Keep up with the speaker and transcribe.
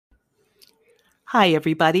Hi,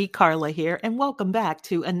 everybody. Karla here, and welcome back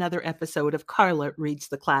to another episode of Karla Reads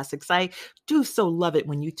the Classics. I do so love it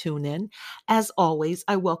when you tune in. As always,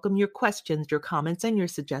 I welcome your questions, your comments, and your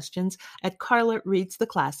suggestions at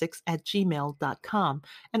karlareadstheclassics@gmail.com.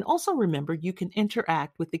 And also remember, you can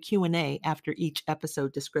interact with the Q&A after each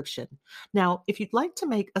episode description. Now, if you'd like to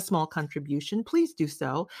make a small contribution, please do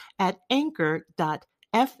so at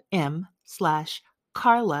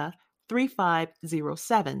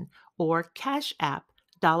anchor.fm/Karla3507 or Cash App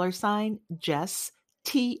 $Jess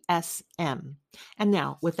TSM. And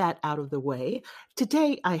now, with that out of the way,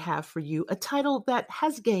 today I have for you a title that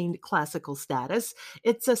has gained classical status.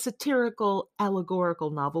 It's a satirical,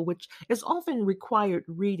 allegorical novel, which is often required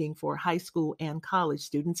reading for high school and college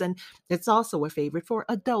students, and it's also a favorite for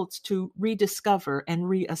adults to rediscover and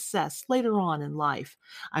reassess later on in life.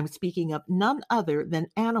 I'm speaking of none other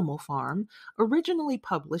than Animal Farm, originally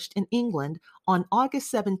published in England on August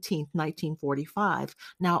 17th, 1945.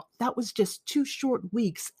 Now, that was just 2 short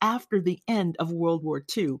weeks after the end of World War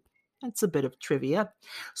II. That's a bit of trivia.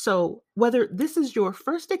 So, whether this is your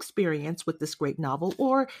first experience with this great novel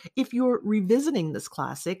or if you're revisiting this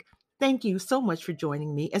classic, thank you so much for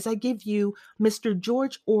joining me as I give you Mr.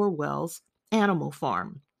 George Orwell's Animal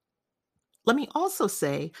Farm. Let me also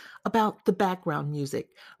say about the background music.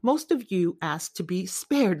 Most of you asked to be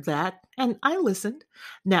spared that, and I listened.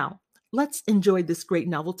 Now, let's enjoy this great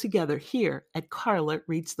novel together here at Karla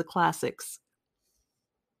Reads the Classics.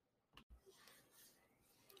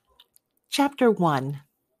 Chapter 1.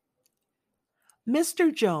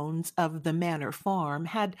 Mr. Jones of the Manor Farm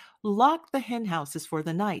had locked the hen houses for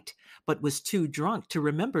the night, but was too drunk to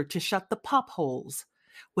remember to shut the pop holes.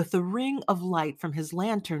 With the ring of light from his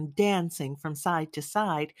lantern dancing from side to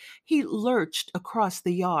side, he lurched across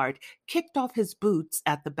the yard, kicked off his boots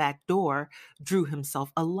at the back door, drew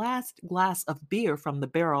himself a last glass of beer from the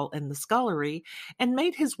barrel in the scullery, and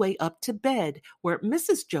made his way up to bed, where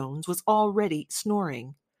Mrs. Jones was already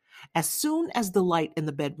snoring. As soon as the light in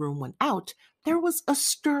the bedroom went out, there was a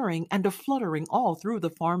stirring and a fluttering all through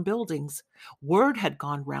the farm buildings. Word had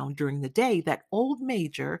gone round during the day that old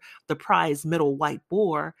Major, the prize middle white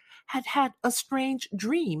boar, had had a strange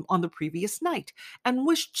dream on the previous night and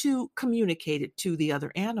wished to communicate it to the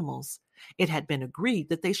other animals. It had been agreed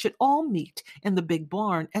that they should all meet in the big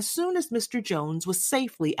barn as soon as Mr. Jones was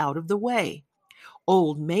safely out of the way.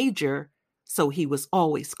 Old Major, so he was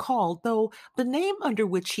always called, though the name under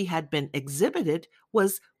which he had been exhibited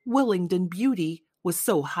was Willingdon Beauty, was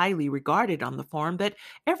so highly regarded on the farm that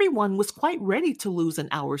everyone was quite ready to lose an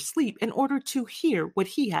hour's sleep in order to hear what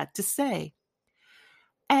he had to say.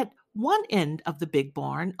 At one end of the big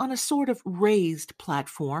barn, on a sort of raised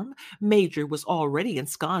platform, Major was already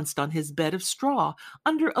ensconced on his bed of straw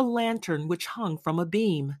under a lantern which hung from a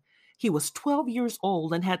beam. He was 12 years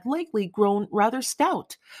old and had lately grown rather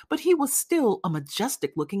stout, but he was still a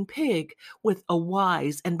majestic-looking pig, with a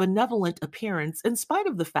wise and benevolent appearance in spite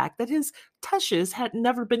of the fact that his tushes had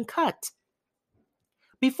never been cut.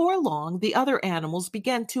 Before long, the other animals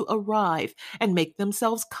began to arrive and make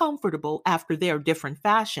themselves comfortable after their different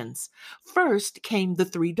fashions. First came the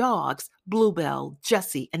 3 dogs, Bluebell,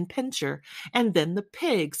 Jessie, and Pincher, and then the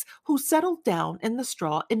pigs, who settled down in the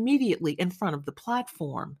straw immediately in front of the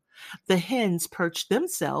platform. The hens perched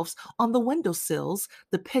themselves on the window sills,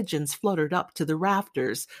 the pigeons fluttered up to the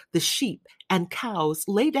rafters, the sheep and cows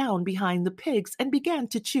lay down behind the pigs and began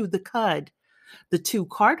to chew the cud. The 2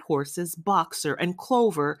 cart horses, Boxer and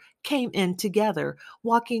Clover, came in together,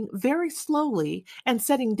 walking very slowly and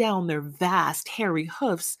setting down their vast hairy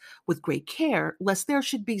hoofs with great care, lest there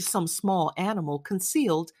should be some small animal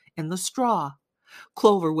concealed in the straw.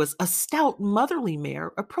 Clover was a stout, motherly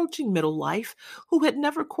mare approaching middle life, who had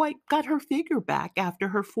never quite got her figure back after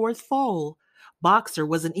her 4th foal. Boxer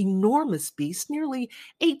was an enormous beast, nearly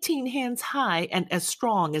 18 hands high and as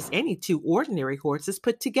strong as any 2 ordinary horses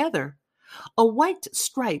put together. A white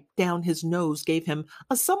stripe down his nose gave him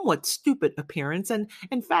a somewhat stupid appearance, and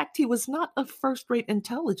in fact he was not of first-rate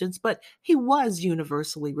intelligence, but he was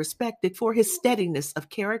universally respected for his steadiness of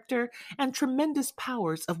character and tremendous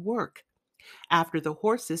powers of work. After the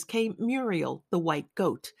horses came Muriel, the white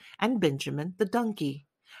goat, and Benjamin, the donkey.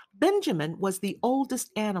 Benjamin was the oldest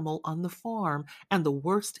animal on the farm and the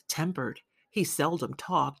worst-tempered. He seldom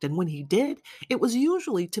talked, and when he did, it was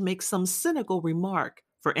usually to make some cynical remark.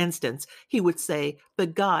 For instance, he would say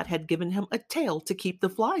that God had given him a tail to keep the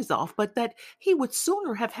flies off, but that he would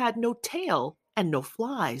sooner have had no tail and no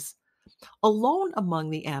flies. Alone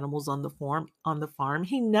among the animals on the farm,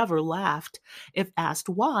 he never laughed. If asked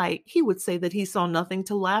why, he would say that he saw nothing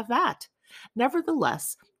to laugh at.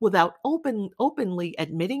 Nevertheless, without openly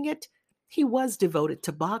admitting it, He was devoted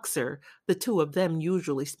to Boxer. The two of them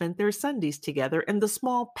usually spent their Sundays together in the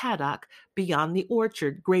small paddock beyond the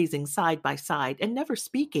orchard, grazing side by side and never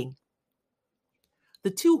speaking.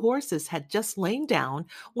 The two horses had just lain down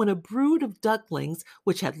when a brood of ducklings,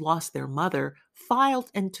 which had lost their mother, filed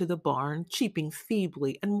into the barn, cheeping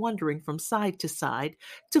feebly and wandering from side to side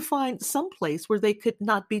to find some place where they could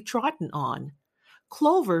not be trodden on.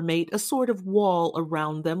 Clover made a sort of wall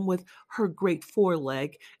around them with her great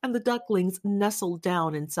foreleg, and the ducklings nestled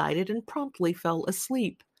down inside it and promptly fell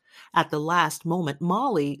asleep. At the last moment,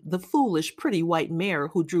 Molly, the foolish, pretty white mare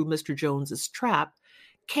who drew Mr. Jones's trap,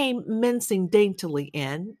 came mincing daintily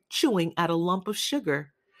in, chewing at a lump of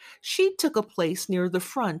sugar. She took a place near the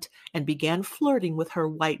front and began flirting with her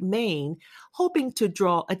white mane, hoping to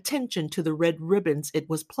draw attention to the red ribbons it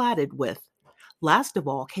was plaited with. Last of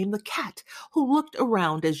all came the cat, who looked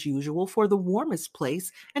around as usual for the warmest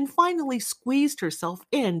place and finally squeezed herself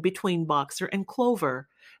in between Boxer and Clover.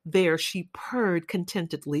 There she purred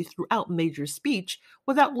contentedly throughout Major's speech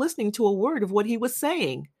without listening to a word of what he was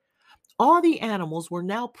saying. All the animals were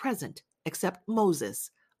now present except Moses,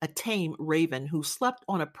 a tame raven who slept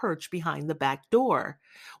on a perch behind the back door.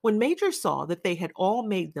 When Major saw that they had all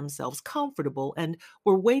made themselves comfortable and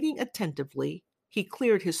were waiting attentively, he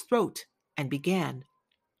cleared his throat and began.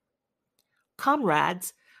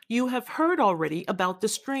 Comrades, you have heard already about the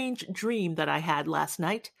strange dream that I had last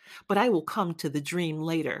night, but I will come to the dream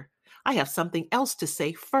later. I have something else to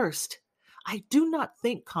say first. I do not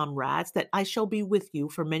think, comrades, that I shall be with you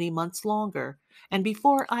for many months longer, and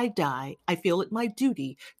before I die, I feel it my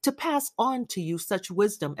duty to pass on to you such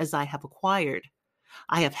wisdom as I have acquired.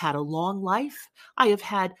 I have had a long life. I have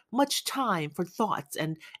had much time for thoughts,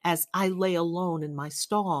 and as I lay alone in my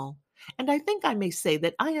stall, and I think I may say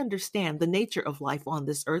that I understand the nature of life on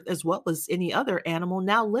this earth as well as any other animal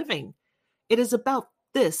now living. It is about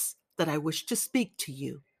this that I wish to speak to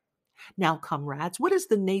you. Now, comrades, what is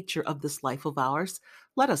the nature of this life of ours?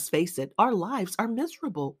 Let us face it, our lives are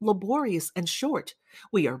miserable, laborious, and short.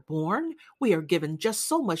 We are born, we are given just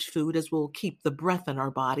so much food as will keep the breath in our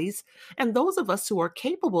bodies, and those of us who are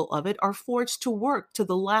capable of it are forced to work to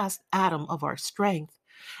the last atom of our strength.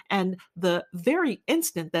 And the very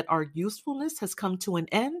instant that our usefulness has come to an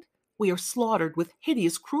end, we are slaughtered with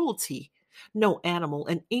hideous cruelty. No animal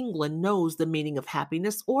in England knows the meaning of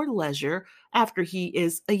happiness or leisure after he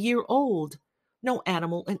is a year old. No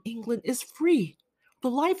animal in England is free. The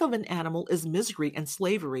life of an animal is misery and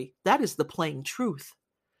slavery. That is the plain truth.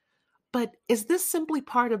 But is this simply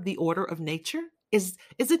part of the order of nature? Is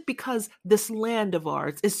it because this land of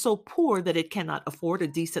ours is so poor that it cannot afford a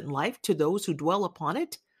decent life to those who dwell upon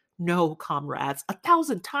it? No, comrades,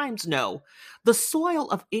 1,000 times no. The soil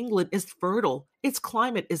of England is fertile, its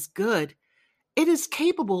climate is good. It is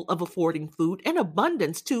capable of affording food in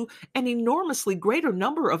abundance to an enormously greater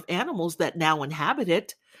number of animals that now inhabit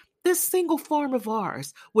it. This single farm of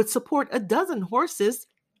ours would support a dozen horses,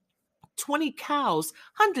 20 cows,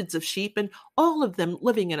 hundreds of sheep, and all of them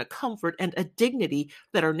living in a comfort and a dignity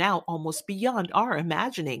that are now almost beyond our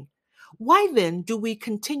imagining. Why then do we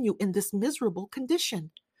continue in this miserable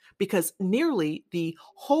condition? Because nearly the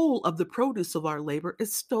whole of the produce of our labor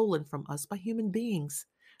is stolen from us by human beings.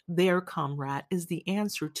 There, comrade, is the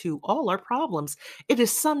answer to all our problems. It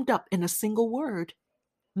is summed up in a single word: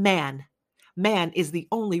 man. Man is the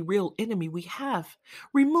only real enemy we have.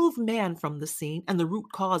 Remove man from the scene, and the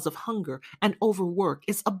root cause of hunger and overwork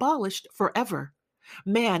is abolished forever.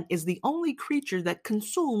 Man is the only creature that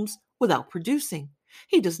consumes without producing.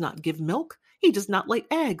 He does not give milk. He does not lay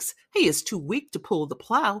eggs. He is too weak to pull the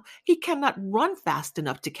plow. He cannot run fast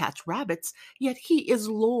enough to catch rabbits, yet he is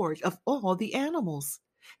lord of all the animals.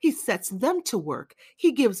 He sets them to work.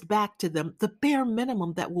 He gives back to them the bare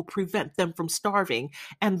minimum that will prevent them from starving,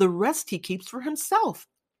 and the rest he keeps for himself.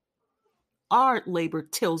 Our labor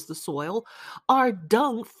tills the soil, our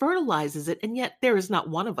dung fertilizes it, and yet there is not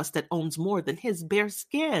one of us that owns more than his bare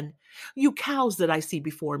skin. You cows that I see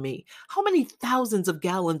before me, how many thousands of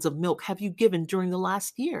gallons of milk have you given during the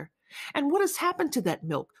last year? And what has happened to that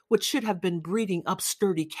milk, which should have been breeding up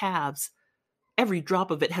sturdy calves? Every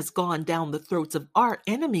drop of it has gone down the throats of our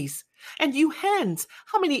enemies. And you hens,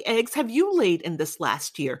 how many eggs have you laid in this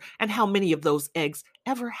last year, and how many of those eggs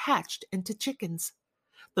ever hatched into chickens?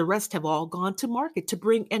 The rest have all gone to market to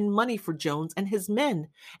bring in money for Jones and his men.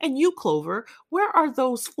 And you, Clover, where are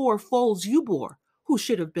those 4 foals you bore, who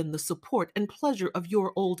should have been the support and pleasure of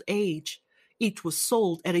your old age? Each was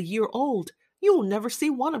sold at a year old. You will never see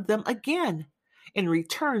one of them again. In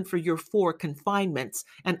return for your 4 confinements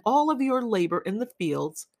and all of your labor in the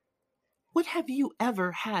fields, what have you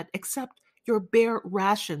ever had except your bare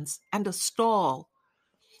rations and a stall?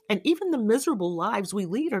 And even the miserable lives we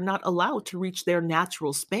lead are not allowed to reach their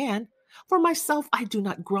natural span. For myself, I do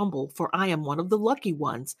not grumble, for I am one of the lucky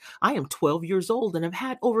ones. I am 12 years old and have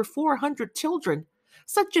had over 400 children.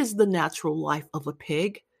 Such is the natural life of a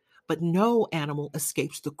pig. But no animal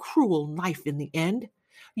escapes the cruel knife in the end.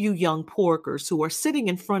 You young porkers who are sitting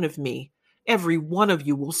in front of me, every one of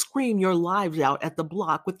you will scream your lives out at the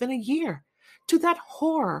block within a year. To that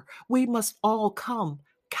horror we must all come,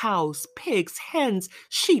 cows, pigs, hens,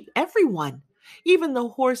 sheep, everyone. Even the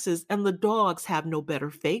horses and the dogs have no better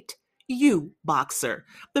fate. You, boxer,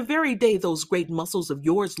 the very day those great muscles of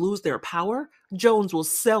yours lose their power, Jones will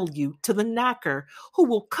sell you to the knacker, who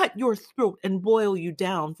will cut your throat and boil you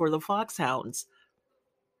down for the foxhounds.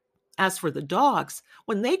 As for the dogs,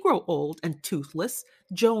 when they grow old and toothless,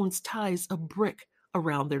 Jones ties a brick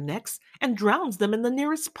around their necks and drowns them in the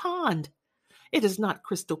nearest pond. It is not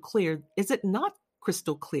crystal clear, is it not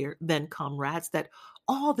crystal clear, then, comrades, that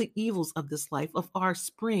all the evils of this life of ours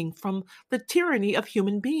spring from the tyranny of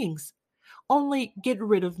human beings? Only get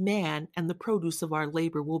rid of man, and the produce of our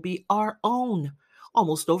labor will be our own.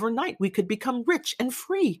 Almost overnight, we could become rich and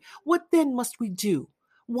free. What then must we do?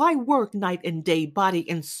 Why work night and day, body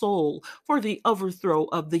and soul, for the overthrow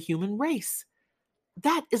of the human race?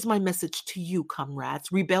 That is my message to you,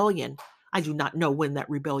 comrades. Rebellion. I do not know when that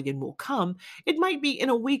rebellion will come. It might be in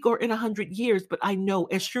a week or in 100 years, but I know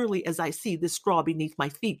as surely as I see this straw beneath my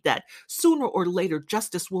feet that sooner or later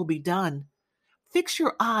justice will be done. Fix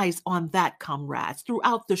your eyes on that, comrades,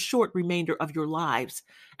 throughout the short remainder of your lives.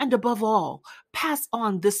 And above all, pass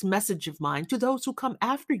on this message of mine to those who come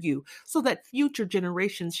after you, so that future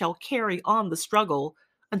generations shall carry on the struggle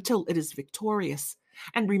until it is victorious.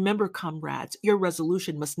 And remember, comrades, your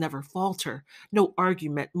resolution must never falter. No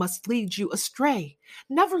argument must lead you astray.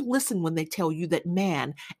 Never listen when they tell you that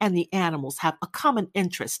man and the animals have a common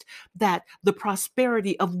interest, that the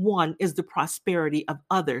prosperity of one is the prosperity of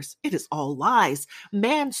others. It is all lies.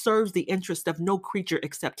 Man serves the interest of no creature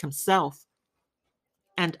except himself.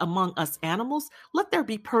 And among us animals, let there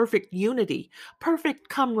be perfect unity, perfect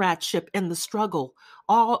comradeship in the struggle.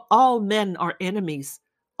 All men are enemies.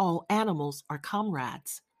 All animals are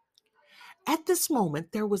comrades. At this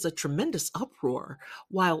moment, there was a tremendous uproar.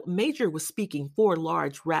 While Major was speaking, four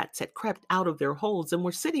large rats had crept out of their holes and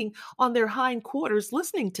were sitting on their hind quarters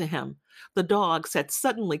listening to him. The dogs had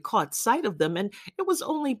suddenly caught sight of them, and it was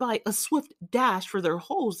only by a swift dash for their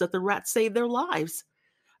holes that the rats saved their lives.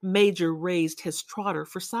 Major raised his trotter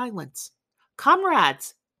for silence.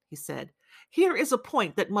 Comrades, he said, here is a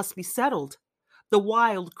point that must be settled. The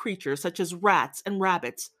wild creatures, such as rats and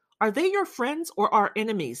rabbits, are they your friends or our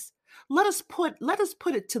enemies? Let us put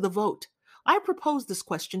it to the vote. I propose this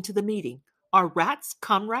question to the meeting. Are rats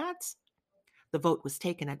comrades? The vote was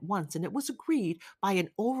taken at once, and it was agreed by an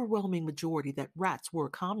overwhelming majority that rats were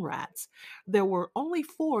comrades. There were only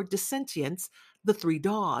four dissentients, the three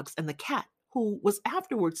dogs and the cat, who was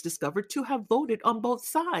afterwards discovered to have voted on both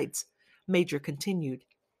sides. Major continued.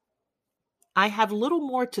 I have little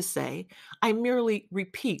more to say. I merely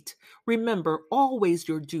repeat, remember always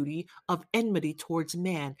your duty of enmity towards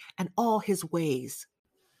man and all his ways.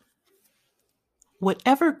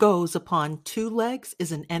 Whatever goes upon two legs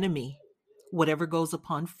is an enemy. Whatever goes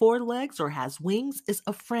upon four legs or has wings is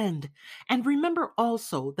a friend. And remember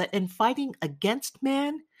also that in fighting against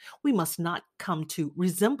man, we must not come to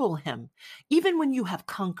resemble him. Even when you have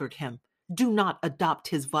conquered him, do not adopt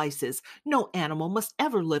his vices. No animal must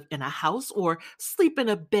ever live in a house or sleep in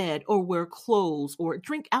a bed or wear clothes or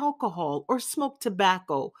drink alcohol or smoke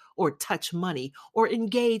tobacco or touch money or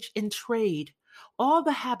engage in trade. All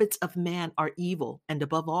the habits of man are evil, and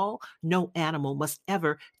above all, no animal must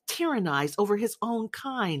ever tyrannize over his own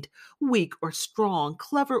kind, weak or strong,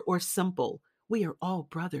 clever or simple. We are all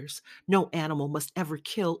brothers. No animal must ever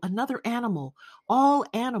kill another animal. All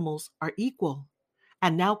animals are equal.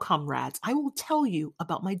 And now, comrades, I will tell you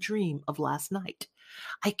about my dream of last night.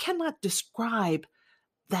 I cannot describe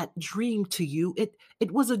that dream to you.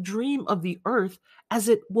 It was a dream of the earth as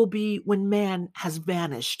it will be when man has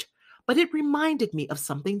vanished. But it reminded me of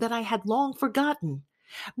something that I had long forgotten.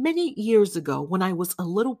 Many years ago, when I was a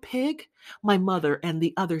little pig, my mother and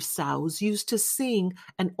the other sows used to sing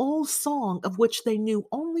an old song of which they knew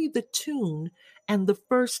only the tune and the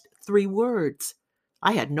first three words.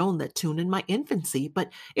 I had known that tune in my infancy, but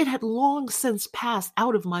it had long since passed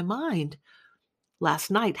out of my mind. Last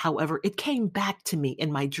night, however, it came back to me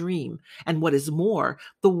in my dream, and what is more,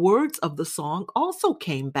 the words of the song also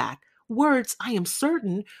came back. Words, I am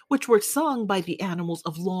certain, which were sung by the animals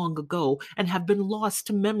of long ago and have been lost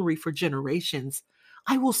to memory for generations.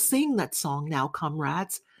 I will sing that song now,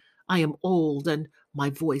 comrades. I am old and my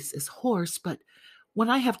voice is hoarse, but When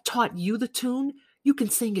I have taught you the tune, you can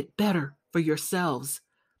sing it better for yourselves.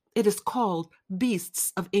 It is called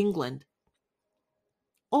Beasts of England.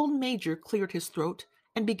 Old Major cleared his throat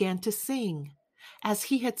and began to sing. As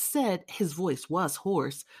he had said, his voice was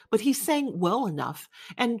hoarse, but he sang well enough,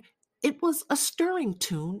 and it was a stirring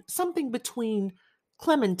tune, something between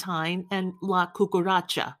Clementine and La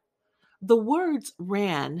Cucaracha. The words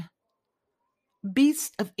ran: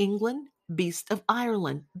 Beast of England, beast of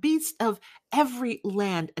Ireland, beast of every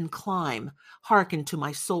land and clime, hearken to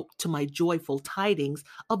my soul, to my joyful tidings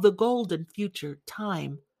of the golden future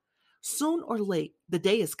time. Soon or late, the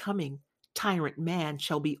day is coming. Tyrant man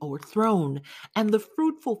shall be o'erthrown, and the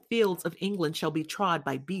fruitful fields of England shall be trod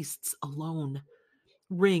by beasts alone.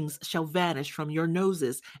 Rings shall vanish from your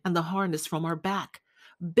noses, and the harness from our back.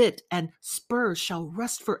 Bit and spurs shall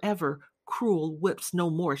rust forever, cruel whips no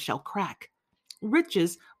more shall crack.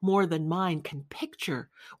 Riches more than mine can picture,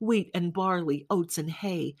 wheat and barley, oats and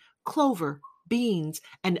hay, clover, beans,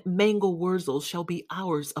 and mangel wurzel shall be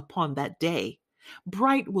ours upon that day.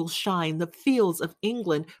 Bright will shine the fields of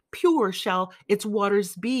England, pure shall its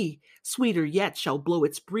waters be, sweeter yet shall blow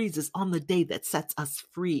its breezes on the day that sets us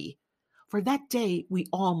free. For that day we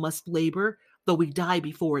all must labor, though we die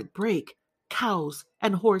before it break. Cows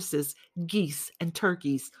and horses, geese and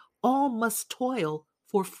turkeys, all must toil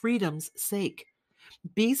for freedom's sake.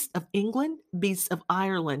 Beasts of England, beasts of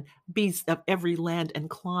Ireland, beasts of every land and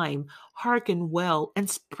clime, hearken well and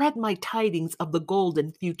spread my tidings of the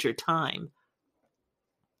golden future time.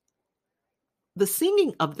 The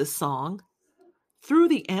singing of the song threw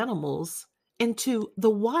the animals into the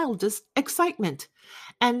wildest excitement.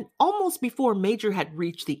 And almost before Major had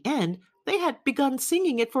reached the end, they had begun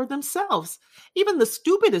singing it for themselves. Even the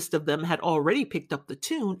stupidest of them had already picked up the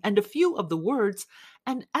tune and a few of the words.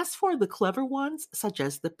 And as for the clever ones, such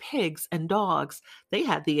as the pigs and dogs, they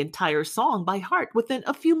had the entire song by heart within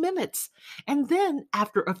a few minutes. And then,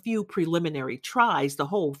 after a few preliminary tries, the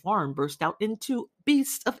whole farm burst out into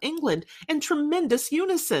Beasts of England in tremendous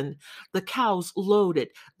unison. The cows lowed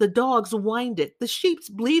it, the dogs whined it, the sheep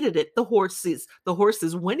bleated it, the horses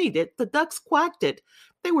whinnied it, the ducks quacked it.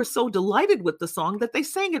 They were so delighted with the song that they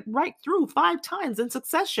sang it right through 5 times in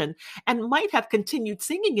succession, and might have continued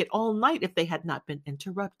singing it all night if they had not been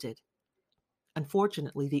interrupted.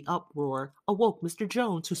 Unfortunately, the uproar awoke Mr.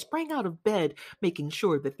 Jones, who sprang out of bed, making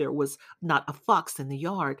sure that there was not a fox in the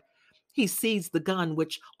yard. He seized the gun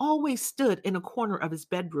which always stood in a corner of his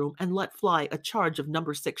bedroom and let fly a charge of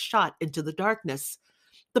number 6 shot into the darkness.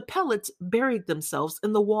 The pellets buried themselves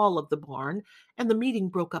in the wall of the barn, and the meeting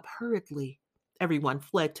broke up hurriedly. Everyone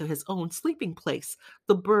fled to his own sleeping place.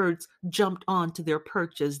 The birds jumped on to their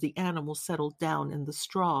perches, the animals settled down in the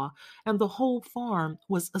straw, and the whole farm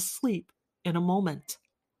was asleep in a moment.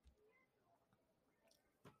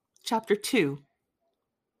 Chapter 2.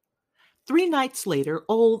 3 nights later,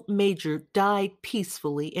 old Major died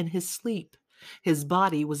peacefully in his sleep. His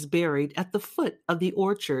body was buried at the foot of the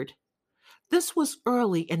orchard. This was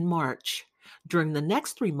early in March. During the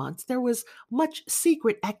next 3 months, there was much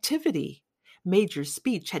secret activity. Major's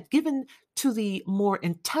speech had given to the more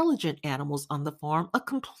intelligent animals on the farm a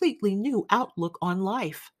completely new outlook on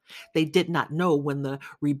life. They did not know when the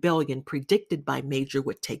rebellion predicted by Major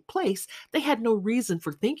would take place. They had no reason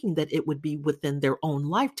for thinking that it would be within their own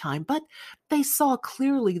lifetime, but they saw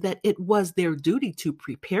clearly that it was their duty to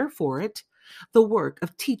prepare for it. The work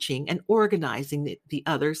of teaching and organizing the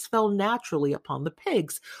others fell naturally upon the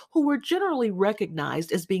pigs, who were generally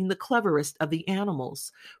recognized as being the cleverest of the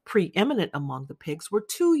animals. Preeminent among the pigs were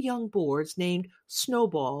 2 young boars named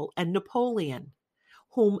Snowball and Napoleon,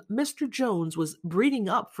 whom Mr. Jones was breeding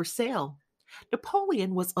up for sale.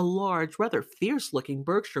 Napoleon was a large, rather fierce-looking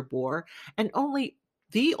Berkshire boar, and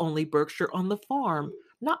the only Berkshire on the farm,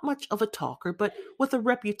 not much of a talker, but with a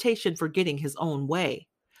reputation for getting his own way.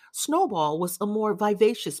 Snowball was a more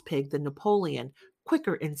vivacious pig than Napoleon,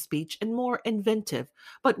 quicker in speech and more inventive,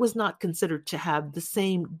 but was not considered to have the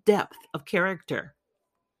same depth of character.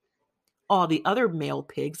 All the other male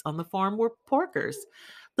pigs on the farm were porkers.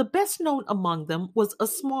 The best known among them was a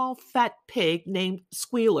small fat pig named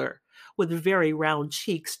Squealer, with very round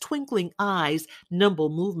cheeks, twinkling eyes, nimble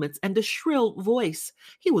movements, and a shrill voice.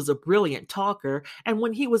 He was a brilliant talker, and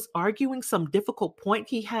when he was arguing some difficult point,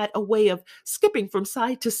 he had a way of skipping from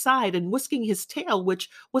side to side and whisking his tail, which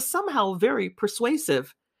was somehow very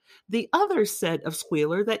persuasive. The others said of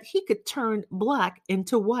Squealer that he could turn black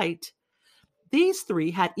into white. These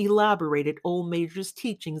 3 had elaborated old Major's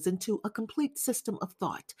teachings into a complete system of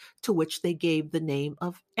thought, to which they gave the name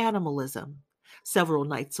of animalism. Several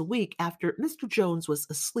nights a week after Mr. Jones was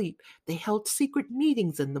asleep, they held secret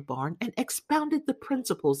meetings in the barn and expounded the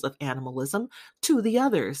principles of animalism to the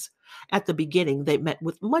others. At the beginning, they met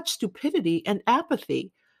with much stupidity and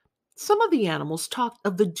apathy. Some of the animals talked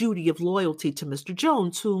of the duty of loyalty to Mr.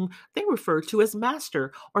 Jones, whom they referred to as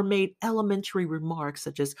master, or made elementary remarks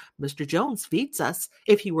such as, "Mr. Jones feeds us.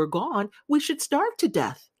 If he were gone, we should starve to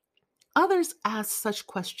death." Others asked such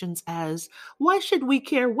questions as, "Why should we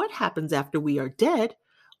care what happens after we are dead?"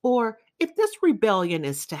 Or, "If this rebellion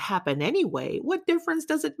is to happen anyway, what difference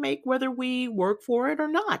does it make whether we work for it or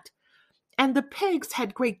not?" And the pigs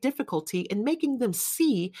had great difficulty in making them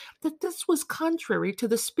see that this was contrary to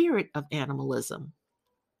the spirit of animalism.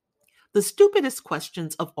 The stupidest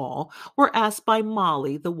questions of all were asked by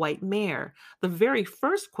Molly, the white mare. The very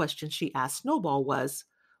first question she asked Snowball was,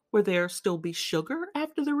 "Will there still be sugar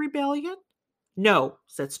after the rebellion?" "No,"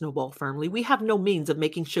 said Snowball firmly. "We have no means of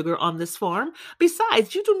making sugar on this farm.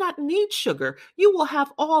 Besides, you do not need sugar. You will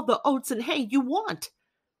have all the oats and hay you want."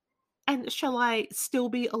 "And shall I still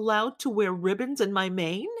be allowed to wear ribbons in my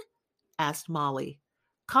mane?" asked Molly.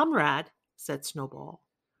 "Comrade," said Snowball,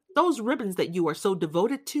 "those ribbons that you are so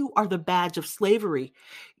devoted to are the badge of slavery.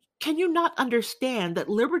 Can you not understand that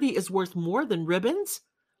liberty is worth more than ribbons?"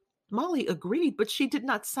 Molly agreed, but she did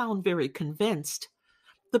not sound very convinced.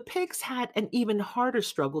 The pigs had an even harder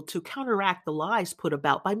struggle to counteract the lies put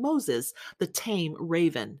about by Moses, the tame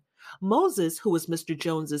raven. Moses, who was Mr.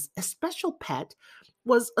 Jones's especial pet,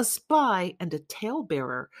 was a spy and a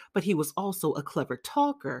talebearer, but he was also a clever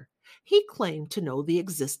talker. He claimed to know the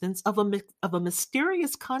existence of a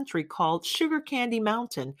mysterious country called Sugar Candy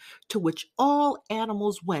Mountain, to which all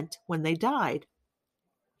animals went when they died.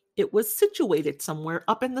 It was situated somewhere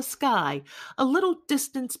up in the sky, a little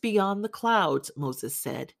distance beyond the clouds, Moses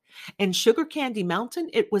said. In Sugar Candy Mountain,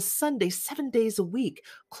 it was Sunday 7 days a week.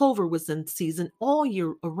 Clover was in season all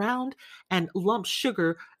year around, and lump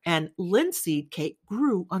sugar and linseed cake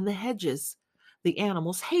grew on the hedges. The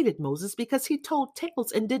animals hated Moses because he told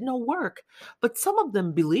tales and did no work, but some of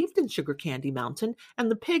them believed in Sugar Candy Mountain,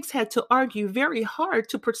 and the pigs had to argue very hard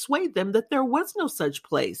to persuade them that there was no such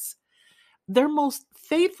place. Their most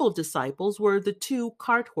faithful disciples were the two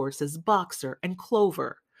cart horses, Boxer and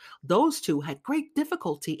Clover. Those two had great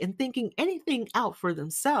difficulty in thinking anything out for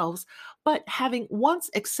themselves, but having once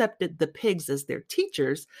accepted the pigs as their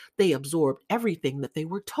teachers, they absorbed everything that they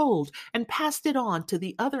were told and passed it on to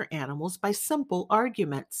the other animals by simple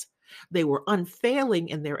arguments. They were unfailing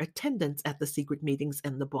in their attendance at the secret meetings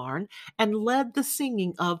in the barn and led the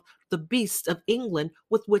singing of the Beasts of England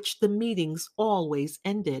with which the meetings always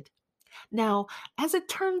ended. Now, as it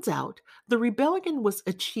turns out, the rebellion was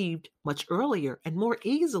achieved much earlier and more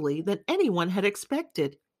easily than anyone had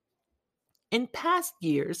expected. In past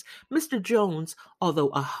years, Mr. Jones, although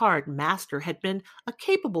a hard master, had been a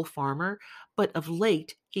capable farmer, but of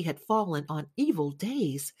late he had fallen on evil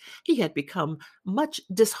days. He had become much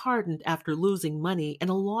disheartened after losing money in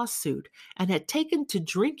a lawsuit and had taken to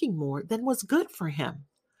drinking more than was good for him.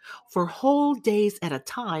 For whole days at a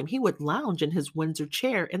time, he would lounge in his Windsor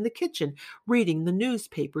chair in the kitchen, reading the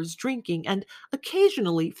newspapers, drinking, and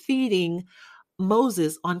occasionally feeding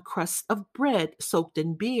Moses on crusts of bread soaked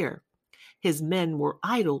in beer. His men were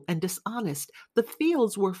idle and dishonest. The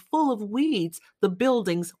fields were full of weeds. The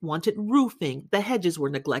buildings wanted roofing. The hedges were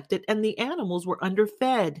neglected, and the animals were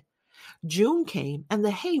underfed. June came, and the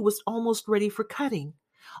hay was almost ready for cutting.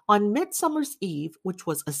 On Midsummer's Eve, which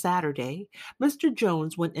was a Saturday, Mr.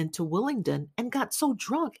 Jones went into Willingdon and got so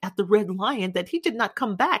drunk at the Red Lion that he did not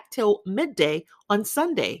come back till midday on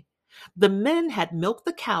Sunday. The men had milked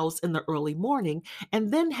the cows in the early morning and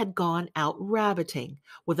then had gone out rabbiting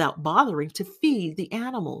without bothering to feed the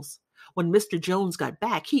animals. When Mr. Jones got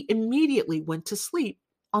back, he immediately went to sleep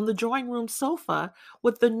on the drawing room sofa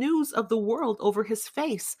with the news of the world over his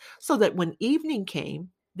face, so that when evening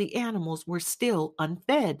came, the animals were still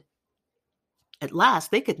unfed. At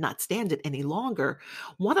last, they could not stand it any longer.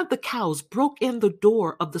 One of the cows broke in the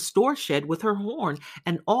door of the store shed with her horn,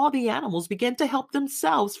 and all the animals began to help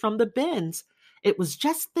themselves from the bins. It was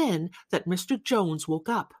just then that Mr. Jones woke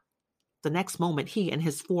up. The next moment, he and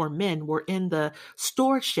his 4 men were in the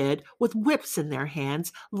store shed with whips in their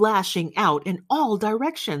hands, lashing out in all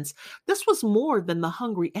directions. This was more than the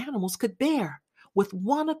hungry animals could bear. With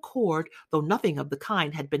one accord, though nothing of the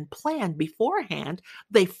kind had been planned beforehand,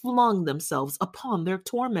 they flung themselves upon their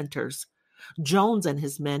tormentors. Jones and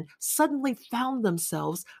his men suddenly found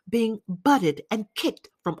themselves being butted and kicked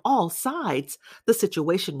from all sides. The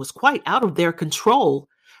situation was quite out of their control.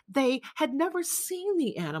 They had never seen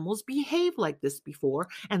the animals behave like this before,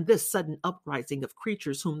 and this sudden uprising of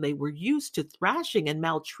creatures whom they were used to thrashing and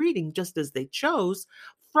maltreating just as they chose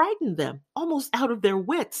frightened them almost out of their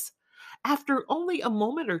wits. After only a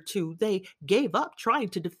moment or two, they gave up trying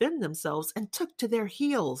to defend themselves and took to their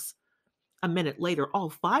heels. A minute later, all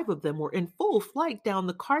five of them were in full flight down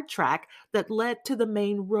the cart track that led to the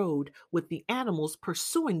main road, with the animals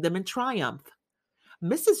pursuing them in triumph.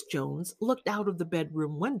 Mrs. Jones looked out of the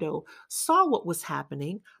bedroom window, saw what was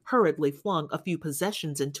happening, hurriedly flung a few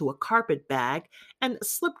possessions into a carpet bag, and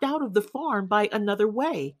slipped out of the farm by another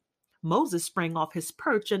way. Moses sprang off his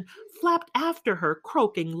perch and flapped after her,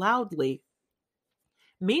 croaking loudly.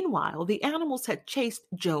 Meanwhile, the animals had chased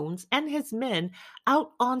Jones and his men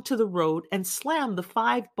out onto the road and slammed the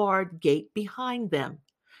five-barred gate behind them.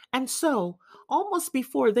 And so, almost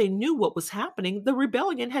before they knew what was happening, the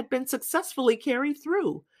rebellion had been successfully carried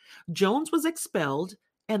through. Jones was expelled,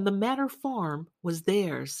 and the Manor farm was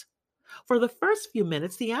theirs. For the first few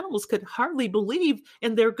minutes, the animals could hardly believe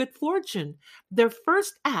in their good fortune. Their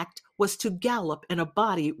first act was to gallop in a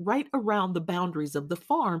body right around the boundaries of the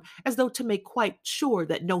farm, as though to make quite sure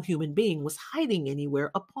that no human being was hiding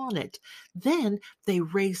anywhere upon it. Then they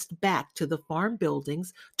raced back to the farm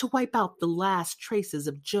buildings to wipe out the last traces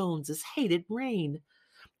of Jones's hated reign.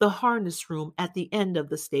 The harness room at the end of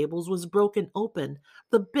the stables was broken open.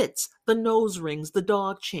 The bits, the nose rings, the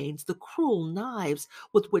dog chains, the cruel knives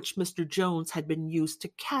with which Mr. Jones had been used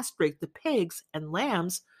to castrate the pigs and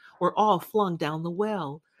lambs were all flung down the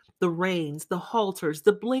well. The reins, the halters,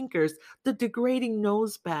 the blinkers, the degrading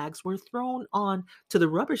nose bags were thrown on to the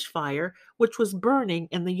rubbish fire which was burning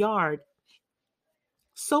in the yard.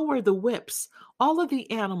 So were the whips. All of the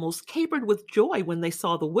animals capered with joy when they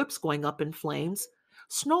saw the whips going up in flames.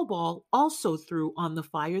 Snowball also threw on the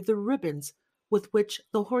fire the ribbons with which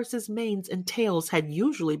the horses' manes and tails had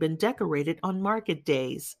usually been decorated on market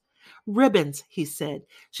days. Ribbons, he said,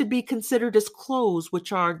 should be considered as clothes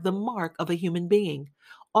which are the mark of a human being.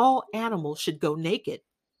 All animals should go naked.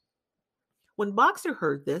 When Boxer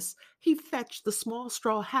heard this, he fetched the small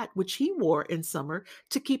straw hat which he wore in summer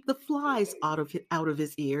to keep the flies out of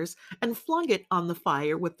his ears and flung it on the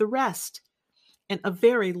fire with the rest. In a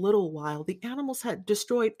very little while, the animals had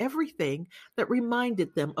destroyed everything that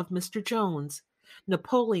reminded them of Mr. Jones.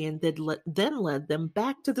 Napoleon then led them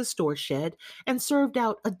back to the store shed and served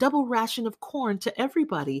out a double ration of corn to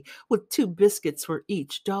everybody, with 2 biscuits for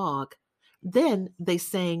each dog. Then they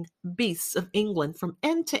sang Beasts of England from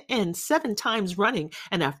end to end 7 times running,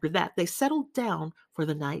 and after that they settled down for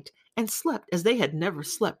the night and slept as they had never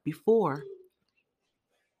slept before.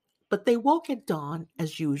 But they woke at dawn,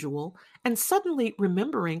 as usual, and suddenly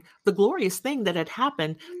remembering the glorious thing that had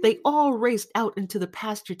happened, they all raced out into the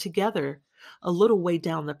pasture together. A little way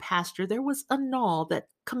down the pasture there was a knoll that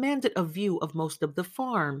commanded a view of most of the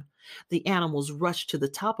farm. The animals rushed to the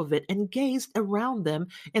top of it and gazed around them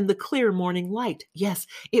in the clear morning light. Yes,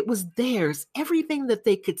 it was theirs. Everything that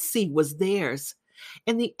they could see was theirs.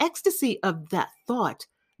 In the ecstasy of that thought,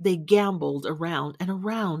 they gamboled around and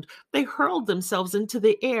around. They hurled themselves into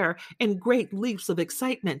the air in great leaps of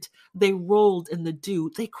excitement. They rolled in the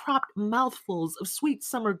dew. They cropped mouthfuls of sweet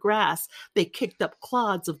summer grass. They kicked up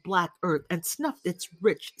clods of black earth and snuffed its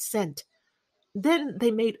rich scent. Then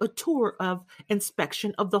they made a tour of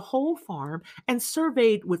inspection of the whole farm and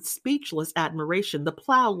surveyed with speechless admiration the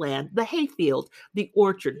plowland, the hayfield, the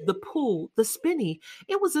orchard, the pool, the spinney.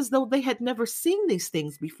 It was as though they had never seen these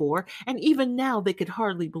things before, and even now they could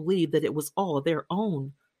hardly believe that it was all their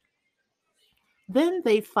own. Then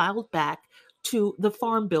they filed back to the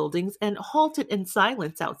farm buildings and halted in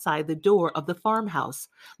silence outside the door of the farmhouse.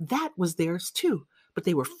 That was theirs too, but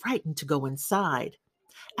they were frightened to go inside.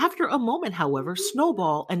 After a moment, however,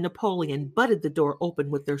 Snowball and Napoleon butted the door open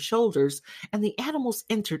with their shoulders, and the animals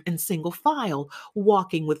entered in single file,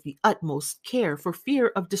 walking with the utmost care for fear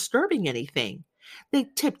of disturbing anything. They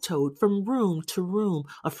tiptoed from room to room,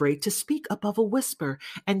 afraid to speak above a whisper,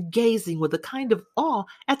 and gazing with a kind of awe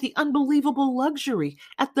at the unbelievable luxury,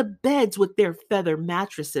 at the beds with their feather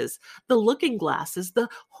mattresses, the looking-glasses, the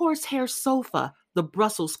horsehair sofa, the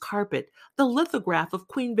Brussels carpet, the lithograph of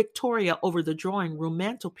Queen Victoria over the drawing-room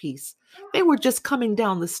mantelpiece. They were just coming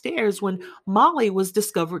down the stairs when Molly was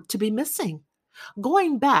discovered to be missing.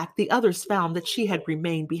 Going back, the others found that she had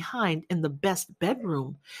remained behind in the best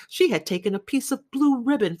bedroom. She had taken a piece of blue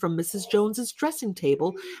ribbon from Mrs. Jones's dressing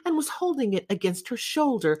table and was holding it against her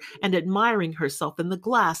shoulder and admiring herself in the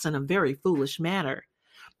glass in a very foolish manner.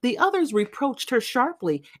 The others reproached her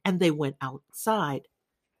sharply, and they went outside.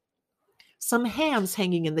 Some hams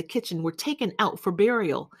hanging in the kitchen were taken out for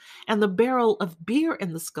burial, and the barrel of beer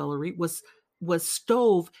in the scullery was was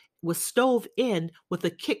stove in with a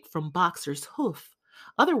kick from Boxer's hoof.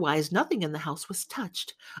 Otherwise, nothing in the house was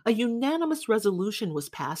touched. A unanimous resolution was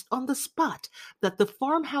passed on the spot that the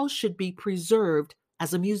farmhouse should be preserved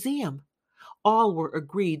as a museum. All were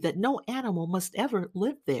agreed that no animal must ever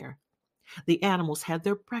live there. The animals had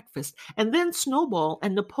their breakfast, and then Snowball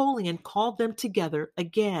and Napoleon called them together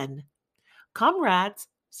again. "Comrades,"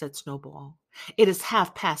 said Snowball, "it is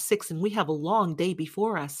 6:30 and we have a long day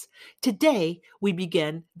before us. Today we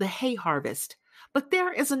begin the hay harvest. But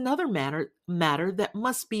there is another matter that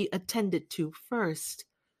must be attended to first."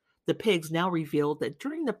 The pigs now revealed that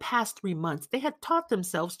during the past 3 months they had taught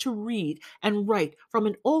themselves to read and write from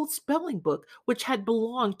an old spelling book which had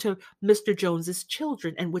belonged to Mr. Jones's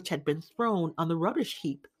children and which had been thrown on the rubbish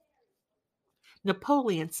heap.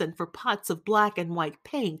 Napoleon sent for pots of black and white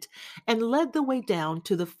paint and led the way down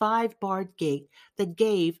to the 5-barred gate that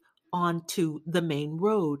gave on to the main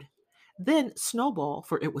road. Then Snowball,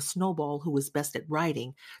 for it was Snowball who was best at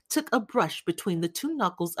writing, took a brush between the 2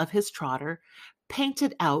 knuckles of his trotter,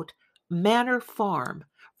 painted out Manor Farm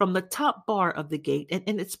from the top bar of the gate, and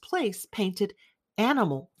in its place painted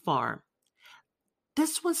Animal Farm.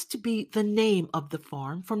 This was to be the name of the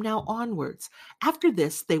farm from now onwards. After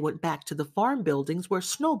this, they went back to the farm buildings where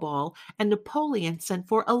Snowball and Napoleon sent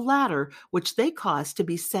for a ladder, which they caused to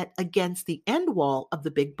be set against the end wall of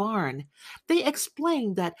the big barn. They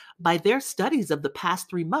explained that by their studies of the past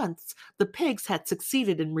 3 months, the pigs had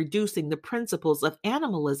succeeded in reducing the principles of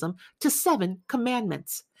animalism to 7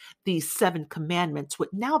 commandments. These 7 commandments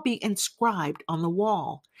would now be inscribed on the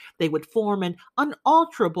wall. They would form an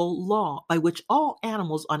unalterable law by which all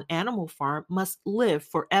animals on Animal Farm must live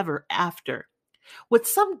forever after. With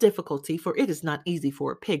some difficulty, for it is not easy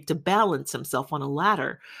for a pig to balance himself on a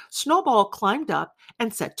ladder, Snowball climbed up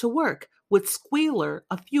and set to work, with Squealer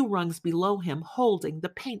a few rungs below him holding the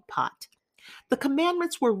paint pot. The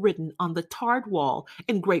commandments were written on the tarred wall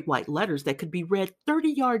in great white letters that could be read 30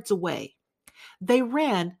 yards away. They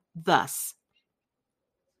ran thus: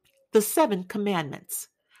 the 7 commandments.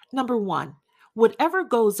 Number 1, whatever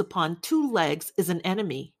goes upon 2 legs is an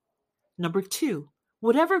enemy. Number 2,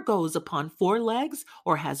 whatever goes upon 4 legs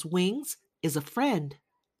or has wings is a friend.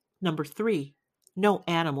 Number 3, no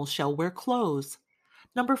animal shall wear clothes.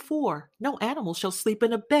 Number 4, no animal shall sleep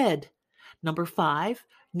in a bed. Number 5,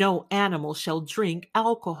 no animal shall drink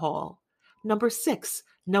alcohol. Number 6,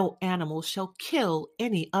 no animal shall kill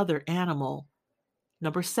any other animal.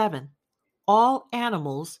 Number 7, all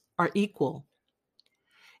animals are equal.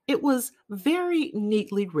 It was very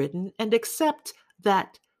neatly written, and except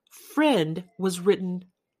that friend was written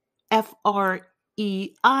Friend,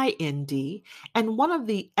 and one of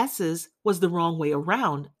the S's was the wrong way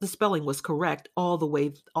around. The spelling was correct all the way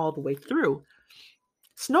through.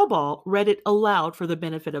 Snowball read it aloud for the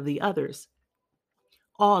benefit of the others.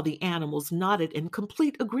 All the animals nodded in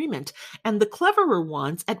complete agreement, and the cleverer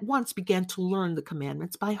ones at once began to learn the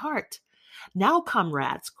commandments by heart. "Now,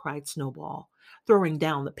 comrades," cried Snowball, throwing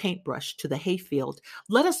down the paintbrush to the hayfield,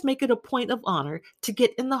 "let us make it a point of honor to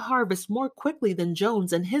get in the harvest more quickly than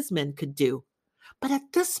Jones and his men could do." But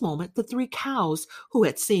at this moment the 3 cows, who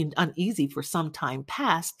had seemed uneasy for some time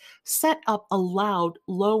past, set up a loud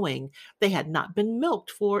lowing. They had not been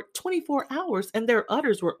milked for 24 hours, and their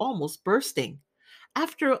udders were almost bursting.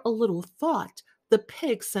 After a little thought, the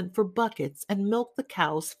pigs sent for buckets and milked the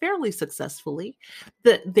cows fairly successfully,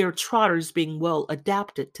 their trotters being well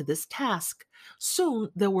adapted to this task. Soon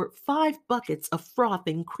there were 5 buckets of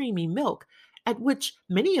frothing, creamy milk, at which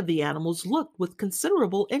many of the animals looked with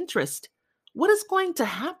considerable interest. "What is going to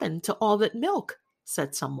happen to all that milk?"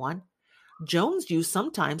 said someone. "Jones used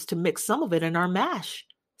sometimes to mix some of it in our mash,"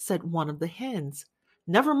 said one of the hens.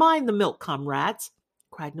 "Never mind the milk, comrades,"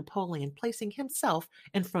 cried Napoleon, placing himself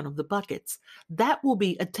in front of the buckets. "That will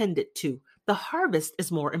be attended to. The harvest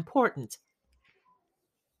is more important.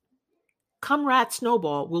 Comrade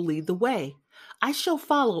Snowball will lead the way. I shall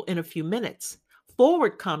follow in a few minutes.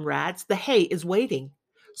 Forward, comrades, the hay is waiting."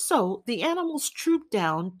 So the animals trooped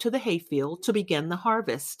down to the hayfield to begin the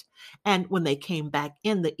harvest, and when they came back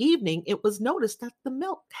in the evening, it was noticed that the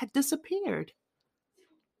milk had disappeared.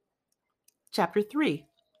 Chapter 3.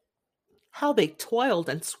 How they toiled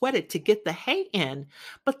and sweated to get the hay in,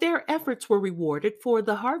 but their efforts were rewarded, for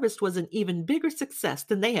the harvest was an even bigger success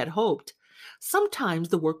than they had hoped. Sometimes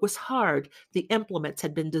the work was hard. The implements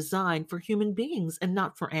had been designed for human beings and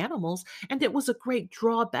not for animals, and it was a great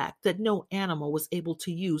drawback that no animal was able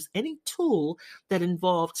to use any tool that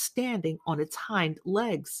involved standing on its hind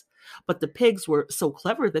legs. But the pigs were so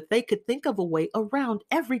clever that they could think of a way around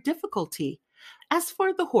every difficulty. As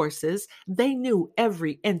for the horses, they knew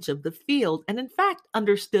every inch of the field and, in fact,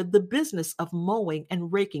 understood the business of mowing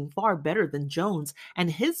and raking far better than Jones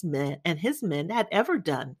and his men had ever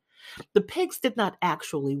done. The pigs did not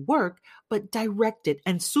actually work, but directed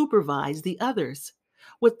and supervised the others.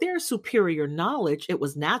 With their superior knowledge, it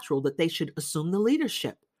was natural that they should assume the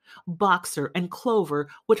leadership. Boxer and Clover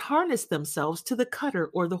would harness themselves to the cutter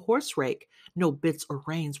or the horse rake. No bits or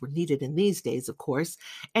reins were needed in these days, of course,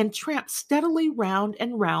 and tramp steadily round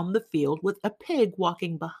and round the field with a pig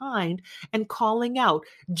walking behind and calling out,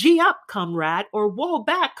 "Gee up, comrade," or "Woe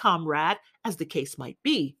back, comrade," as the case might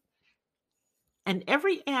be. And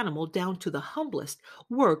every animal, down to the humblest,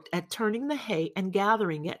 worked at turning the hay and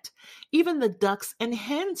gathering it. Even the ducks and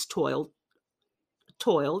hens toiled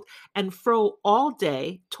toiled to and fro all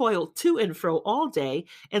day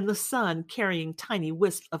in the sun, carrying tiny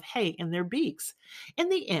wisps of hay in their beaks. In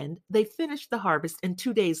the end, they finished the harvest in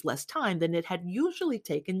 2 days less time than it had usually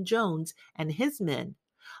taken Jones and his men.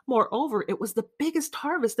 Moreover, it was the biggest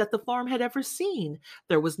harvest that the farm had ever seen.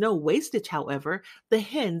 There was no wastage, however. The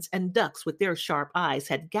hens and ducks, with their sharp eyes,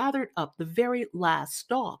 had gathered up the very last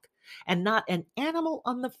stalk, and not an animal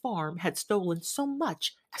on the farm had stolen so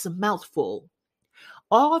much as a mouthful.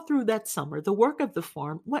 All through that summer, the work of the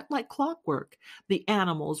farm went like clockwork. The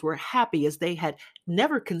animals were happy as they had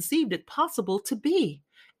never conceived it possible to be.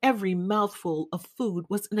 Every mouthful of food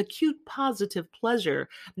was an acute positive pleasure,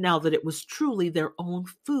 now that it was truly their own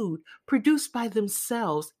food, produced by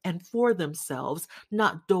themselves and for themselves,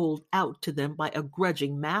 not doled out to them by a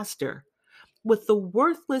grudging master. With the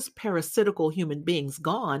worthless parasitical human beings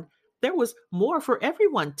gone, there was more for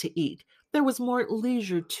everyone to eat. There was more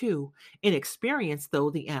leisure, too, inexperienced though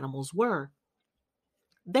the animals were.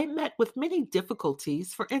 They met with many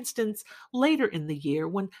difficulties. For instance, later in the year,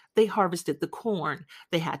 when they harvested the corn,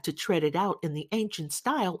 they had to tread it out in the ancient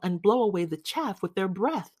style and blow away the chaff with their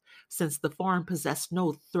breath, since the farm possessed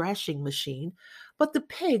no thrashing machine. But the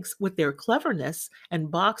pigs, with their cleverness,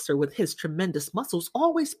 and Boxer, with his tremendous muscles,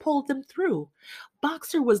 always pulled them through.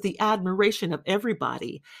 Boxer was the admiration of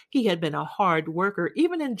everybody. He had been a hard worker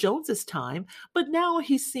even in Jones's time, but now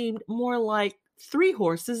he seemed more like three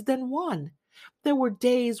horses than one. There were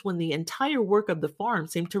days when the entire work of the farm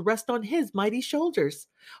seemed to rest on his mighty shoulders.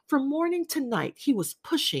 From morning to night, he was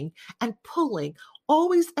pushing and pulling,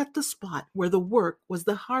 always at the spot where the work was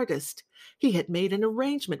the hardest. He had made an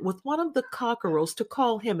arrangement with one of the cockerels to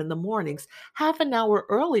call him in the mornings half an hour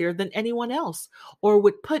earlier than anyone else, or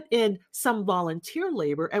would put in some volunteer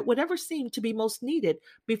labor at whatever seemed to be most needed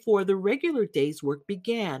before the regular day's work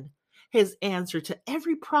began. His answer to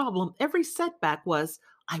every problem, every setback was,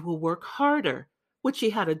 "I will work harder," which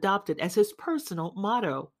he had adopted as his personal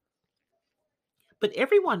motto. But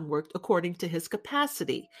everyone worked according to his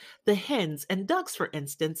capacity. The hens and ducks, for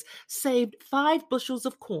instance, saved 5 bushels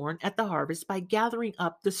of corn at the harvest by gathering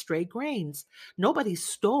up the stray grains. Nobody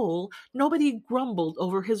stole, nobody grumbled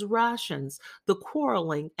over his rations. The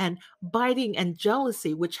quarreling and biting and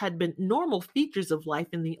jealousy, which had been normal features of life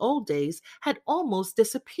in the old days, had almost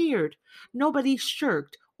disappeared. Nobody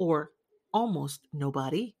shirked, or almost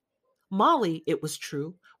nobody. Molly, it was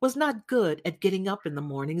true, was not good at getting up in the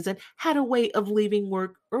mornings and had a way of leaving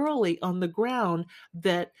work early on the ground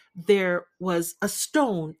that there was a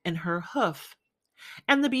stone in her hoof.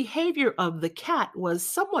 And the behavior of the cat was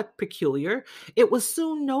somewhat peculiar. It was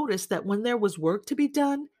soon noticed that when there was work to be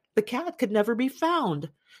done, the cat could never be found.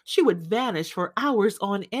 She would vanish for hours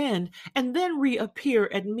on end and then reappear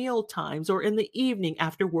at meal times or in the evening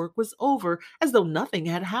after work was over, as though nothing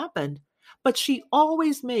had happened. But she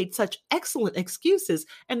always made such excellent excuses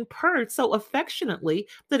and purred so affectionately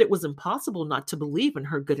that it was impossible not to believe in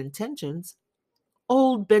her good intentions.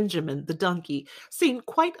 Old Benjamin, the donkey, seemed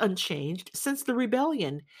quite unchanged since the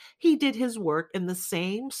rebellion. He did his work in the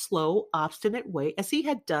same slow, obstinate way as he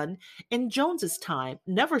had done in Jones's time,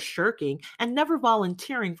 never shirking and never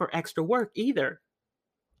volunteering for extra work either.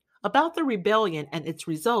 About the rebellion and its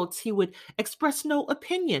results, he would express no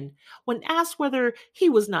opinion. When asked whether he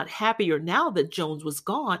was not happier now that Jones was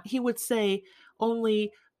gone, he would say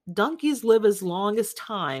only, "Donkeys live as long as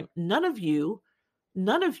time. None of you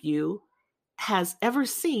has ever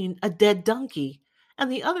seen a dead donkey."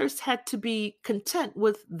 And the others had to be content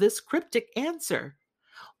with this cryptic answer.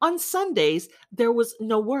 On Sundays, there was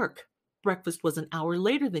no work. Breakfast was an hour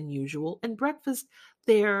later than usual, and breakfast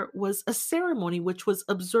there was a ceremony which was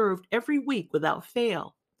observed every week without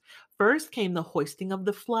fail. First came the hoisting of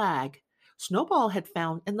the flag. Snowball had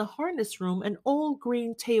found in the harness room an old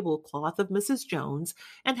green tablecloth of Mrs. Jones,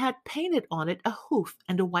 and had painted on it a hoof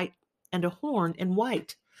and a horn in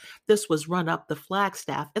white. This was run up the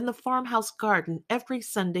flagstaff in the farmhouse garden every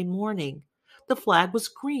Sunday morning. The flag was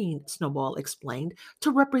green, Snowball explained, to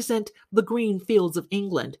represent the green fields of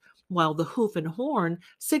England, while the hoof and horn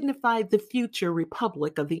signified the future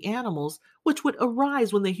republic of the animals, which would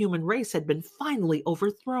arise when the human race had been finally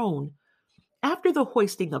overthrown. After the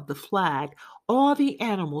hoisting of the flag, all the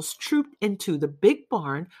animals trooped into the big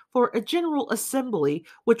barn for a general assembly,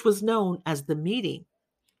 which was known as the meeting.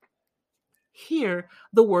 Here,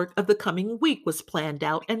 the work of the coming week was planned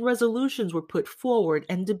out and resolutions were put forward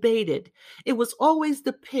and debated. It was always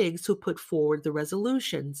the pigs who put forward the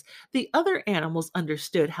resolutions. The other animals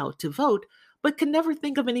understood how to vote, but could never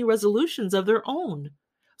think of any resolutions of their own.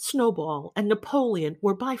 Snowball and Napoleon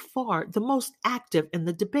were by far the most active in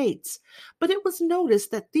the debates, but it was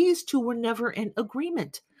noticed that these two were never in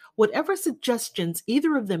agreement. Whatever suggestions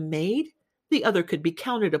either of them made, the other could be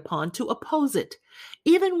counted upon to oppose it.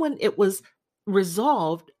 Even when it was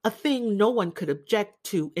resolved, a thing no one could object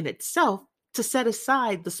to in itself, to set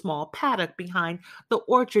aside the small paddock behind the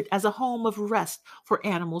orchard as a home of rest for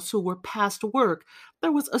animals who were past work,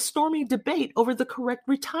 there was a stormy debate over the correct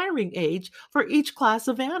retiring age for each class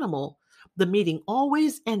of animal. The meeting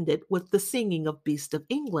always ended with the singing of Beast of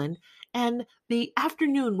England, and the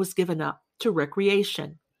afternoon was given up to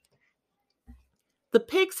recreation. The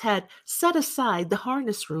pigs had set aside the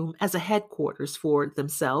harness room as a headquarters for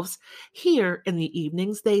themselves. Here, in the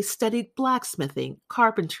evenings, they studied blacksmithing,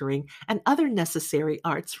 carpentering, and other necessary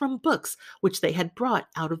arts from books which they had brought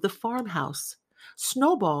out of the farmhouse.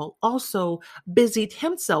 Snowball also busied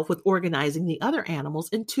himself with organizing the other animals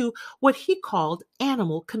into what he called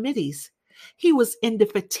animal committees. He was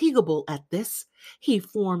indefatigable at this. He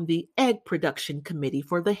formed the Egg Production Committee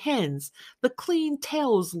for the hens, the Clean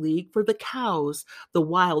Tails League for the cows, the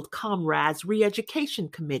Wild Comrades Re-Education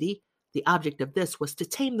Committee. The object of this was to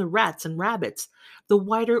tame the rats and rabbits, the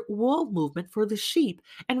Whiter Wool Movement for the sheep,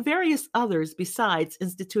 and various others besides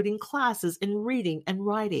instituting classes in reading and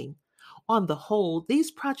writing. On the whole, these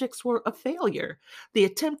projects were a failure. The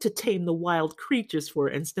attempt to tame the wild creatures, for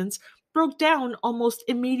instance, broke down almost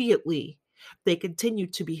immediately. They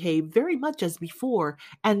continued to behave very much as before,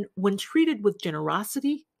 and when treated with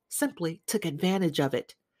generosity, simply took advantage of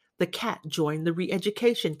it. The cat joined the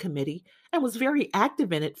re-education committee and was very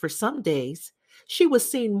active in it for some days. She was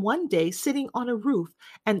seen one day sitting on a roof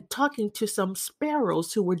and talking to some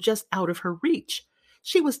sparrows who were just out of her reach.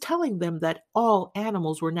 She was telling them that all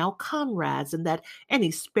animals were now comrades and that any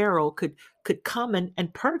sparrow could come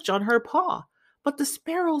and perch on her paw. But the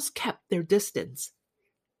sparrows kept their distance.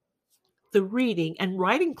 The reading and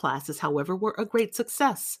writing classes, however, were a great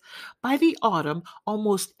success. By the autumn,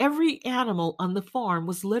 almost every animal on the farm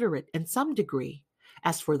was literate in some degree.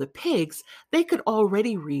 As for the pigs, they could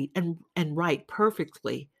already read and write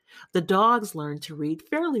perfectly. The dogs learned to read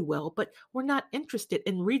fairly well, but were not interested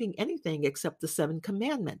in reading anything except the 7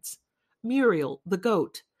 Commandments. Muriel, the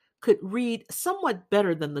goat, could read somewhat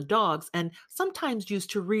better than the dogs and sometimes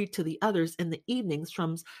used to read to the others in the evenings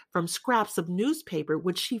from scraps of newspaper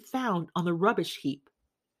which she found on the rubbish heap.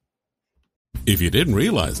 If you didn't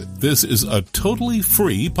realize it, this is a totally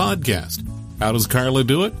free podcast. How does Karla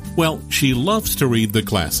do it? Well, she loves to read the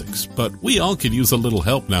classics, but we all could use a little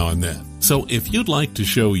help now and then. So if you'd like to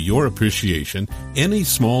show your appreciation, any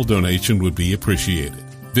small donation would be appreciated.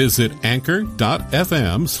 Visit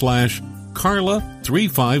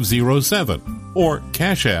anchor.fm/Karla3507 or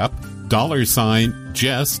CashApp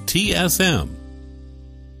 $JessTSM.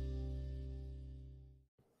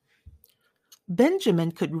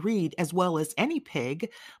 Benjamin could read as well as any pig,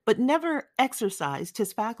 but never exercised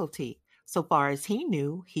his faculty. So far as he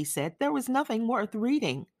knew, he said, there was nothing worth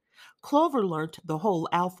reading. Clover learnt the whole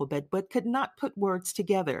alphabet, but could not put words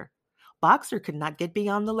together. Boxer could not get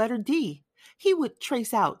beyond the letter D. He would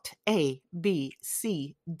trace out A, B,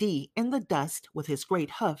 C, D in the dust with his great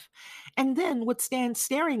hoof, and then would stand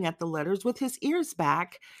staring at the letters with his ears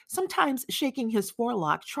back, sometimes shaking his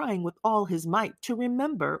forelock, trying with all his might to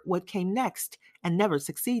remember what came next, and never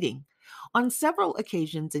succeeding. On several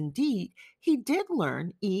occasions, indeed, he did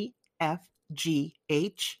learn E, F, G,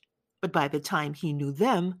 H, but by the time he knew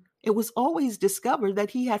them, it was always discovered that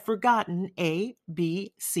he had forgotten A,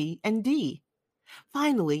 B, C, and D.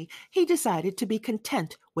 Finally, he decided to be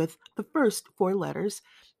content with the first 4 letters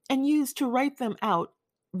and used to write them out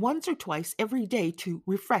once or twice every day to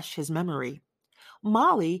refresh his memory.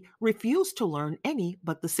 Molly refused to learn any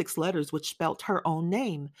but the 6 letters which spelt her own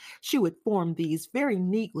name. She would form these very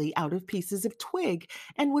neatly out of pieces of twig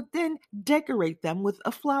and would then decorate them with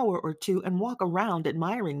a flower or two and walk around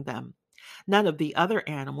admiring them. None of the other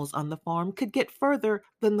animals on the farm could get further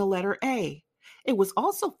than the letter A. It was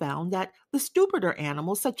also found that the stupider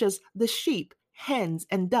animals, such as the sheep, hens,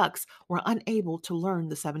 and ducks were unable to learn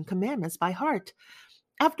the Seven Commandments by heart.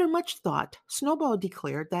 After much thought, Snowball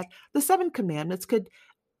declared that the Seven Commandments could,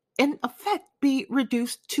 in effect, be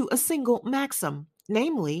reduced to a single maxim,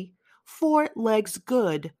 namely, 4 legs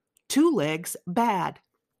good, 2 legs bad.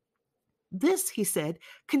 This, he said,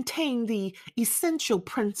 contained the essential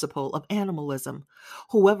principle of animalism.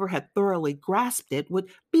 Whoever had thoroughly grasped it would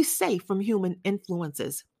be safe from human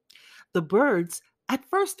influences. The birds at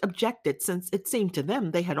first objected, since it seemed to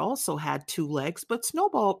them they had also had 2 legs, but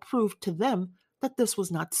Snowball proved to them that this was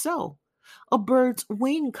not so. A bird's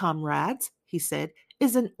wing, comrades, he said,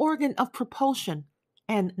 is an organ of propulsion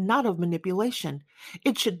and not of manipulation.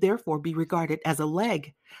 It should therefore be regarded as a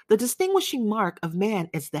leg. The distinguishing mark of man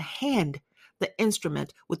is the hand, the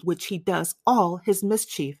instrument with which he does all his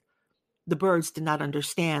mischief. The birds did not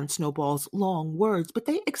understand Snowball's long words, but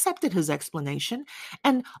they accepted his explanation,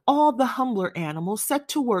 and all the humbler animals set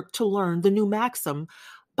to work to learn the new maxim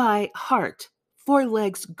by heart. 4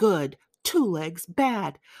 legs good, 2 legs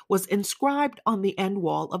bad was inscribed on the end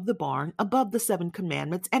wall of the barn above the Seven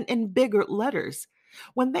Commandments and in bigger letters.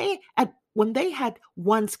 When they had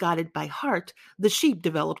once got it by heart, the sheep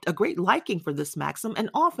developed a great liking for this maxim, and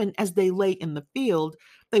often as they lay in the field,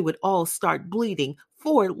 they would all start bleating,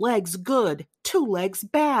 4 legs good, 2 legs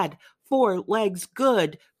bad, 4 legs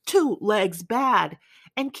good, 2 legs bad,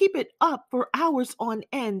 and keep it up for hours on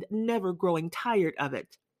end, never growing tired of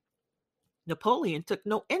it. Napoleon took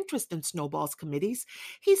no interest in Snowball's committees.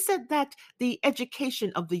 He said that the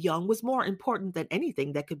education of the young was more important than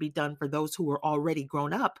anything that could be done for those who were already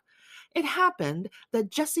grown up. It happened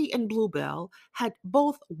that Jessie and Bluebell had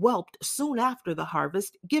both whelped soon after the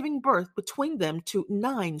harvest, giving birth between them to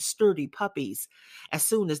 9 sturdy puppies. As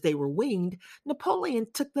soon as they were weaned, Napoleon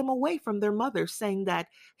took them away from their mother, saying that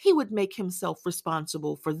he would make himself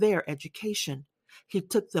responsible for their education. He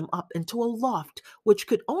took them up into a loft, which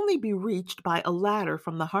could only be reached by a ladder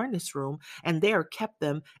from the harness room, and there kept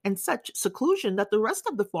them in such seclusion that the rest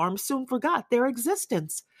of the farm soon forgot their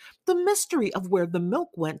existence. The mystery of where the milk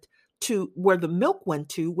went to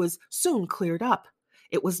was soon cleared up.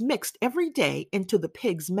 It was mixed every day into the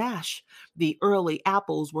pig's mash. The early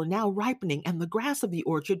apples were now ripening, and the grass of the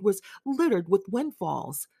orchard was littered with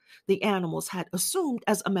windfalls. The animals had assumed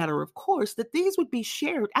as a matter of course that these would be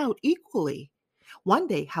shared out equally. One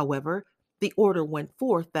day, however, the order went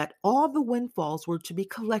forth that all the windfalls were to be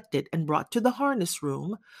collected and brought to the harness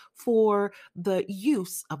room for the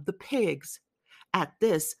use of the pigs. At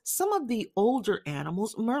this, some of the older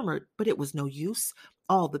animals murmured, but it was no use.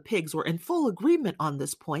 All the pigs were in full agreement on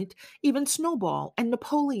this point, even Snowball and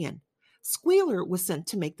Napoleon. Squealer was sent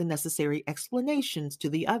to make the necessary explanations to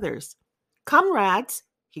the others. "Comrades,"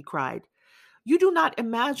 he cried, "you do not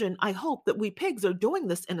imagine, I hope, that we pigs are doing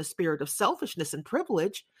this in a spirit of selfishness and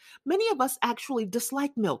privilege. Many of us actually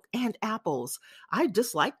dislike milk and apples. I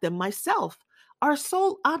dislike them myself. Our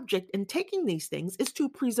sole object in taking these things is to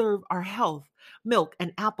preserve our health. Milk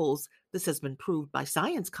and apples, this has been proved by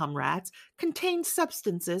science, comrades, contain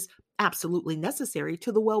substances absolutely necessary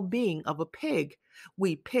to the well-being of a pig.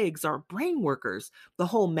 We pigs are brain workers. The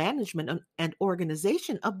whole management and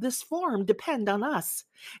organization of this farm depend on us.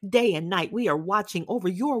 Day and night we are watching over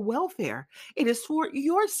your welfare. It is for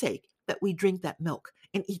your sake that we drink that milk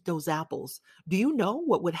and eat those apples. Do you know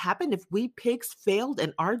what would happen if we pigs failed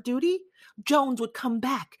in our duty? Jones would come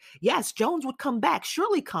back. Yes, Jones would come back.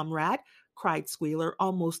 Surely, comrade," cried Squealer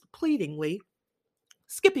almost pleadingly,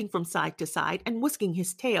 skipping from side to side and whisking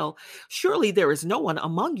his tail. "Surely there is no one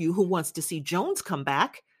among you who wants to see Jones come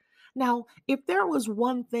back." Now, if there was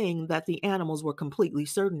one thing that the animals were completely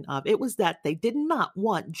certain of, it was that they did not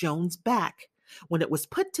want Jones back. When it was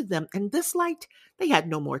put to them in this light, they had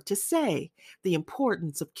no more to say. The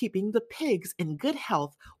importance of keeping the pigs in good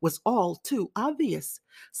health was all too obvious.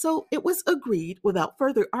 So it was agreed without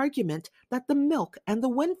further argument that the milk and the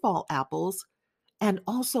windfall apples, and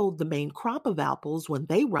also the main crop of apples when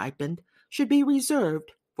they ripened, should be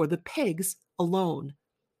reserved for the pigs alone.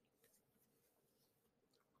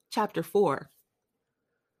 Chapter 4.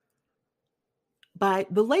 By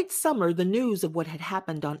the late summer, the news of what had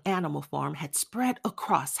happened on Animal Farm had spread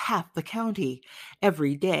across half the county.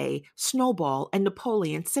 Every day, Snowball and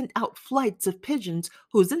Napoleon sent out flights of pigeons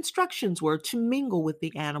whose instructions were to mingle with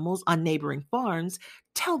the animals on neighboring farms,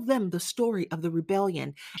 tell them the story of the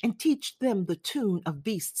rebellion, and teach them the tune of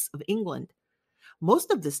beasts of England.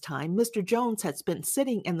 Most of this time, Mr. Jones had spent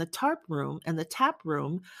sitting in the tap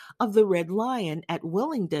room of the Red Lion at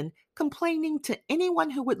Willingdon, complaining to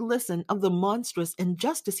anyone who would listen of the monstrous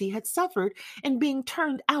injustice he had suffered in being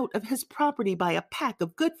turned out of his property by a pack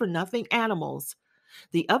of good-for-nothing animals.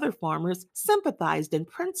 The other farmers sympathized in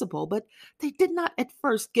principle, but they did not at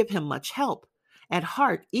first give him much help. At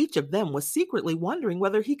heart, each of them was secretly wondering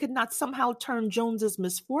whether he could not somehow turn Jones's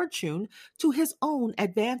misfortune to his own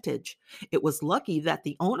advantage. It was lucky that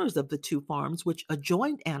the owners of the two farms, which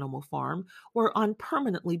adjoined Animal Farm, were on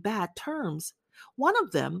permanently bad terms. One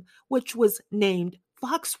of them, which was named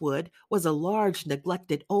Foxwood, was a large,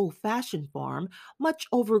 neglected, old-fashioned farm, much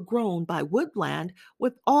overgrown by woodland,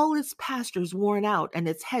 with all its pastures worn out and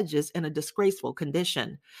its hedges in a disgraceful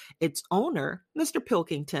condition. Its owner, Mr.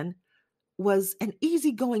 Pilkington, was an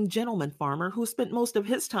easygoing gentleman farmer who spent most of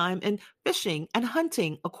his time in fishing and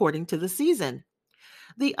hunting according to the season.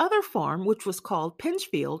 The other farm, which was called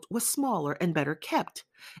Pinchfield, was smaller and better kept.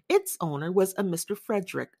 Its owner was a Mr.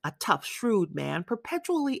 Frederick, a tough, shrewd man,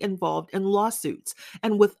 perpetually involved in lawsuits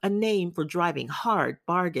and with a name for driving hard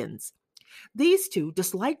bargains. These two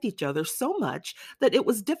disliked each other so much that it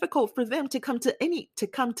was difficult for them to come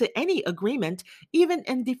to any agreement, even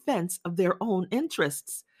in defense of their own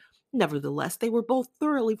interests. Nevertheless, they were both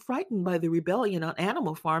thoroughly frightened by the rebellion on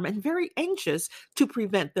Animal Farm and very anxious to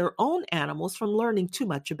prevent their own animals from learning too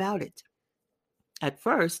much about it. At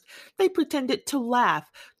first, they pretended to laugh,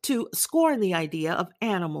 to scorn the idea of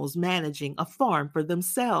animals managing a farm for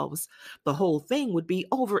themselves. The whole thing would be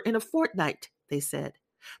over in a fortnight, they said.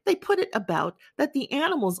 They put it about that the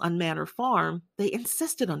animals on Manor Farm, they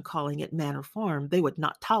insisted on calling it Manor Farm, they would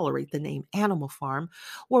not tolerate the name Animal Farm,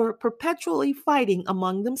 were perpetually fighting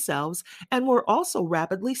among themselves and were also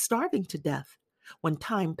rapidly starving to death. When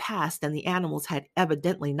time passed and the animals had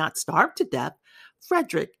evidently not starved to death,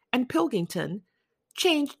 Frederick and Pilkington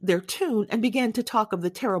changed their tune and began to talk of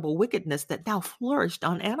the terrible wickedness that now flourished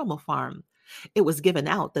on Animal Farm. It was given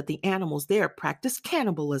out that the animals there practiced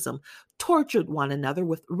cannibalism, tortured one another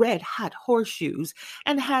with red-hot horseshoes,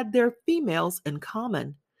 and had their females in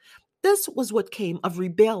common. This was what came of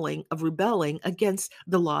rebelling against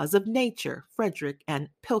the laws of nature, Frederick and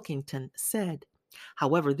Pilkington said.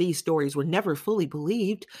 However, these stories were never fully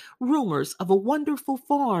believed. Rumors of a wonderful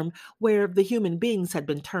farm where the human beings had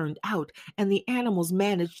been turned out and the animals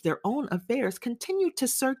managed their own affairs continued to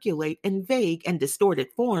circulate in vague and distorted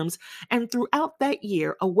forms, and throughout that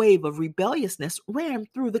year a wave of rebelliousness ran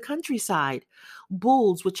through the countryside.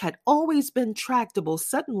 Bulls, which had always been tractable,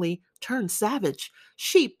 suddenly turned savage.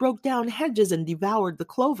 Sheep broke down hedges and devoured the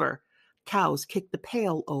clover. Cows kicked the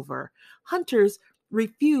pail over. Hunters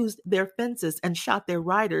refused their fences and shot their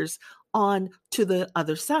riders on to the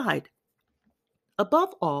other side.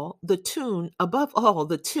 Above all, the tune,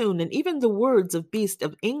 and even the words of Beast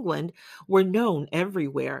of England were known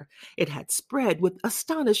everywhere. It had spread with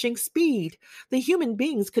astonishing speed. The human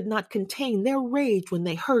beings could not contain their rage when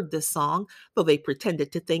they heard this song, though they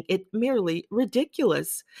pretended to think it merely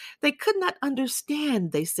ridiculous. They could not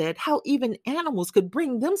understand, they said, how even animals could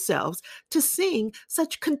bring themselves to sing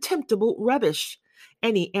such contemptible rubbish.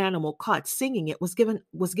 Any animal caught singing it was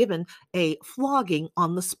given a flogging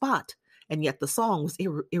on the spot. And yet the song was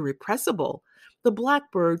irrepressible. The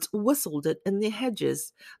blackbirds whistled it in the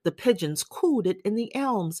hedges. The pigeons cooed it in the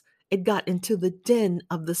elms. It got into the din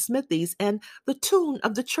of the smithies and the tune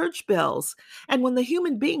of the church bells. And when the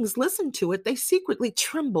human beings listened to it, they secretly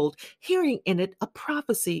trembled, hearing in it a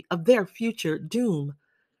prophecy of their future doom.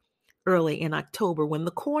 Early in October, when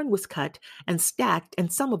the corn was cut and stacked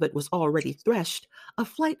and some of it was already threshed, a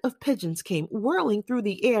flight of pigeons came whirling through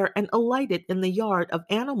the air and alighted in the yard of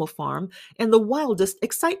Animal Farm in the wildest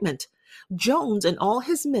excitement. Jones and all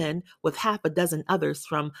his men, with half a dozen others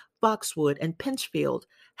from Foxwood and Pinchfield,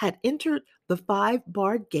 had entered the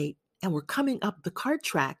 5-barred gate and were coming up the cart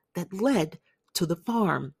track that led to the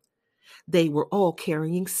farm. They were all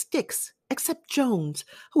carrying sticks, except Jones,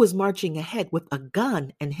 who was marching ahead with a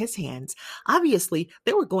gun in his hands. Obviously,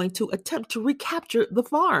 they were going to attempt to recapture the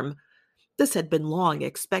farm. This had been long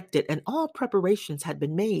expected, and all preparations had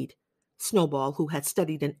been made. Snowball, who had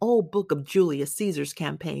studied an old book of Julius Caesar's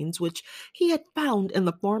campaigns, which he had found in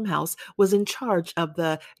the farmhouse, was in charge of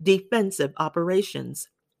the defensive operations.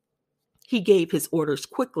 He gave his orders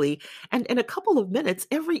quickly, and in a couple of minutes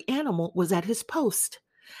every animal was at his post.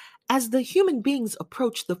 As the human beings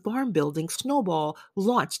approached the farm building, Snowball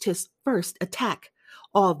launched his first attack.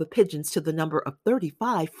 All the pigeons, to the number of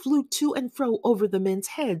 35, flew to and fro over the men's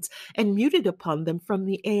heads and muted upon them from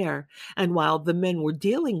the air. And while the men were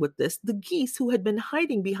dealing with this, the geese, who had been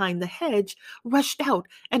hiding behind the hedge, rushed out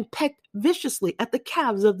and pecked viciously at the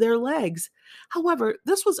calves of their legs. However,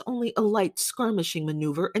 this was only a light skirmishing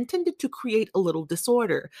maneuver intended to create a little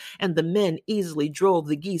disorder, and the men easily drove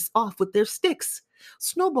the geese off with their sticks.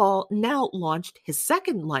 Snowball now launched his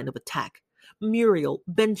second line of attack. Muriel,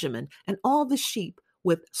 Benjamin, and all the sheep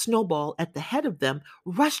with Snowball at the head of them,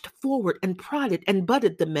 rushed forward and prodded and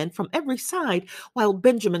butted the men from every side, while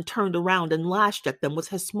Benjamin turned around and lashed at them with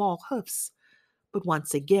his small hoofs. But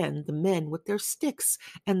once again, the men with their sticks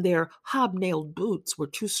and their hobnailed boots were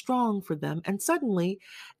too strong for them, and suddenly,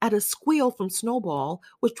 at a squeal from Snowball,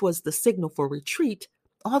 which was the signal for retreat,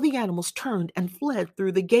 all the animals turned and fled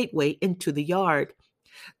through the gateway into the yard.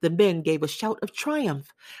 The men gave a shout of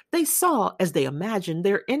triumph. They saw, as they imagined,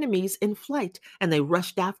 their enemies in flight, and they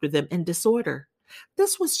rushed after them in disorder.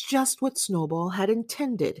 This was just what Snowball had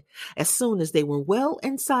intended. As soon as they were well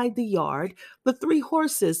inside the yard, the 3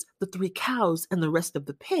 horses, the 3 cows, and the rest of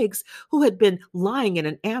the pigs, who had been lying in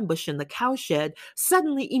an ambush in the cowshed,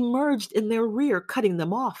 suddenly emerged in their rear, cutting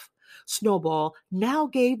them off. Snowball now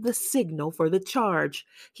gave the signal for the charge.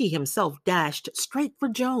 He himself dashed straight for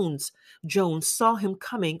Jones. Jones saw him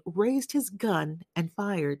coming, raised his gun, and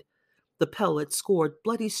fired. The pellet scored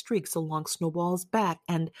bloody streaks along Snowball's back,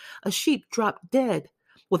 and a sheep dropped dead.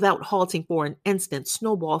 Without halting for an instant,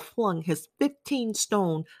 Snowball flung his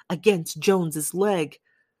 15-stone against Jones's leg.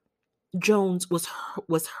 Jones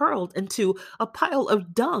was hurled into a pile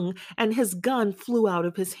of dung, and his gun flew out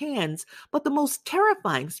of his hands. But the most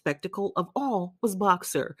terrifying spectacle of all was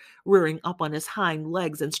Boxer, rearing up on his hind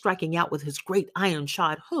legs and striking out with his great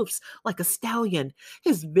iron-shod hoofs like a stallion.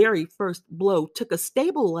 His very first blow took a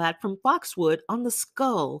stable lad from Foxwood on the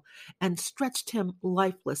skull and stretched him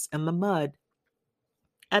lifeless in the mud.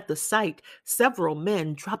 At the sight, several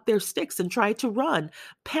men dropped their sticks and tried to run.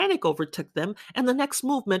 Panic overtook them, and the next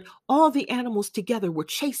movement, all the animals together were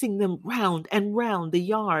chasing them round and round the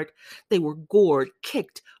yard. They were gored,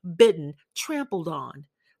 kicked, bitten, trampled on.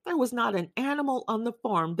 There was not an animal on the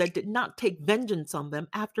farm that did not take vengeance on them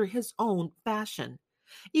after his own fashion.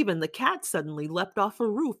 Even the cat suddenly leapt off a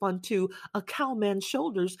roof onto a cowman's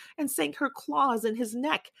shoulders and sank her claws in his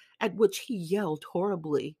neck, at which he yelled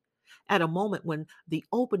horribly. At a moment when the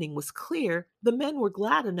opening was clear, the men were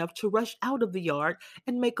glad enough to rush out of the yard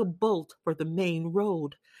and make a bolt for the main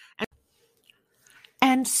road.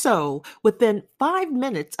 And so, within 5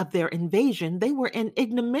 minutes of their invasion, they were in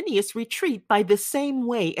ignominious retreat by the same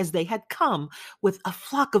way as they had come, with a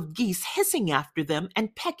flock of geese hissing after them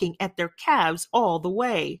and pecking at their calves all the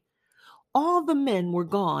way. All the men were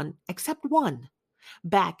gone except one.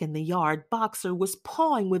 Back in the yard, Boxer was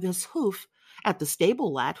pawing with his hoof at the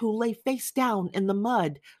stable lad who lay face down in the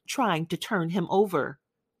mud, trying to turn him over.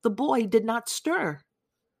 The boy did not stir.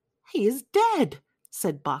 "He is dead,"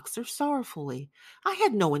 said Boxer sorrowfully. "I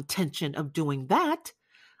had no intention of doing that.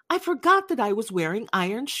 I forgot that I was wearing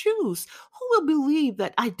iron shoes. Who will believe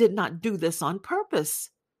that I did not do this on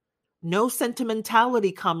purpose?" "No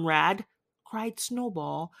sentimentality, comrade," cried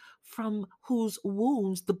Snowball, from whose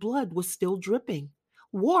wounds the blood was still dripping.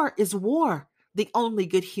 "War is war. The only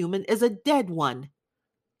good human is a dead one."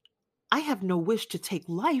 "I have no wish to take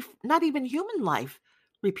life, not even human life,"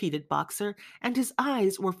 repeated Boxer, and his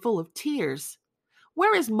eyes were full of tears.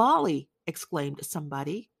 "Where is Molly?" exclaimed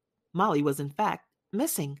somebody. Molly was, in fact,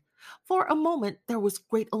 missing. For a moment there was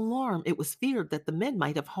great alarm. It was feared that the men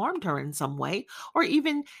might have harmed her in some way, or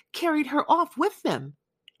even carried her off with them.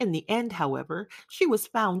 In the end, however, she was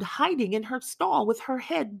found hiding in her stall with her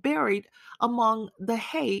head buried among the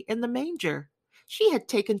hay in the manger. She had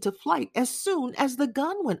taken to flight as soon as the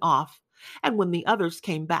gun went off, and when the others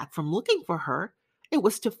came back from looking for her, it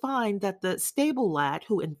was to find that the stable lad,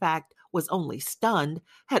 who in fact was only stunned,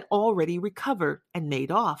 had already recovered and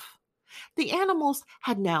made off. The animals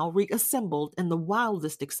had now reassembled in the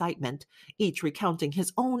wildest excitement, each recounting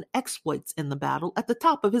his own exploits in the battle at the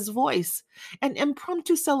top of his voice. An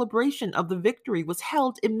impromptu celebration of the victory was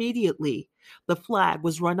held immediately. The flag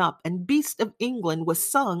was run up, and Beast of England was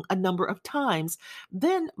sung a number of times.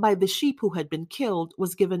 Then, by the sheep who had been killed,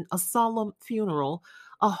 was given a solemn funeral,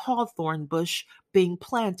 a hawthorn bush being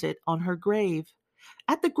planted on her grave.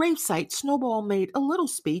 At the gravesite, Snowball made a little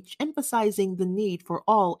speech emphasizing the need for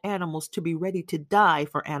all animals to be ready to die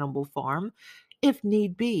for Animal Farm, if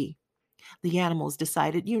need be. The animals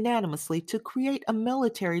decided unanimously to create a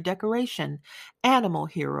military decoration, Animal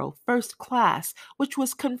Hero First Class, which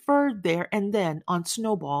was conferred there and then on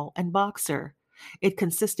Snowball and Boxer. It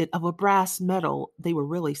consisted of a brass medal — they were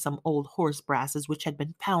really some old horse brasses which had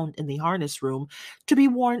been found in the harness room — to be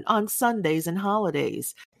worn on Sundays and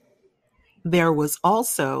holidays. There was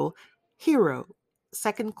also Hero,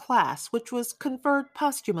 Second Class, which was conferred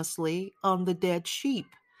posthumously on the dead sheep.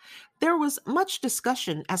 There was much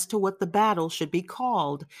discussion as to what the battle should be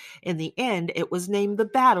called. In the end, it was named the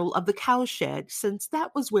Battle of the Cowshed, since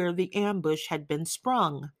that was where the ambush had been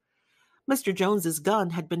sprung. Mr. Jones's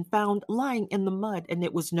gun had been found lying in the mud, and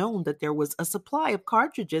it was known that there was a supply of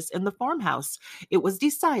cartridges in the farmhouse. It was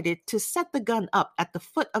decided to set the gun up at the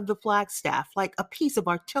foot of the flagstaff like a piece of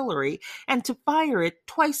artillery and to fire it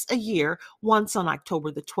twice a year, once on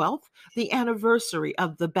October the 12th, the anniversary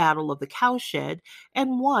of the Battle of the Cowshed,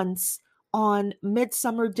 and once on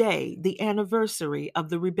Midsummer Day, the anniversary of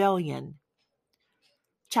the rebellion.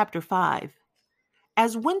 Chapter 5.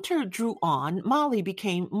 As winter drew on, Molly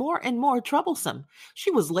became more and more troublesome. She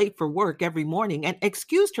was late for work every morning and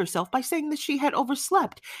excused herself by saying that she had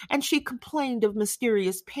overslept, and she complained of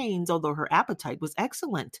mysterious pains, although her appetite was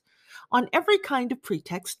excellent. On every kind of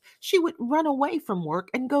pretext, she would run away from work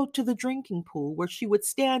and go to the drinking pool, where she would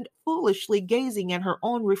stand foolishly gazing at her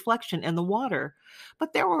own reflection in the water.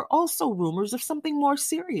 But there were also rumors of something more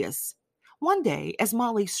serious. One day, as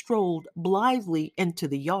Molly strolled blithely into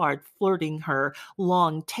the yard, flirting her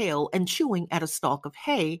long tail and chewing at a stalk of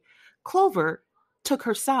hay, Clover took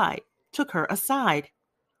her aside.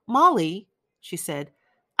 "Molly," she said,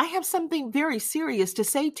 "I have something very serious to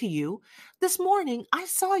say to you. This morning I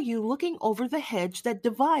saw you looking over the hedge that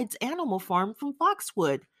divides Animal Farm from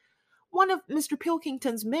Foxwood. One of Mr.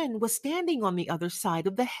 Pilkington's men was standing on the other side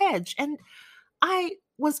of the hedge, and I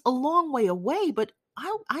was a long way away, but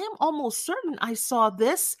I am almost certain I saw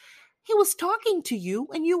this. He was talking to you,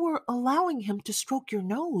 and you were allowing him to stroke your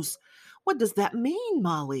nose. What does that mean,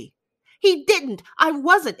 Molly?" "He didn't! I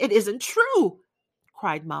wasn't! It isn't true!"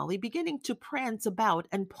 cried Molly, beginning to prance about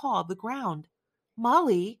and paw the ground.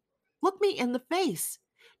 "Molly, look me in the face.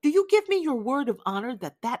 Do you give me your word of honor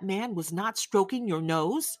that that man was not stroking your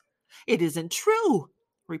nose?" "It isn't true,"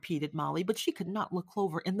 repeated Molly, but she could not look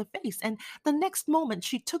Clover in the face, and the next moment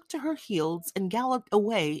she took to her heels and galloped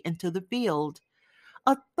away into the field.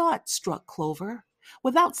 A thought struck Clover.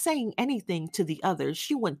 Without saying anything to the others,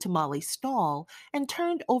 she went to Molly's stall and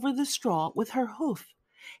turned over the straw with her hoof.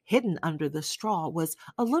 Hidden under the straw was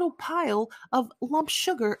a little pile of lump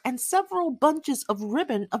sugar and several bunches of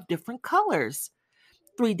ribbon of different colors.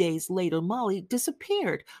 3 days later, Molly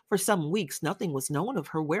disappeared. For some weeks, nothing was known of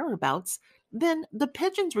her whereabouts. Then the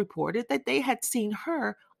pigeons reported that they had seen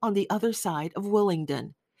her on the other side of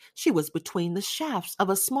Willingdon. She was between the shafts of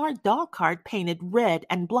a smart dog cart painted red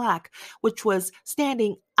and black, which was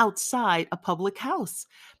standing outside a public house.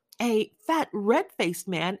 A fat, red-faced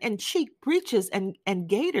man in check breeches and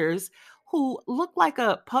gaiters, who looked like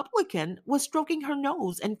a publican, was stroking her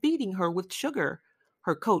nose and feeding her with sugar.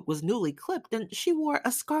 Her coat was newly clipped, and she wore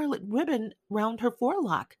a scarlet ribbon round her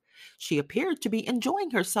forelock. She appeared to be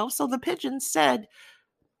enjoying herself, so the pigeon said,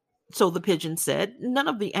 none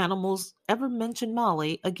of the animals ever mentioned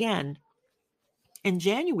Molly again. In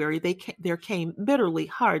January, there came bitterly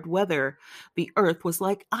hard weather. The earth was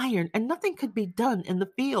like iron, and nothing could be done in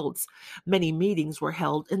the fields. Many meetings were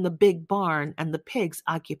held in the big barn, and the pigs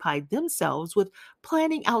occupied themselves with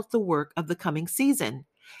planning out the work of the coming season.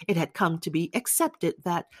 It had come to be accepted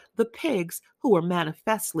that the pigs, who were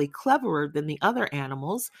manifestly cleverer than the other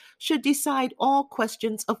animals, should decide all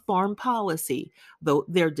questions of farm policy, though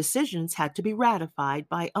their decisions had to be ratified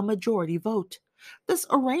by a majority vote. This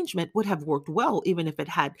arrangement would have worked well even if it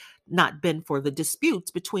had not been for the disputes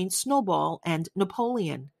between Snowball and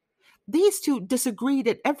Napoleon. These two disagreed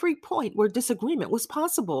at every point where disagreement was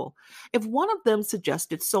possible. If one of them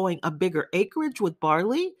suggested sowing a bigger acreage with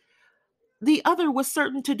barley, the other was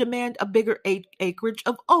certain to demand a bigger acreage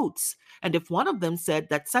of oats, and if one of them said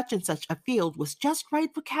that such and such a field was just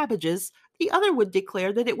right for cabbages, the other would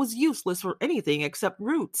declare that it was useless for anything except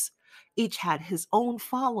roots. Each had his own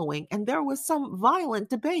following, and there was some violent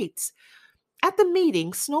debates. At the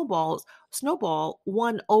meeting, Snowball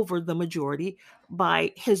won over the majority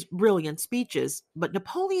by his brilliant speeches, but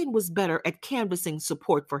Napoleon was better at canvassing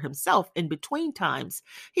support for himself in between times.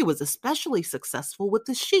 He was especially successful with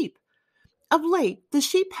the sheep. Of late, the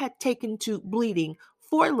sheep had taken to bleating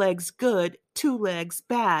 4 legs good, 2 legs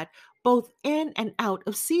bad, both in and out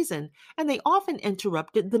of season, and they often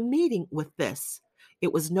interrupted the meeting with this.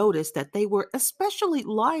 It was noticed that they were especially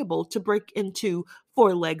liable to break into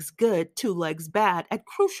 4 legs good, 2 legs bad at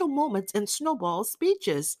crucial moments in Snowball's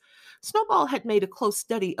speeches. Snowball had made a close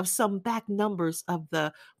study of some back numbers of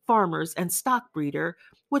the Farmers and Stock Breeder,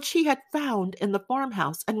 which he had found in the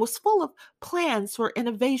farmhouse, and was full of plans for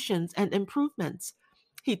innovations and improvements.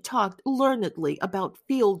 He talked learnedly about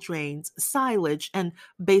field drains, silage, and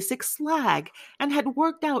basic slag, and had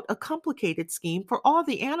worked out a complicated scheme for all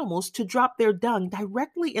the animals to drop their dung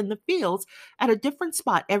directly in the fields at a different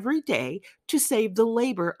spot every day to save the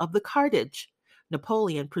labor of the cartage.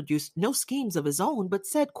 Napoleon produced no schemes of his own, but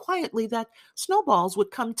said quietly that Snowball's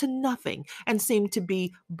would come to nothing and seemed to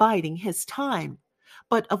be biding his time.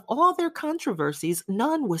 But of all their controversies,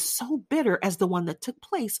 none was so bitter as the one that took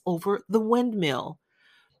place over the windmill.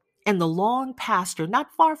 In the long pasture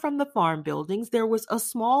not far from the farm buildings, there was a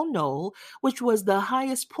small knoll, which was the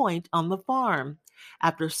highest point on the farm.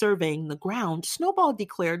 After surveying the ground, Snowball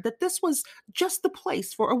declared that this was just the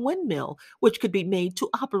place for a windmill, which could be made to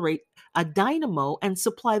operate a dynamo and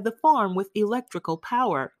supply the farm with electrical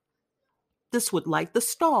power. This would light the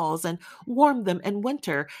stalls and warm them in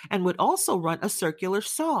winter, and would also run a circular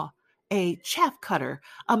saw, a chaff cutter,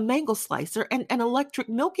 a mango slicer, and an electric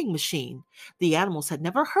milking machine. The animals had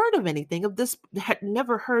never heard of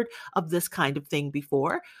this kind of thing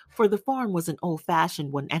before, for the farm was an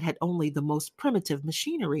old-fashioned one and had only the most primitive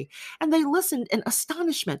machinery, and they listened in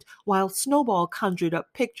astonishment while Snowball conjured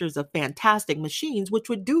up pictures of fantastic machines which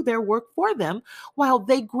would do their work for them while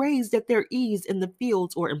they grazed at their ease in the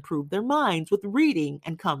fields or improved their minds with reading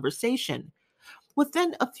and conversation.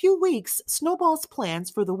 Within a few weeks, Snowball's plans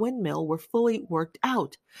for the windmill were fully worked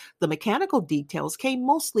out. The mechanical details came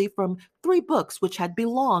mostly from 3 books which had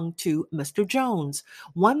belonged to Mr. Jones.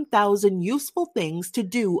 1,000 useful things to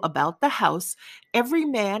do about the house, every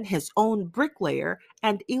man his own bricklayer,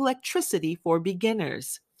 and electricity for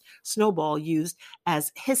beginners. Snowball used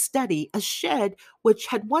as his study a shed which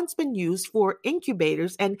had once been used for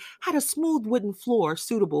incubators and had a smooth wooden floor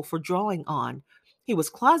suitable for drawing on. He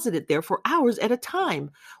was closeted there for hours at a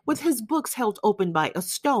time, with his books held open by a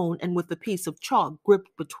stone and with a piece of chalk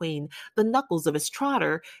gripped between the knuckles of his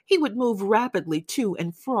trotter. He would move rapidly to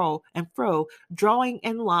and fro, drawing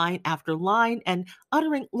in line after line and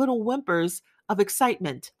uttering little whimpers of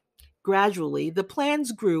excitement. Gradually, the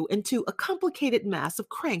plans grew into a complicated mass of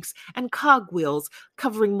cranks and cogwheels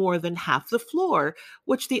covering more than half the floor,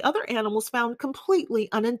 which the other animals found completely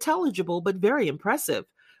unintelligible but very impressive.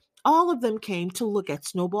 All of them came to look at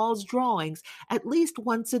Snowball's drawings at least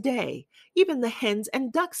once a day. Even the hens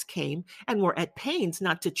and ducks came and were at pains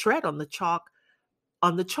not to tread on the chalk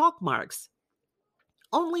marks.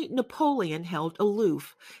 Only Napoleon held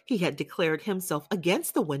aloof. He had declared himself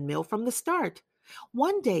against the windmill from the start.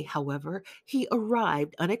 One day, however, he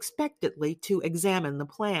arrived unexpectedly to examine the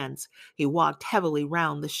plans. He walked heavily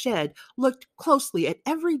round the shed, looked closely at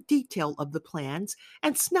every detail of the plans,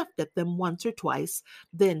 and snuffed at them once or twice,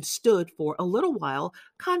 then stood for a little while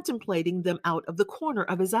contemplating them out of the corner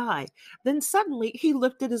of his eye. Then suddenly he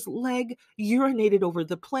lifted his leg, urinated over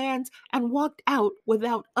the plans, and walked out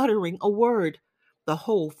without uttering a word. The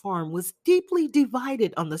whole farm was deeply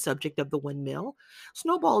divided on the subject of the windmill.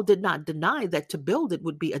 Snowball did not deny that to build it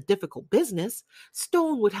would be a difficult business.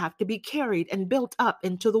 Stone would have to be carried and built up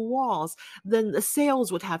into the walls. Then the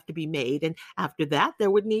sails would have to be made, and after that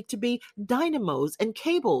there would need to be dynamos and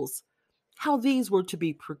cables. How these were to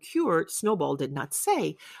be procured, Snowball did not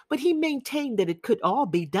say, but he maintained that it could all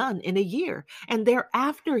be done in a year, and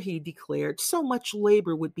thereafter he declared so much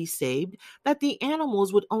labor would be saved that the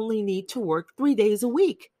animals would only need to work 3 days a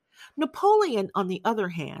week. Napoleon, on the other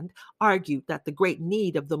hand, argued that the great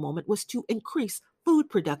need of the moment was to increase food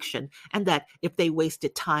production, and that if they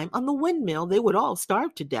wasted time on the windmill, they would all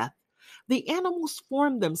starve to death. The animals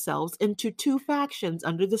formed themselves into 2 factions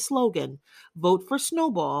under the slogan, "Vote for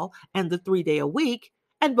Snowball and the 3 day a week,"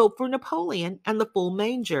 and "Vote for Napoleon and the full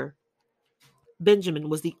manger." Benjamin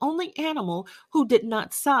was the only animal who did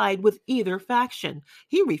not side with either faction.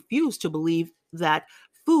 He refused to believe that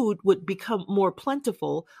food would become more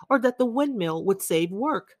plentiful or that the windmill would save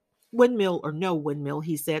work. Windmill or no windmill,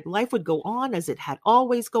 he said, life would go on as it had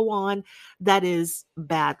always go on, that is,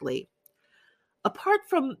 badly. Apart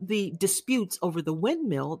from the disputes over the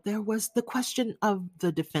windmill, there was the question of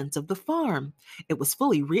the defense of the farm. It was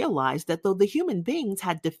fully realized that though the human beings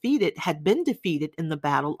had been defeated in the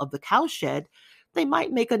battle of the cowshed, they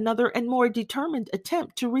might make another and more determined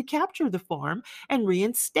attempt to recapture the farm and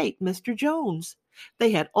reinstate Mr. Jones. They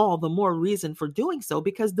had all the more reason for doing so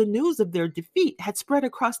because the news of their defeat had spread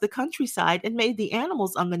across the countryside and made the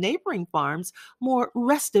animals on the neighboring farms more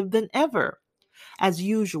restive than ever. As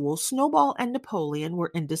usual, Snowball and Napoleon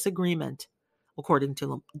were in disagreement. According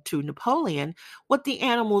to Napoleon, what the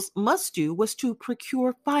animals must do was to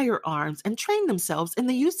procure firearms and train themselves in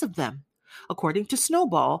the use of them. According to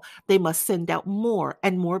Snowball, they must send out more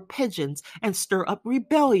and more pigeons and stir up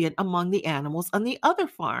rebellion among the animals on the other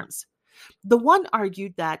farms. The one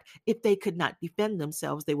argued that if they could not defend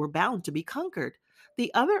themselves, they were bound to be conquered.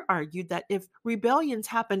 The other argued that if rebellions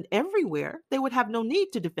happened everywhere, they would have no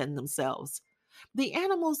need to defend themselves. The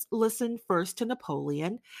animals listened first to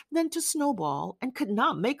Napoleon, then to Snowball, and could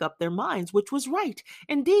not make up their minds which was right.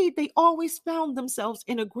 Indeed, they always found themselves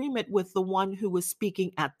in agreement with the one who was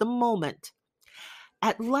speaking at the moment.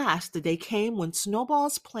 At last, the day came when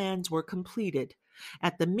Snowball's plans were completed.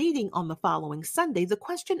 At the meeting on the following Sunday, the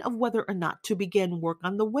question of whether or not to begin work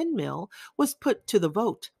on the windmill was put to the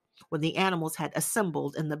vote. When the animals had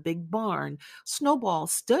assembled in the big barn, Snowball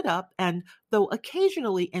stood up and, though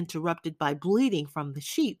occasionally interrupted by bleating from the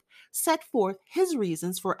sheep, set forth his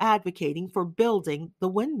reasons for advocating for building the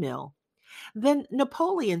windmill. Then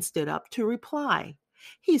Napoleon stood up to reply.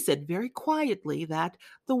 He said very quietly that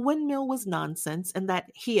the windmill was nonsense and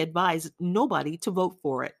that he advised nobody to vote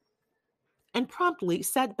for it, and promptly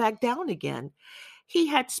sat back down again. He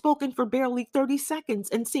had spoken for barely 30 seconds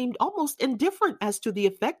and seemed almost indifferent as to the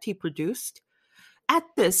effect he produced. At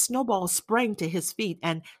this, Snowball sprang to his feet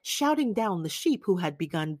and, shouting down the sheep who had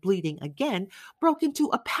begun bleating again, broke into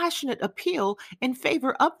a passionate appeal in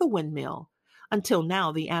favor of the windmill. Until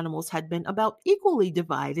now, the animals had been about equally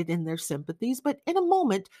divided in their sympathies, but in a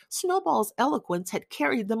moment, Snowball's eloquence had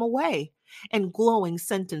carried them away. In glowing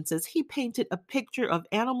sentences, he painted a picture of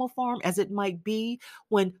Animal Farm as it might be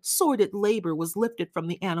when sordid labor was lifted from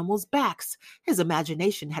the animals' backs. His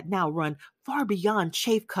imagination had now run far beyond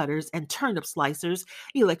chaff cutters and turnip slicers.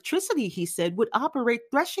 Electricity, he said, would operate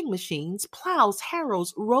threshing machines, plows,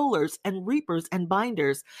 harrows, rollers, and reapers and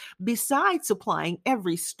binders, besides supplying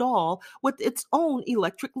every stall with its own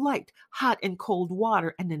electric light, hot and cold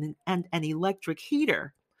water, and an electric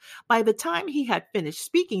heater. By the time he had finished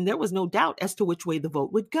speaking, there was no doubt as to which way the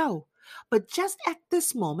vote would go. But just at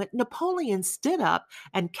this moment, Napoleon stood up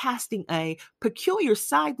and, casting a peculiar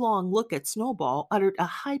sidelong look at Snowball, uttered a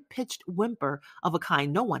high-pitched whimper of a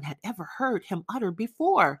kind no one had ever heard him utter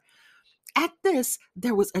before. At this,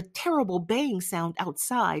 there was a terrible baying sound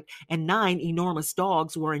outside, and 9 enormous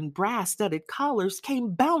dogs wearing brass-studded collars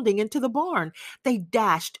came bounding into the barn. They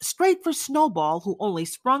dashed straight for Snowball, who only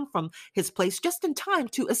sprung from his place just in time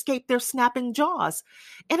to escape their snapping jaws.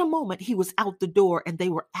 In a moment, he was out the door, and they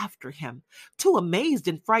were after him. Too amazed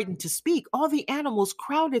and frightened to speak, all the animals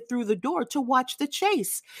crowded through the door to watch the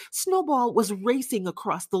chase. Snowball was racing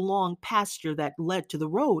across the long pasture that led to the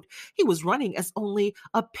road. He was running as only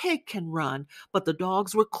a pig can run, but the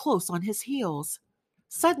dogs were close on his heels.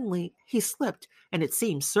 Suddenly, he slipped, and it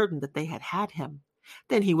seemed certain that they had him.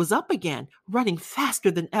 Then he was up again, running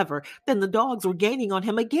faster than ever. Then the dogs were gaining on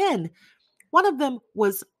him again. One of them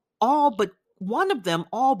all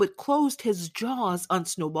but closed his jaws on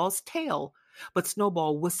Snowball's tail. But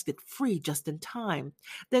Snowball whisked it free just in time.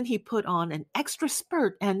 Then he put on an extra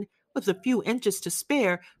spurt and, with a few inches to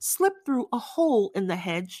spare, slipped through a hole in the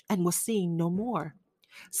hedge and was seen no more.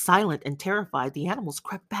 Silent and terrified, the animals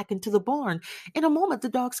crept back into the barn. In a moment, the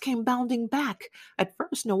dogs came bounding back. At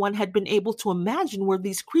first, no one had been able to imagine where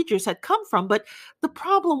these creatures had come from, but the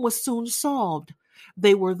problem was soon solved.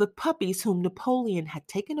 They were the puppies whom Napoleon had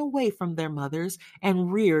taken away from their mothers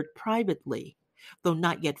and reared privately. Though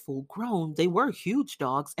not yet full grown, they were huge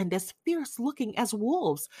dogs and as fierce looking as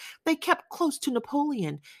wolves. They kept close to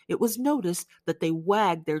Napoleon. It was noticed that they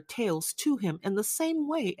wagged their tails to him in the same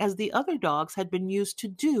way as the other dogs had been used to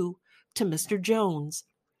do to Mr. Jones.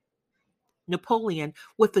 Napoleon,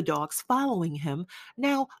 with the dogs following him,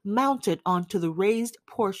 now mounted onto the raised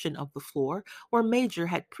portion of the floor where Major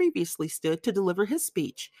had previously stood to deliver his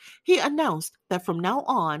speech. He announced that from now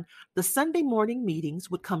on, the Sunday morning meetings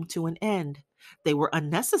would come to an end. They were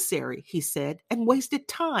unnecessary, he said, and wasted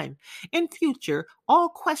time. In future, all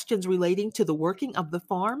questions relating to the working of the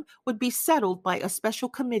farm would be settled by a special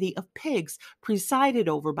committee of pigs presided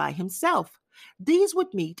over by himself. These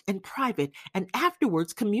would meet in private and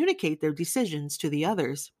afterwards communicate their decisions to the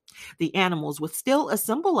others. The animals would still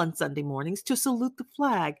assemble on Sunday mornings to salute the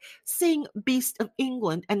flag, sing Beast of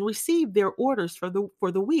England, and receive their orders for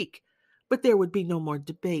the week. But there would be no more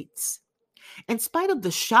debates. In spite of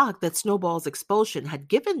the shock that Snowball's expulsion had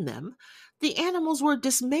given them, the animals were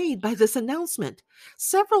dismayed by this announcement.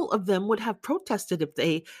 Several of them would have protested if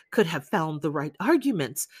they could have found the right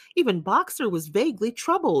arguments. Even Boxer was vaguely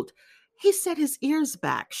troubled. He set his ears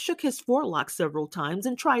back, shook his forelock several times,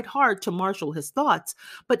 and tried hard to marshal his thoughts,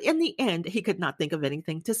 but in the end he could not think of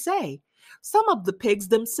anything to say. Some of the pigs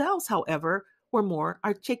themselves, however, were more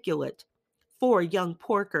articulate. 4 young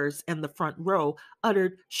porkers in the front row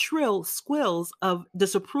uttered shrill squeals of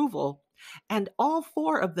disapproval, and all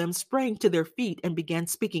 4 of them sprang to their feet and began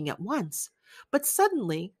speaking at once. But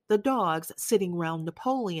suddenly the dogs sitting round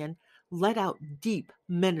Napoleon let out deep,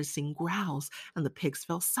 menacing growls, and the pigs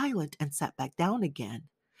fell silent and sat back down again.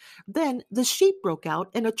 Then the sheep broke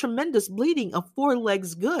out in a tremendous bleating of 4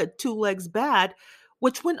 legs good, 2 legs bad,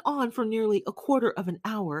 which went on for nearly a quarter of an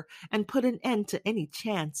hour and put an end to any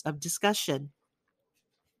chance of discussion.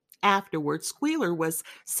 Afterward, Squealer was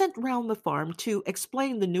sent round the farm to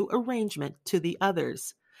explain the new arrangement to the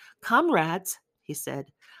others. "Comrades," he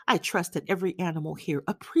said, "I trust that every animal here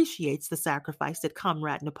appreciates the sacrifice that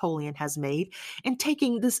Comrade Napoleon has made in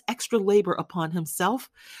taking this extra labor upon himself.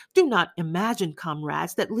 Do not imagine,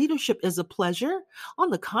 comrades, that leadership is a pleasure. On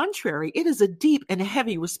the contrary, it is a deep and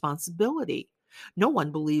heavy responsibility. No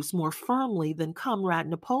one believes more firmly than Comrade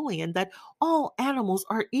Napoleon that all animals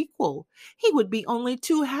are equal. He would be only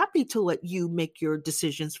too happy to let you make your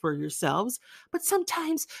decisions for yourselves, but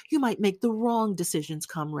sometimes you might make the wrong decisions,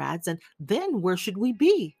 comrades, and then where should we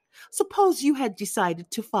be? Suppose you had decided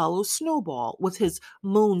to follow Snowball with his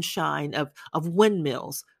moonshine of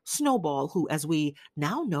windmills. Snowball, who, as we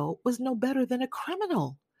now know, was no better than a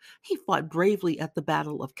criminal. He fought bravely at the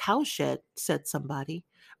Battle of Cowshed, said somebody.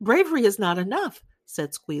 Bravery is not enough,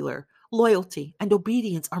 said Squealer. Loyalty and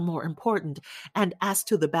obedience are more important. And as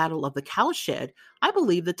to the Battle of the Cowshed, I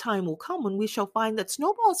believe the time will come when we shall find that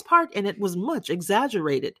Snowball's part in it was much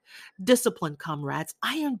exaggerated. Discipline, comrades,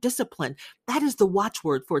 iron discipline. That is the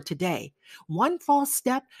watchword for today. One false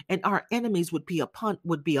step, and our enemies would be upon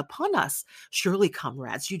us. Surely,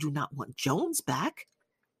 comrades, you do not want Jones back?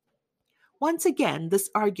 Once again, this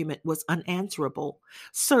argument was unanswerable.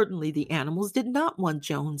 Certainly the animals did not want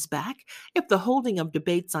Jones back. If the holding of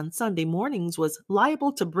debates on Sunday mornings was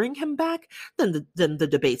liable to bring him back, then the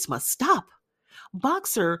debates must stop.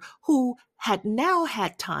 Boxer, who had now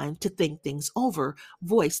had time to think things over,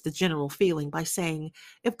 voiced the general feeling by saying,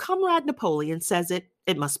 "If Comrade Napoleon says it,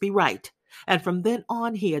 it must be right." And from then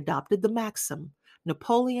on he adopted the maxim,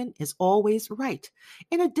 "Napoleon is always right,"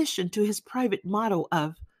 in addition to his private motto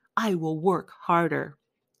of, "I will work harder."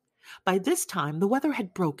 By this time, the weather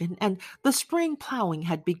had broken and the spring plowing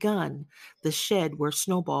had begun. The shed where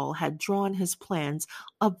Snowball had drawn his plans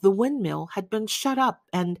of the windmill had been shut up,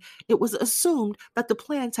 and it was assumed that the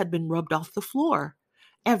plans had been rubbed off the floor.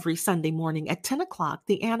 Every Sunday morning at 10 o'clock,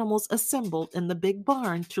 the animals assembled in the big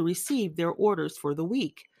barn to receive their orders for the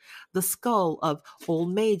week. The skull of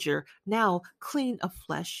old Major, now clean of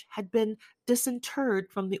flesh, had been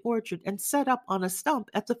disinterred from the orchard and set up on a stump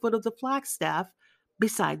at the foot of the flagstaff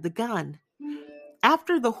beside the gun.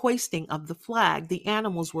 After the hoisting of the flag, the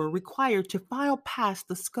animals were required to file past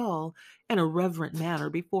the skull in a reverent manner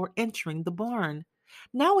before entering the barn.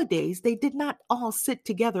 Nowadays, they did not all sit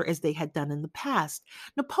together as they had done in the past.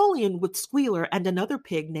 Napoleon, with Squealer and another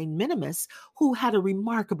pig named Minimus, who had a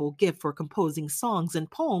remarkable gift for composing songs and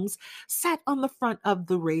poems, sat on the front of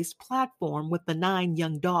the raised platform with the 9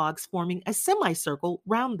 young dogs forming a semicircle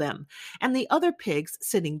round them, and the other pigs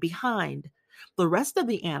sitting behind. The rest of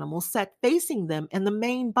the animals sat facing them in the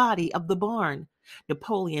main body of the barn.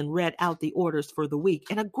 Napoleon read out the orders for the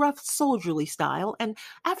week in a gruff, soldierly style, and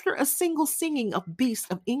after a single singing of Beasts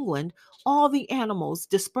of England, all the animals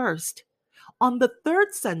dispersed. On the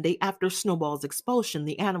third Sunday after Snowball's expulsion,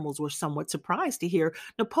 the animals were somewhat surprised to hear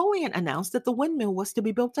Napoleon announce that the windmill was to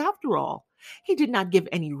be built after all. He did not give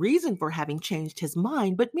any reason for having changed his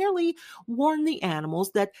mind, but merely warned the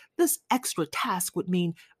animals that this extra task would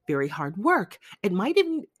mean very hard work. It might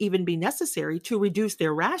even be necessary to reduce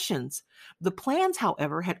their rations. The plans,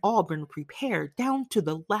 however, had all been prepared down to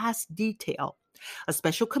the last detail. A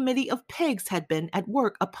special committee of pigs had been at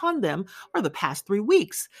work upon them for the past 3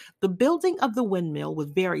 weeks. The building of the windmill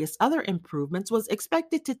with various other improvements was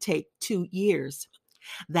expected to take 2 years.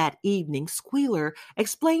 That evening, Squealer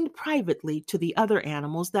explained privately to the other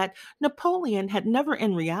animals that Napoleon had never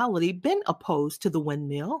in reality been opposed to the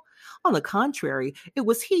windmill. On the contrary, it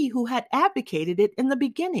was he who had advocated it in the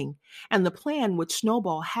beginning, and the plan which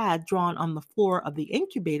Snowball had drawn on the floor of the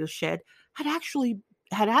incubator shed had actually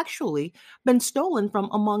been stolen from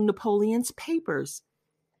among Napoleon's papers.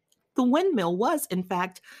 The windmill was, in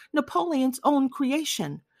fact, Napoleon's own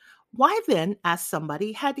creation. Why then, asked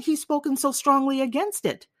somebody, had he spoken so strongly against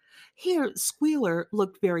it? Here Squealer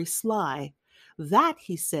looked very sly. That,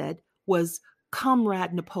 he said, was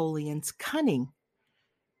Comrade Napoleon's cunning.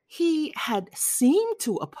 He had seemed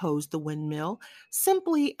to oppose the windmill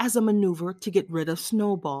simply as a maneuver to get rid of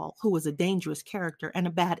Snowball, who was a dangerous character and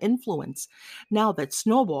a bad influence. Now that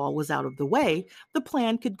Snowball was out of the way, the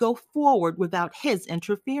plan could go forward without his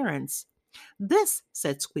interference. This,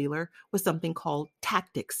 said Squealer, was something called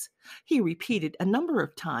tactics. He repeated a number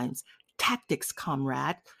of times, "Tactics,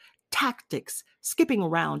 comrade. Tactics," skipping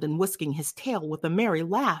around and whisking his tail with a merry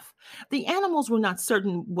laugh. The animals were not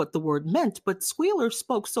certain what the word meant, but Squealer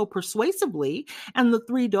spoke so persuasively, and the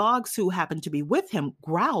 3 dogs who happened to be with him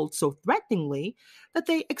growled so threateningly, that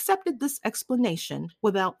they accepted this explanation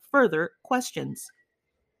without further questions.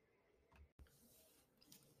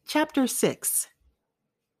 Chapter 6.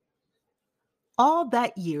 All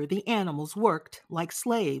that year, the animals worked like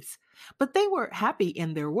slaves, but they were happy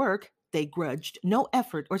in their work. They grudged no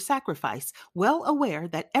effort or sacrifice, well aware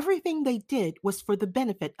that everything they did was for the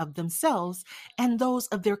benefit of themselves and those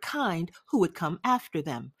of their kind who would come after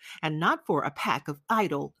them, and not for a pack of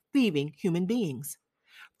idle, thieving human beings.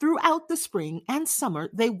 Throughout the spring and summer,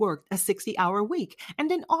 they worked a 60-hour week,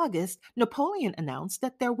 and in August, Napoleon announced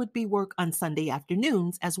that there would be work on Sunday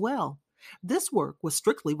afternoons as well. This work was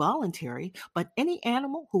strictly voluntary, but any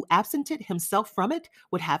animal who absented himself from it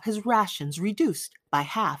would have his rations reduced by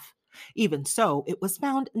half. Even so, it was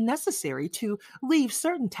found necessary to leave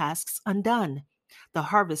certain tasks undone. The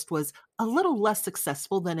harvest was a little less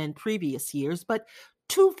successful than in previous years, but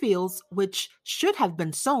two fields which should have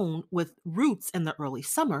been sown with roots in the early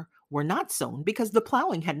summer were not sown because the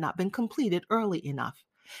plowing had not been completed early enough.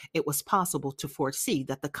 It was possible to foresee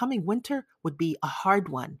that the coming winter would be a hard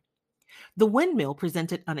one. The windmill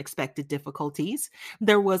presented unexpected difficulties.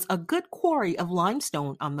 There was a good quarry of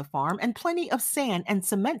limestone on the farm, and plenty of sand and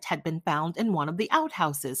cement had been found in one of the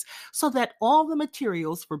outhouses, so that all the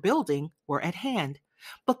materials for building were at hand.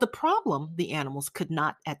 But the problem the animals could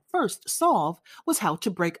not at first solve was how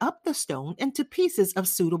to break up the stone into pieces of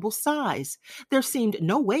suitable size. There seemed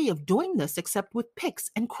no way of doing this except with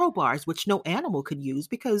picks and crowbars, which no animal could use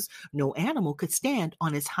because no animal could stand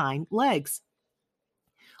on its hind legs.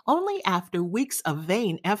 Only after weeks of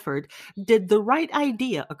vain effort did the right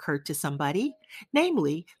idea occur to somebody,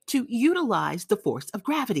 namely, to utilize the force of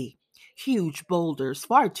gravity. Huge boulders,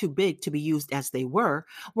 far too big to be used as they were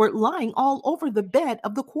lying all over the bed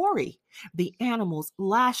of the quarry. The animals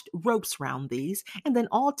lashed ropes round these, and then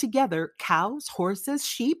all together, cows, horses,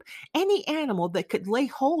 sheep, any animal that could lay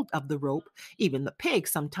hold of the rope, even the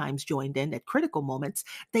pigs sometimes joined in at critical moments,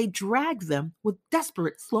 they dragged them with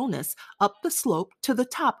desperate slowness up the slope to the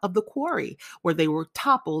top of the quarry, where they were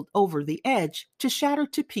toppled over the edge to shatter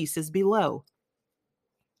to pieces below.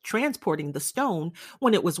 Transporting the stone,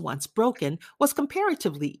 when it was once broken, was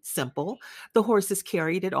comparatively simple. The horses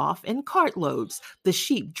carried it off in cartloads. The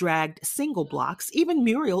sheep dragged single blocks. Even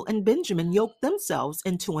Muriel and Benjamin yoked themselves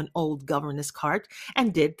into an old governess cart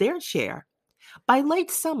and did their share. By late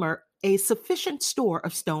summer, a sufficient store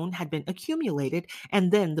of stone had been accumulated,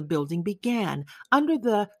 and then the building began under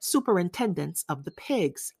the superintendence of the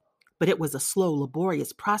pigs. But it was a slow,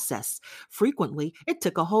 laborious process. Frequently, it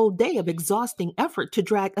took a whole day of exhausting effort to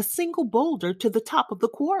drag a single boulder to the top of the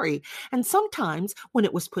quarry, and sometimes, when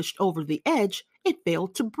it was pushed over the edge, it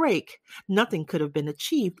failed to break. Nothing could have been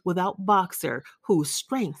achieved without Boxer, whose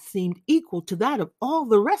strength seemed equal to that of all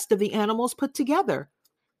the rest of the animals put together.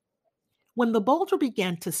 When the boulder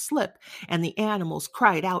began to slip and the animals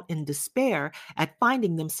cried out in despair at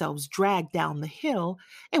finding themselves dragged down the hill,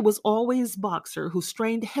 it was always Boxer who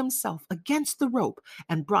strained himself against the rope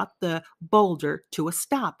and brought the boulder to a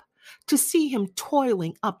stop. To see him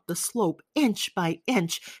toiling up the slope inch by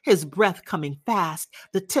inch, his breath coming fast,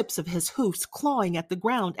 the tips of his hoofs clawing at the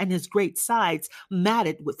ground, and his great sides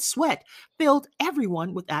matted with sweat, filled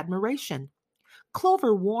everyone with admiration.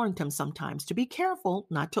 Clover warned him sometimes to be careful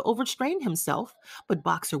not to overstrain himself, but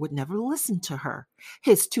Boxer would never listen to her.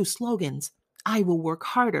 His two slogans, "I will work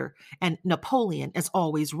harder" and "Napoleon is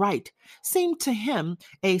always right," seemed to him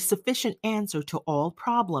a sufficient answer to all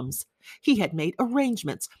problems. He had made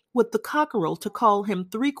arrangements with the cockerel to call him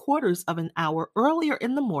 3/4 of an hour earlier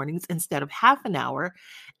in the mornings instead of half an hour,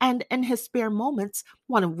 and in his spare moments,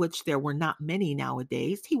 one of which there were not many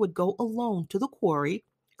nowadays, he would go alone to the quarry,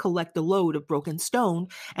 collect a load of broken stone,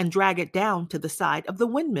 and drag it down to the side of the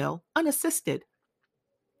windmill unassisted.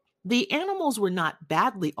 The animals were not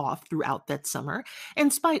badly off throughout that summer, in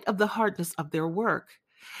spite of the hardness of their work.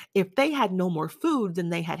 If they had no more food than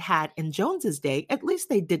they had had in Jones's day, at least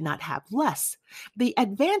they did not have less. The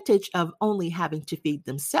advantage of only having to feed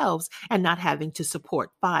themselves and not having to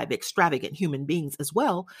support 5 extravagant human beings as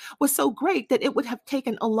well was so great that it would have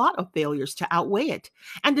taken a lot of failures to outweigh it.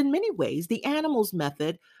 And in many ways, the animals'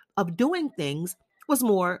 method of doing things was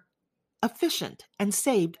more efficient and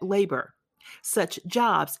saved labor. Such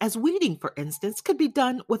jobs as weeding, for instance, could be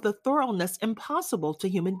done with a thoroughness impossible to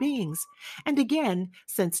human beings. And again,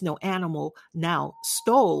 since no animal now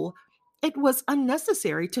stole, it was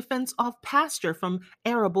unnecessary to fence off pasture from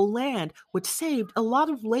arable land, which saved a lot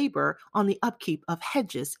of labor on the upkeep of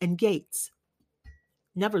hedges and gates.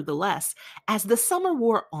 Nevertheless, as the summer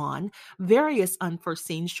wore on, various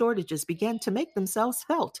unforeseen shortages began to make themselves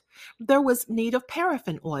felt. There was need of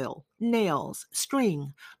paraffin oil, nails,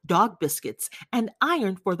 string, dog biscuits, and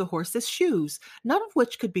iron for the horses' shoes, none of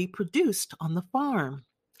which could be produced on the farm.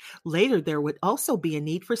 Later, there would also be a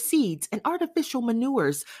need for seeds and artificial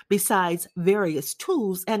manures, besides various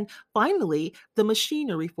tools, and finally, the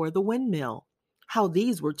machinery for the windmill. How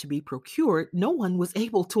these were to be procured, no one was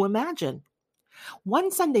able to imagine.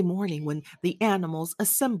 One Sunday morning, when the animals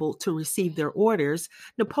assembled to receive their orders,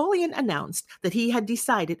 Napoleon announced that he had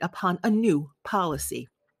decided upon a new policy.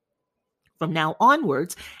 From now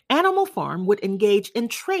onwards, Animal Farm would engage in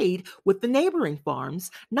trade with the neighboring farms,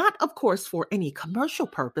 not, of course, for any commercial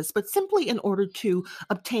purpose, but simply in order to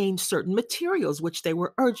obtain certain materials which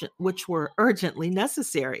were urgently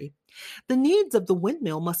necessary. The needs of the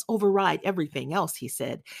windmill must override everything else, he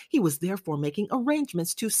said. He was therefore making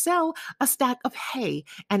arrangements to sell a stack of hay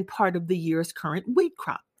and part of the year's current wheat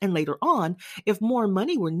crop. And later on, if more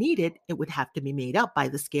money were needed, it would have to be made up by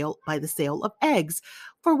the sale of eggs,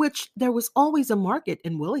 for which there was always a market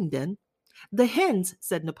in Willingdon. The hens,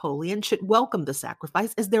 said Napoleon, should welcome the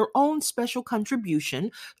sacrifice as their own special contribution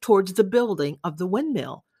towards the building of the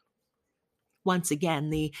windmill. Once again,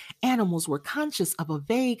 the animals were conscious of a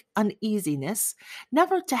vague uneasiness,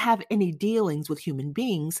 never to have any dealings with human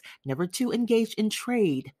beings, never to engage in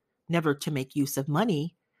trade, never to make use of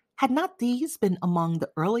money. Had not these been among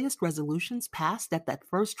the earliest resolutions passed at that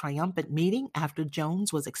first triumphant meeting after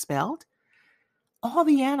Jones was expelled? All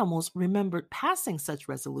the animals remembered passing such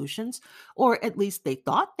resolutions, or at least they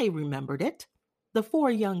thought they remembered it. The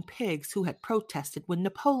four young pigs who had protested when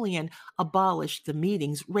Napoleon abolished the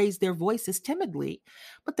meetings raised their voices timidly,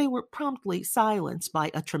 but they were promptly silenced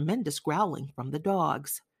by a tremendous growling from the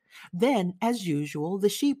dogs. Then, as usual, the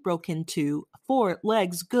sheep broke into 4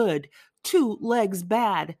 legs good, 2 legs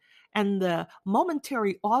bad, and the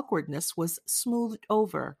momentary awkwardness was smoothed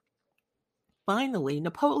over. Finally,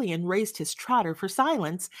 Napoleon raised his trotter for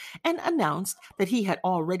silence and announced that he had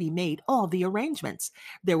already made all the arrangements.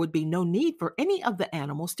 There would be no need for any of the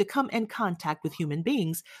animals to come in contact with human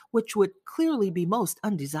beings, which would clearly be most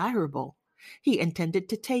undesirable. He intended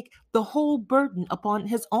to take the whole burden upon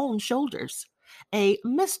his own shoulders. A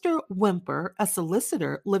Mr. Whymper, a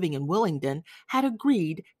solicitor living in Willingdon, had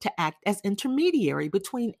agreed to act as intermediary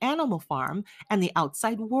between Animal Farm and the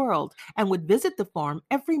outside world, and would visit the farm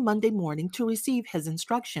every Monday morning to receive his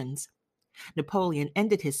instructions. Napoleon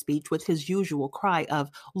ended his speech with his usual cry of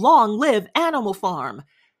 "Long live Animal Farm!"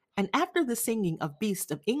 And after the singing of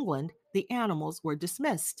Beasts of England, the animals were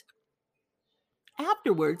dismissed.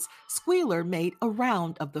 Afterwards, Squealer made a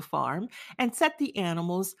round of the farm and set the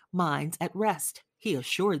animals' minds at rest. He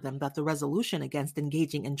assured them that the resolution against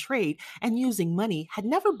engaging in trade and using money had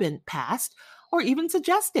never been passed or even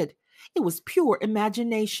suggested. It was pure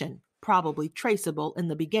imagination, probably traceable in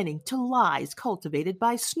the beginning to lies cultivated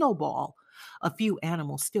by Snowball. A few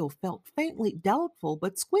animals still felt faintly doubtful,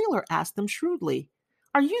 but Squealer asked them shrewdly,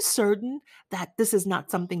 "Are you certain that this is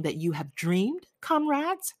not something that you have dreamed,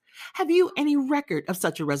 comrades? Have you any record of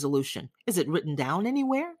such a resolution? Is it written down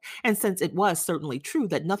anywhere?" And since it was certainly true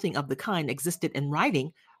that nothing of the kind existed in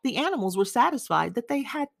writing, the animals were satisfied that they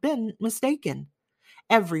had been mistaken.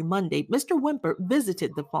 Every Monday, Mr. Whymper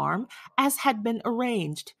visited the farm as had been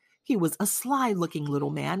arranged. He was a sly-looking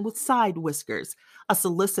little man with side whiskers, a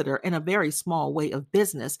solicitor in a very small way of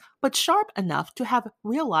business, but sharp enough to have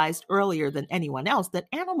realized earlier than anyone else that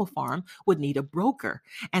Animal Farm would need a broker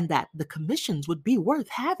and that the commissions would be worth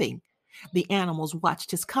having. The animals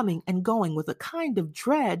watched his coming and going with a kind of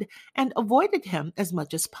dread and avoided him as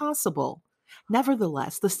much as possible.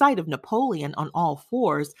 Nevertheless, the sight of Napoleon on all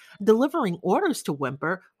fours, delivering orders to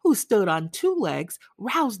Whymper, who stood on 2 legs,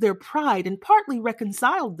 roused their pride and partly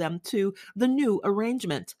reconciled them to the new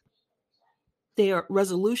arrangement. Their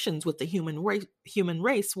resolutions with the human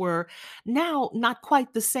race were now not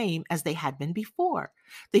quite the same as they had been before.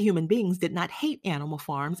 The human beings did not hate Animal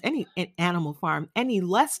Farm any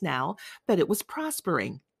less now that it was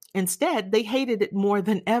prospering. Instead, they hated it more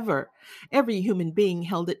than ever. Every human being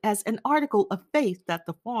held it as an article of faith that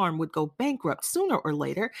the farm would go bankrupt sooner or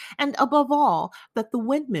later, and above all, that the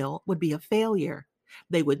windmill would be a failure.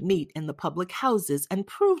 They would meet in the public houses and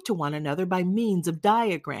prove to one another by means of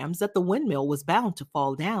diagrams that the windmill was bound to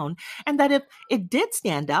fall down, and that if it did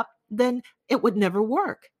stand up, then it would never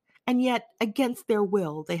work. And yet, against their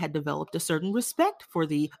will, they had developed a certain respect for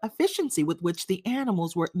the efficiency with which the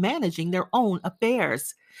animals were managing their own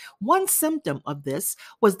affairs. One symptom of this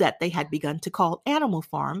was that they had begun to call Animal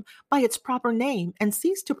Farm by its proper name and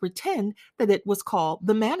ceased to pretend that it was called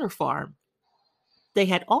the Manor Farm. They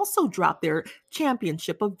had also dropped their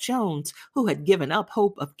championship of Jones, who had given up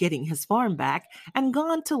hope of getting his farm back and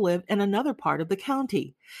gone to live in another part of the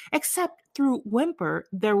county. Except through Whymper,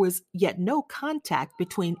 there was yet no contact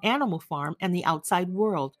between Animal Farm and the outside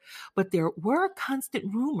world, but there were constant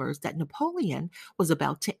rumors that Napoleon was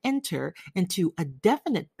about to enter into a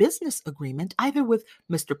definite business agreement either with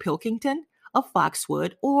Mr. Pilkington of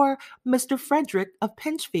Foxwood or Mr. Frederick of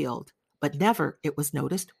Pinchfield, but never, it was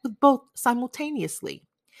noticed, with both simultaneously.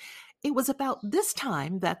 It was about this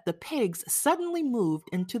time that the pigs suddenly moved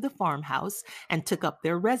into the farmhouse and took up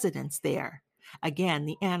their residence there. Again,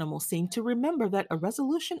 the animals seemed to remember that a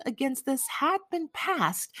resolution against this had been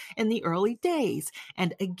passed in the early days,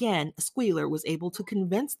 and again Squealer was able to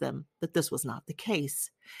convince them that this was not the case.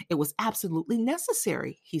 It was absolutely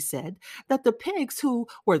necessary, he said, that the pigs, who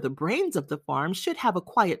were the brains of the farm, should have a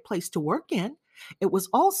quiet place to work in. It was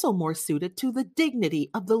also more suited to the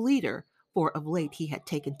dignity of the leader, for of late he had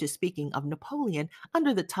taken to speaking of Napoleon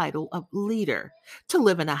under the title of leader, to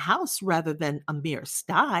live in a house rather than a mere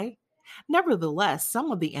sty. Nevertheless,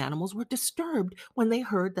 some of the animals were disturbed when they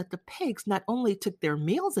heard that the pigs not only took their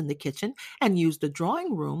meals in the kitchen and used the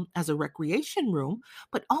drawing room as a recreation room,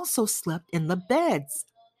 but also slept in the beds.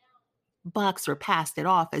 Boxer passed it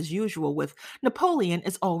off as usual with Napoleon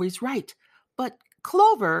is always right. But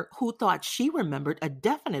Clover, who thought she remembered a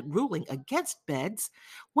definite ruling against beds,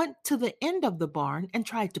 went to the end of the barn and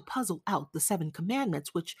tried to puzzle out the 7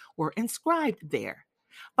 commandments which were inscribed there.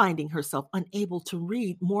 Finding herself unable to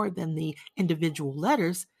read more than the individual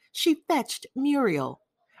letters, she fetched Muriel.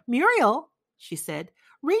 Muriel, she said,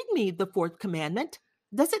 read me the 4th commandment.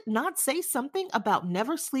 Does it not say something about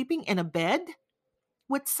never sleeping in a bed?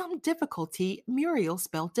 With some difficulty, Muriel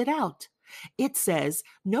spelt it out. It says,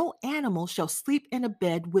 no animal shall sleep in a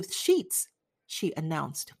bed with sheets, she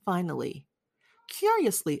announced finally.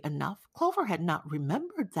 Curiously enough, Clover had not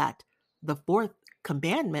remembered that the 4th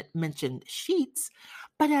commandment mentioned sheets,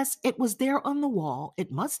 but as it was there on the wall,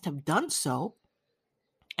 it must have done so.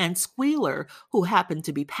 And Squealer, who happened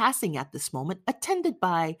to be passing at this moment, attended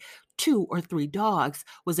by 2 or 3 dogs,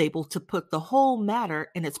 was able to put the whole matter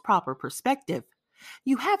in its proper perspective.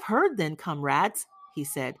 You have heard then, comrades, he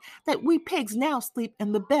said, that we pigs now sleep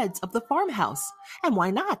in the beds of the farmhouse. And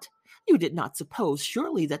why not? You did not suppose,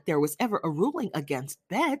 surely, that there was ever a ruling against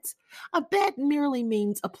beds. A bed merely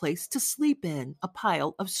means a place to sleep in. A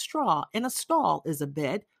pile of straw in a stall is a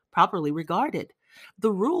bed, properly regarded.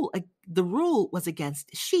 The rule was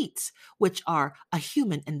against sheets, which are a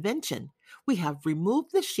human invention. We have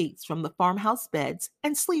removed the sheets from the farmhouse beds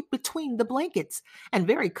and sleep between the blankets, and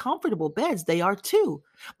very comfortable beds they are too,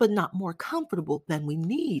 but not more comfortable than we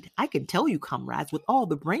need. I can tell you, comrades, with all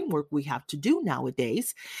the brain work we have to do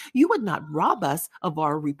nowadays, you would not rob us of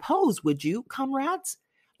our repose, would you, comrades?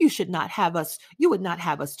 You would not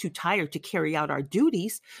have us too tired to carry out our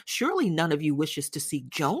duties. Surely none of you wishes to see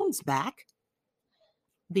Jones back.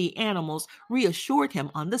 The animals reassured him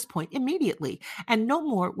on this point immediately, and no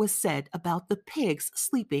more was said about the pigs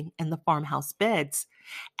sleeping in the farmhouse beds.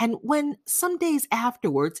 And when some days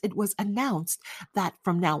afterwards it was announced that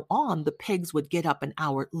from now on the pigs would get up an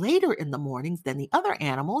hour later in the mornings than the other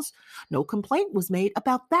animals, no complaint was made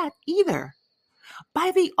about that either.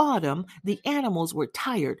 By the autumn, the animals were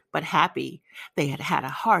tired but happy. They had had a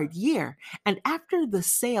hard year, and after the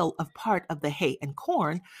sale of part of the hay and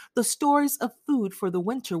corn, the stores of food for the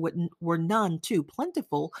winter were none too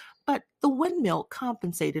plentiful, but the windmill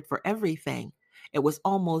compensated for everything. It was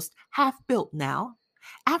almost half built now.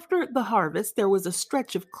 After the harvest, there was a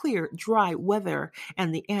stretch of clear, dry weather,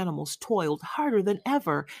 and the animals toiled harder than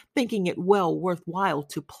ever, thinking it well worth while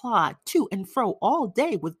to plod to and fro all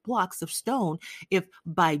day with blocks of stone, if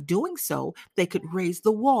by doing so they could raise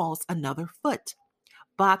the walls another foot.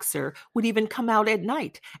 Boxer would even come out at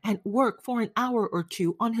night and work for an hour or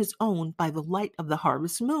two on his own by the light of the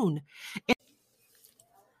harvest moon.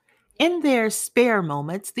 In their spare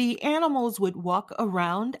moments, the animals would walk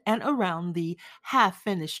around and around the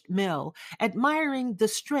half-finished mill, admiring the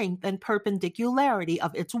strength and perpendicularity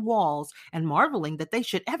of its walls, and marveling that they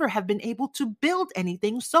should ever have been able to build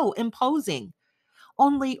anything so imposing.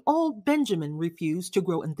 Only old Benjamin refused to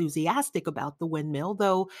grow enthusiastic about the windmill,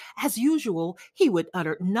 though, as usual, he would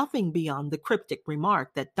utter nothing beyond the cryptic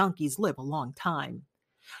remark that donkeys live a long time.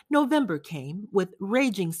 November came with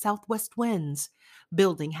raging southwest winds.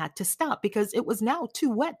 Building had to stop because it was now too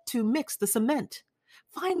wet to mix the cement.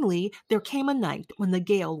 Finally, there came a night when the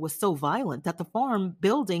gale was so violent that the farm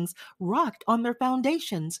buildings rocked on their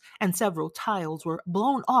foundations and several tiles were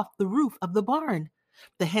blown off the roof of the barn.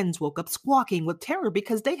 The hens woke up squawking with terror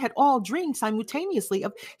because they had all dreamed simultaneously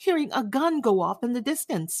of hearing a gun go off in the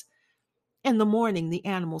distance. In the morning, the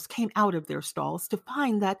animals came out of their stalls to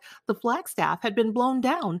find that the flagstaff had been blown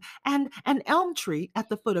down and an elm tree at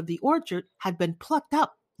the foot of the orchard had been plucked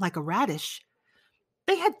up like a radish.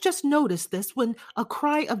 They had just noticed this when a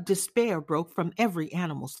cry of despair broke from every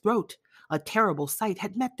animal's throat. A terrible sight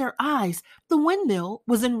had met their eyes. The windmill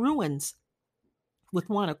was in ruins. With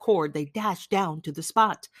one accord, they dashed down to the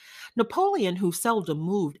spot. Napoleon, who seldom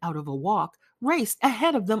moved out of a walk, raced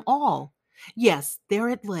ahead of them all. Yes, there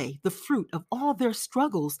it lay, the fruit of all their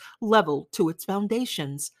struggles, leveled to its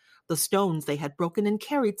foundations. The stones they had broken and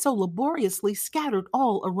carried so laboriously scattered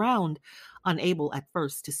all around. Unable at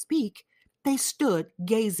first to speak, they stood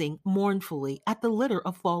gazing mournfully at the litter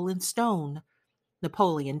of fallen stone.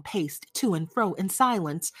 Napoleon paced to and fro in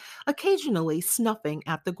silence, occasionally snuffing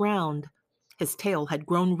at the ground. His tail had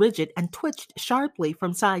grown rigid and twitched sharply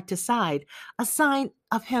from side to side, a sign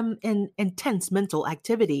of him in intense mental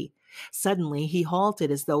activity. Suddenly he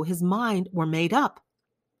halted as though his mind were made up.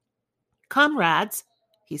 "Comrades,"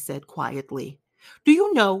 he said quietly, "do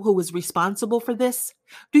you know who is responsible for this?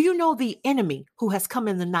 Do you know the enemy who has come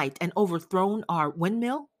in the night and overthrown our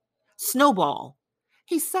windmill? Snowball."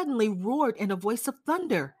 He suddenly roared in a voice of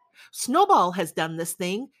thunder. "Snowball has done this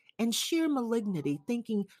thing in sheer malignity,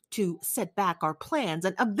 thinking to set back our plans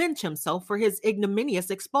and avenge himself for his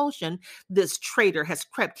ignominious expulsion. This traitor has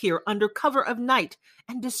crept here under cover of night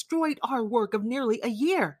and destroyed our work of nearly a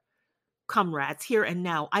year. Comrades, here and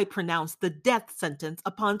now I pronounce the death sentence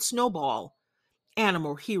upon Snowball.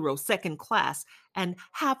 Animal hero second class, and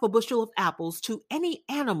half a bushel of apples to any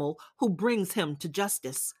animal who brings him to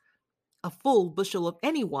justice. A full bushel to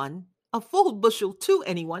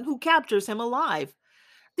anyone who captures him alive."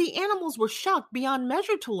 The animals were shocked beyond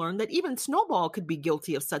measure to learn that even Snowball could be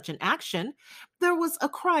guilty of such an action. There was a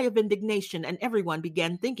cry of indignation, and everyone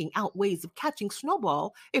began thinking out ways of catching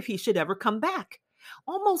Snowball if he should ever come back.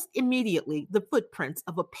 Almost immediately, the footprints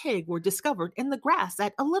of a pig were discovered in the grass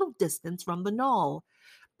at a little distance from the knoll.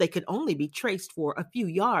 They could only be traced for a few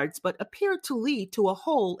yards, but appeared to lead to a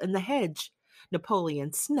hole in the hedge.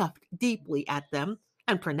 Napoleon snuffed deeply at them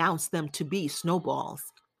and pronounced them to be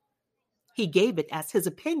Snowball's. He gave it as his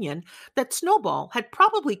opinion that Snowball had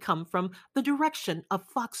probably come from the direction of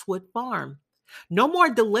Foxwood Farm. "No more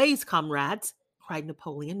delays, comrades," cried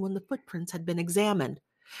Napoleon when the footprints had been examined.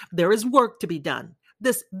 "There is work to be done.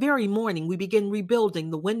 This very morning we begin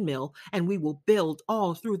rebuilding the windmill, and we will build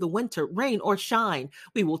all through the winter, rain or shine.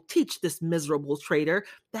 We will teach this miserable traitor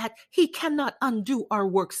that he cannot undo our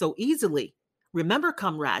work so easily. Remember,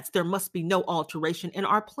 comrades, there must be no alteration in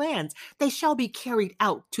our plans. They shall be carried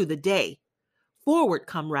out to the day. Forward,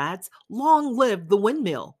 comrades! Long live the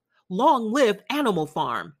windmill! Long live Animal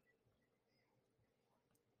Farm!"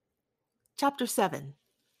 Chapter 7.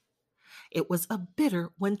 It was a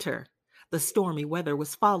bitter winter. The stormy weather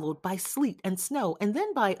was followed by sleet and snow, and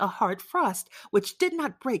then by a hard frost, which did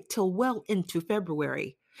not break till well into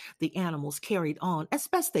February. The animals carried on as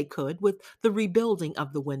best they could with the rebuilding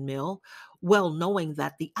of the windmill, well knowing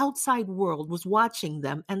that the outside world was watching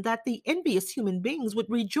them and that the envious human beings would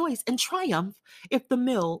rejoice and triumph if the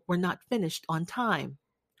mill were not finished on time.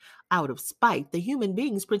 Out of spite, the human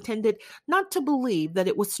beings pretended not to believe that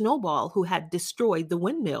it was Snowball who had destroyed the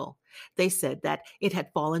windmill. They said that it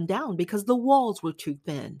had fallen down because the walls were too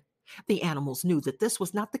thin. The animals knew that this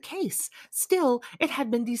was not the case. Still, it had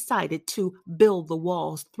been decided to build the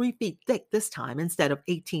walls 3 feet thick this time instead of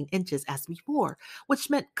 18 inches as before, which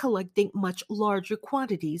meant collecting much larger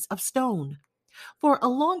quantities of stone. For a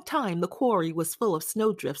long time, the quarry was full of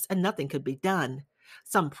snowdrifts and nothing could be done.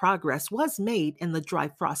 Some progress was made in the dry,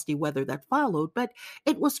 frosty weather that followed, but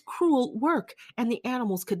it was cruel work, and the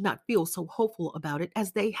animals could not feel so hopeful about it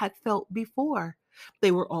as they had felt before.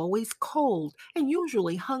 They were always cold and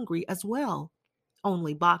usually hungry as well.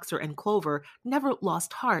 Only Boxer and Clover never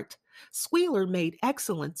lost heart. Squealer made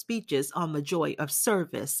excellent speeches on the joy of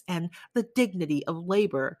service and the dignity of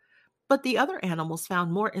labor. But the other animals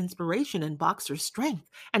found more inspiration in Boxer's strength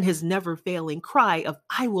and his never-failing cry of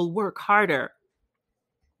 "I will work harder."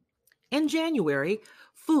 In January,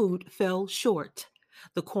 food fell short.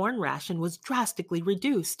 The corn ration was drastically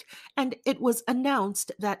reduced, and it was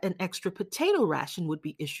announced that an extra potato ration would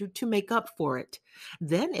be issued to make up for it.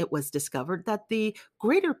 Then it was discovered that the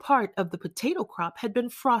greater part of the potato crop had been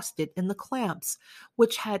frosted in the clamps,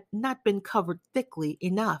 which had not been covered thickly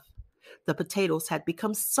enough. The potatoes had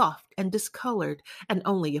become soft and discolored, and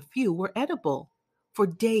only a few were edible. For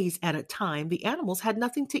days at a time, the animals had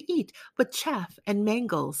nothing to eat but chaff and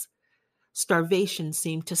mangles. Starvation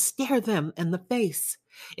seemed to stare them in the face.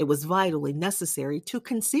 It was vitally necessary to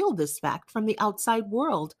conceal this fact from the outside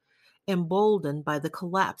world. Emboldened by the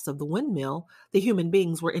collapse of the windmill, the human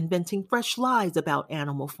beings were inventing fresh lies about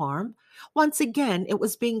Animal Farm. Once again, it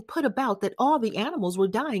was being put about that all the animals were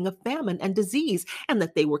dying of famine and disease, and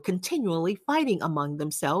that they were continually fighting among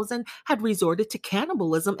themselves and had resorted to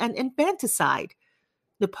cannibalism and infanticide.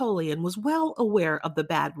 Napoleon was well aware of the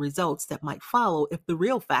bad results that might follow if the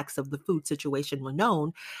real facts of the food situation were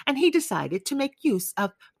known, and he decided to make use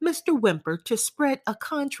of Mr. Whymper to spread a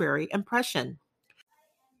contrary impression.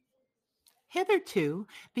 Hitherto,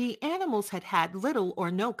 the animals had had little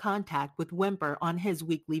or no contact with Whymper on his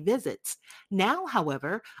weekly visits. Now,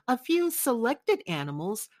 however, a few selected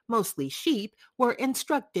animals, mostly sheep, were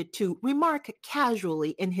instructed to remark casually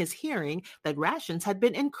in his hearing that rations had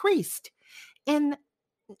been increased. In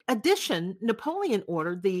addition, Napoleon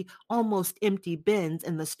ordered the almost empty bins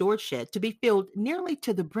in the store shed to be filled nearly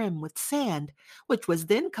to the brim with sand, which was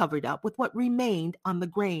then covered up with what remained on the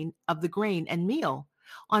grain and meal.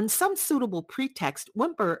 On some suitable pretext,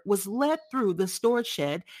 Whymper was led through the store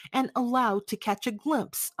shed and allowed to catch a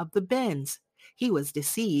glimpse of the bins. He was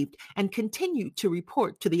deceived and continued to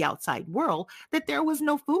report to the outside world that there was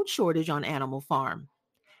no food shortage on Animal Farm.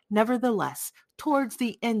 Nevertheless, towards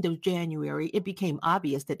the end of January, it became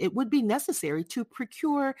obvious that it would be necessary to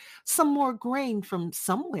procure some more grain from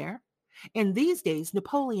somewhere. In these days,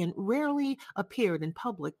 Napoleon rarely appeared in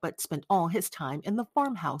public, but spent all his time in the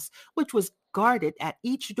farmhouse, which was guarded at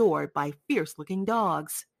each door by fierce-looking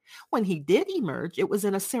dogs. When he did emerge, it was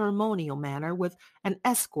in a ceremonial manner with an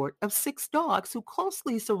escort of 6 dogs who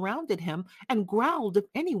closely surrounded him and growled if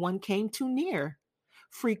anyone came too near.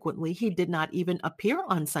 Frequently, he did not even appear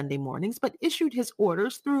on Sunday mornings, but issued his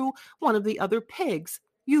orders through one of the other pigs,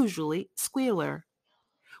 usually Squealer.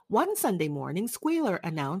 One Sunday morning, Squealer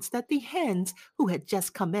announced that the hens, who had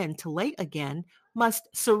just come in to lay again, must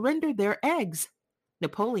surrender their eggs.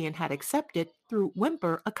 Napoleon had accepted, through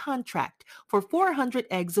Whymper, a contract for 400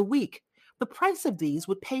 eggs a week. The price of these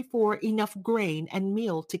would pay for enough grain and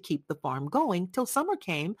meal to keep the farm going till summer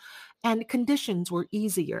came and conditions were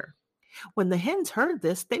easier. When the hens heard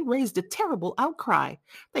this, they raised a terrible outcry.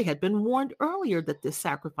 They had been warned earlier that this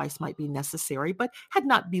sacrifice might be necessary, but had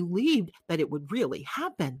not believed that it would really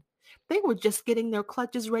happen. They were just getting their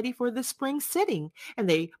clutches ready for the spring sitting, and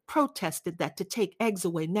they protested that to take eggs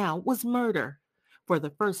away now was murder. For the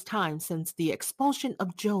first time since the expulsion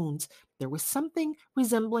of Jones, there was something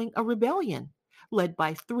resembling a rebellion. Led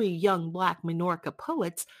by 3 young black Minorca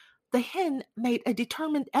poets, the hen made a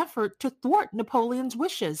determined effort to thwart Napoleon's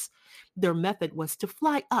wishes. Their method was to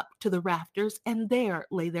fly up to the rafters and there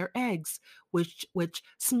lay their eggs, which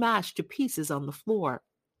smashed to pieces on the floor.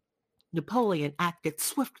 Napoleon acted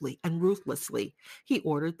swiftly and ruthlessly. He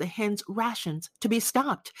ordered the hens' rations to be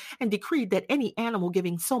stopped and decreed that any animal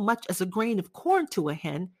giving so much as a grain of corn to a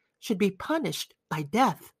hen should be punished by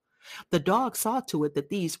death. The dog saw to it that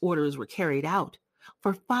these orders were carried out.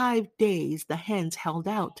 For 5 days the hens held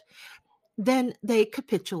out. Then they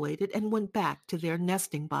capitulated and went back to their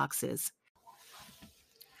nesting boxes.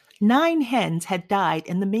 9 hens had died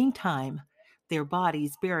in the meantime, their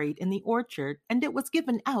bodies buried in the orchard, and it was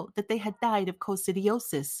given out that they had died of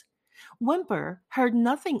coccidiosis. Whymper heard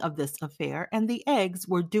nothing of this affair, and the eggs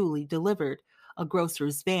were duly delivered, a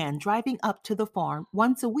grocer's van driving up to the farm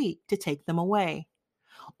once a week to take them away.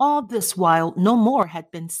 All this while, no more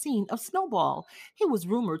had been seen of Snowball. He was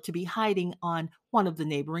rumored to be hiding on one of the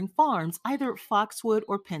neighboring farms, either Foxwood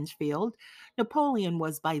or Pinchfield. Napoleon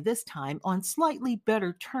was by this time on slightly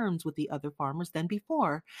better terms with the other farmers than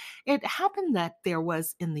before. It happened that there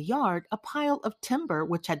was in the yard a pile of timber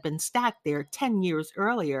which had been stacked there 10 years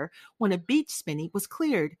earlier when a beech spinney was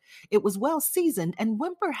cleared. It was well seasoned, and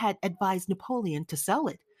Whymper had advised Napoleon to sell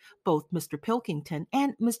it. Both Mr. Pilkington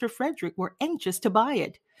and Mr. Frederick were anxious to buy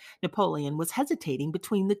it. Napoleon was hesitating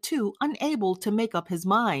between the two, unable to make up his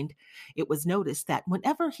mind. It was noticed that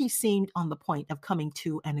whenever he seemed on the point of coming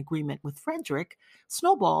to an agreement with Frederick,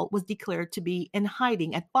 Snowball was declared to be in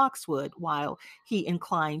hiding at Foxwood, when he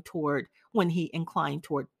inclined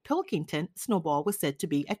toward Pilkington, Snowball was said to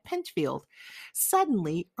be at Pinchfield.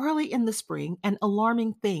 Suddenly, early in the spring, an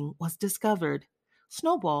alarming thing was discovered.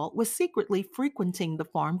 Snowball was secretly frequenting the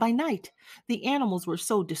farm by night. The animals were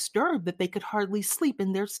so disturbed that they could hardly sleep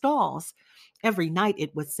in their stalls. Every night,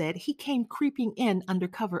 it was said, he came creeping in under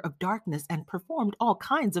cover of darkness and performed all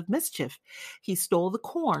kinds of mischief. He stole the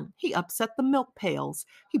corn, he upset the milk pails,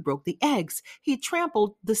 he broke the eggs, he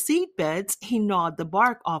trampled the seed beds, he gnawed the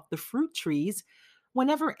bark off the fruit trees.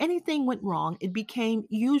 Whenever anything went wrong, it became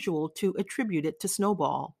usual to attribute it to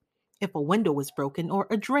Snowball. If a window was broken or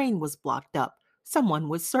a drain was blocked up, Someone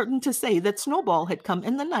was certain to say that Snowball had come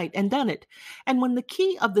in the night and done it, and when the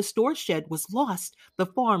key of the store shed was lost, the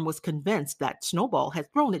farm was convinced that Snowball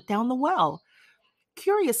had thrown it down the well.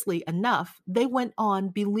 Curiously enough, they went on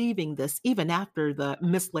believing this even after the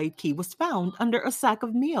mislaid key was found under a sack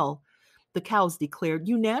of meal. The cows declared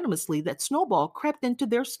unanimously that Snowball crept into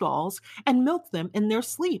their stalls and milked them in their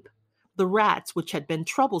sleep. The rats, which had been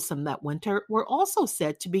troublesome that winter, were also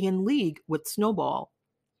said to be in league with Snowball.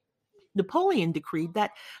 Napoleon decreed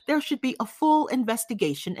that there should be a full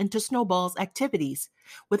investigation into Snowball's activities.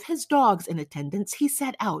 With his dogs in attendance, he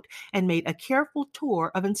set out and made a careful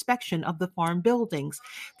tour of inspection of the farm buildings,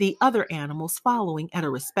 the other animals following at a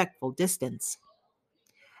respectful distance.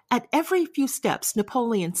 At every few steps,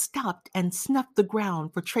 Napoleon stopped and snuffed the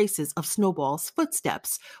ground for traces of Snowball's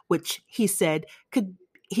footsteps, which he said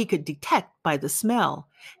he could detect by the smell.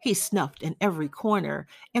 He snuffed in every corner,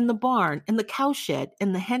 in the barn, in the cowshed,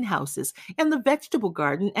 in the hen houses, in the vegetable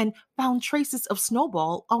garden, and found traces of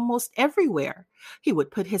Snowball almost everywhere. He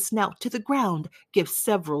would put his snout to the ground, give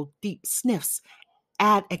several deep sniffs,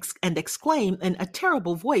 and exclaim in a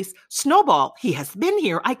terrible voice, "Snowball! He has been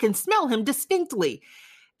here! I can smell him distinctly!"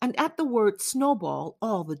 And at the word Snowball,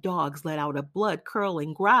 all the dogs let out a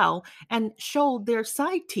blood-curdling growl and showed their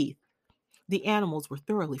side teeth. The animals were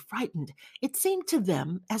thoroughly frightened. It seemed to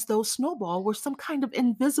them as though Snowball were some kind of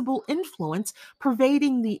invisible influence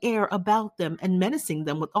pervading the air about them and menacing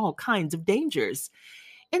them with all kinds of dangers.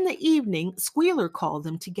 In the evening, Squealer called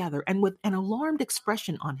them together and with an alarmed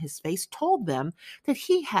expression on his face told them that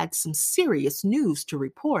he had some serious news to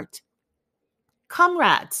report.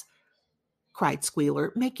 "Comrades," cried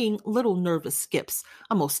Squealer, making little nervous skips,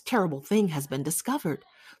 "a most terrible thing has been discovered.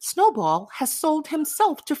 Snowball has sold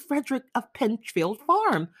himself to Frederick of Penchfield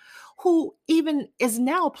Farm, who even is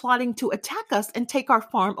now plotting to attack us and take our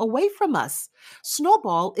farm away from us.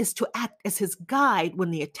 Snowball is to act as his guide when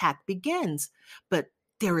the attack begins. But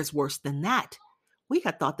there is worse than that. We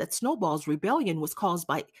had thought that Snowball's rebellion was caused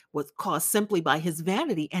simply by his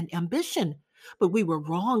vanity and ambition. But we were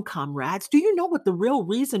wrong, comrades. Do you know what the real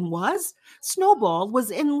reason was? Snowball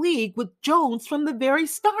was in league with Jones from the very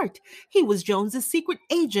start. He was Jones's secret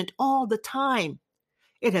agent all the time.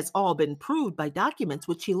 It has all been proved by documents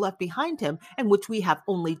which he left behind him and which we have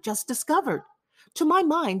only just discovered. To my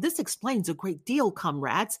mind, this explains a great deal,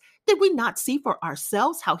 comrades. Did we not see for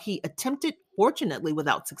ourselves how he attempted, fortunately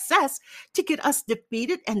without success, to get us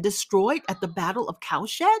defeated and destroyed at the Battle of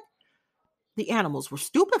Cowshed? The animals were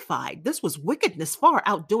stupefied. This was wickedness far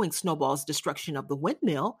outdoing Snowball's destruction of the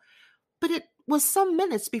windmill. But it was some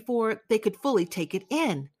minutes before they could fully take it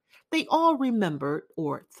in. They all remembered,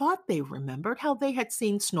 or thought they remembered, how they had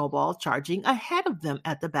seen Snowball charging ahead of them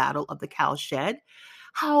at the Battle of the Cowshed,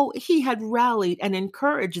 how he had rallied and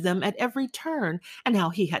encouraged them at every turn, and how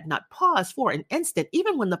he had not paused for an instant,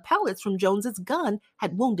 even when the pellets from Jones's gun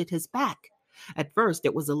had wounded his back. At first,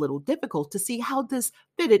 it was a little difficult to see how this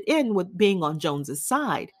fitted in with being on Jones's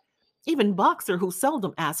side. Even Boxer, who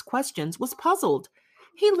seldom asked questions, was puzzled.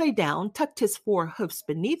 He lay down, tucked his four hoofs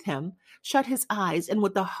beneath him, shut his eyes, and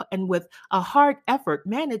with a hard effort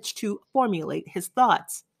managed to formulate his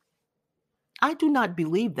thoughts. "I do not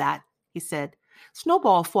believe that," he said.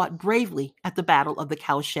 "Snowball fought bravely at the Battle of the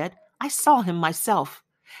Cowshed. I saw him myself.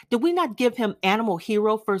 Did we not give him Animal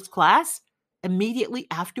Hero First Class immediately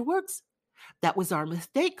afterwards? That was our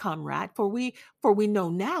mistake, comrade, for we know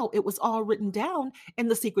now it was all written down in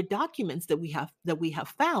the secret documents that we have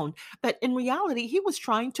found, that in reality he was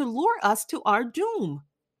trying to lure us to our doom."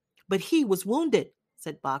 "But he was wounded,"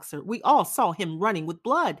 said Boxer. "We all saw him running with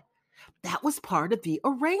blood." "That was part of the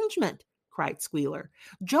arrangement," cried Squealer.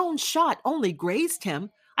 "Jones' shot only grazed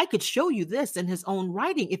him. I could show you this in his own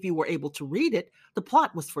writing if you were able to read it. The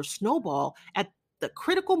plot was for Snowball at the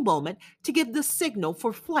critical moment to give the signal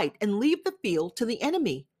for flight and leave the field to the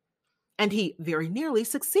enemy. And he very nearly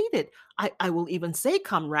succeeded. I will even say,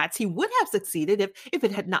 comrades, he would have succeeded if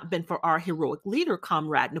it had not been for our heroic leader,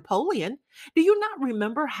 Comrade Napoleon. Do you not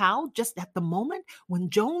remember how, just at the moment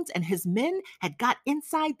when Jones and his men had got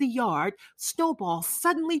inside the yard, Snowball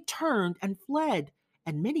suddenly turned and fled,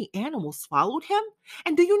 and many animals followed him?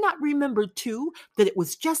 And do you not remember, too, that it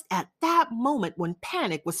was just at that moment when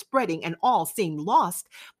panic was spreading and all seemed lost,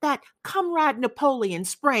 that Comrade Napoleon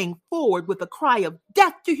sprang forward with a cry of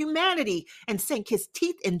death to humanity and sank his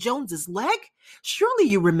teeth in Jones's leg? Surely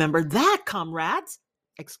you remember that, comrades!"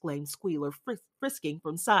 exclaimed Squealer, frisking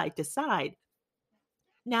from side to side.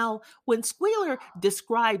 Now, when Squealer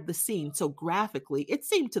described the scene so graphically, it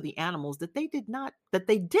seemed to the animals that they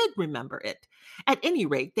did remember it. At any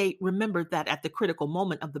rate, they remembered that at the critical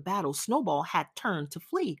moment of the battle, Snowball had turned to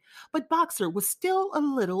flee, but Boxer was still a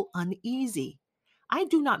little uneasy. I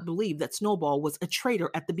do not believe that Snowball was a traitor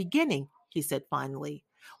at the beginning, he said finally.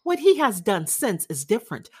 What he has done since is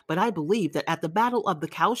different, but I believe that at the Battle of the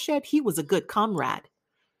Cowshed he was a good comrade.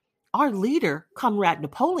 Our leader, Comrade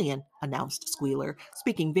Napoleon, announced Squealer,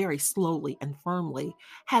 speaking very slowly and firmly,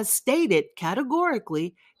 has stated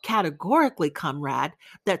categorically, comrade,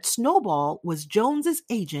 that Snowball was Jones's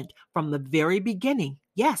agent from the very beginning.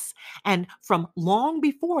 Yes, and from long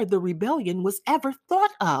before the rebellion was ever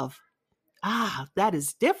thought of. Ah, that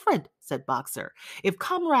is different, said Boxer. If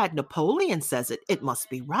Comrade Napoleon says it, it must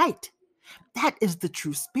be right. That is the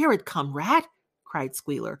true spirit, comrade, cried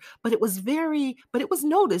Squealer. But it was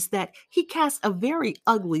noticed that he cast a very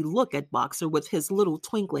ugly look at Boxer with his little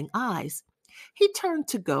twinkling eyes. He turned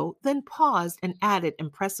to go, then paused and added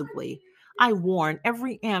impressively, I warn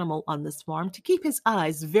every animal on this farm to keep his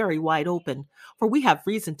eyes very wide open, for we have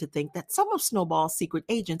reason to think that some of Snowball's secret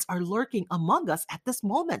agents are lurking among us at this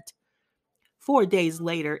moment. 4 days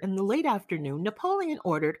later, in the late afternoon, Napoleon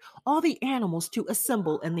ordered all the animals to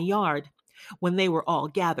assemble in the yard. When they were all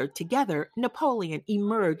gathered together, Napoleon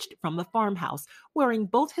emerged from the farmhouse, wearing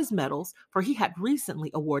both his medals, for he had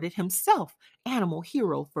recently awarded himself Animal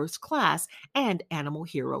Hero First Class and Animal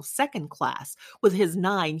Hero Second Class, with his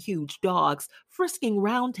 9 huge dogs frisking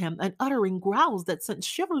round him and uttering growls that sent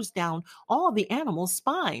shivers down all the animals'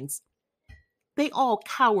 spines. They all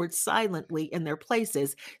cowered silently in their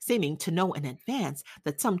places, seeming to know in advance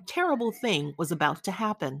that some terrible thing was about to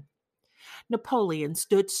happen. Napoleon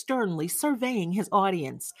stood sternly surveying his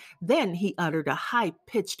audience. Then he uttered a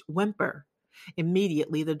high-pitched whimper.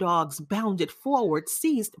 Immediately the dogs bounded forward,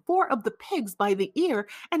 seized 4 of the pigs by the ear,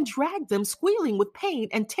 and dragged them, squealing with pain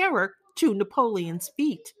and terror, to Napoleon's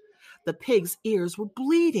feet. The pigs' ears were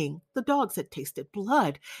bleeding. The dogs had tasted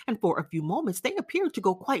blood, and for a few moments they appeared to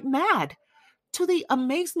go quite mad. To the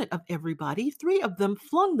amazement of everybody, 3 of them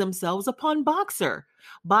flung themselves upon Boxer.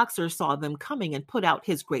 Boxer saw them coming and put out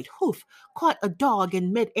his great hoof, caught a dog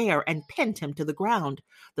in mid-air, and pinned him to the ground.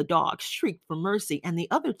 The dog shrieked for mercy, and the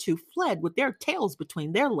other 2 fled with their tails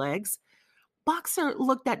between their legs. Boxer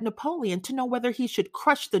looked at Napoleon to know whether he should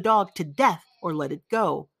crush the dog to death or let it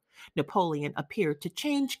go. Napoleon appeared to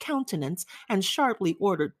change countenance and sharply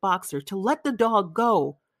ordered Boxer to let the dog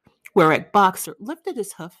go, whereat Boxer lifted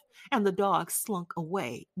his hoof, and the dog slunk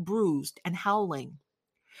away, bruised and howling.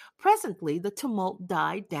 Presently the tumult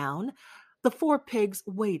died down. The 4 pigs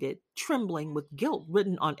waited, trembling with guilt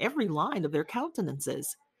written on every line of their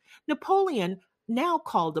countenances. Napoleon now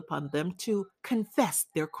called upon them to confess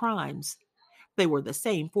their crimes. They were the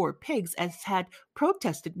same 4 pigs as had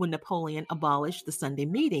protested when Napoleon abolished the Sunday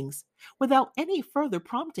meetings. Without any further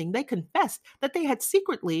prompting, they confessed that they had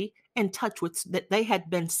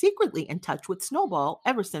been secretly in touch with Snowball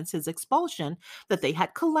ever since his expulsion, that they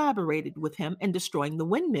had collaborated with him in destroying the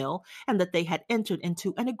windmill, and that they had entered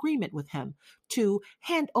into an agreement with him to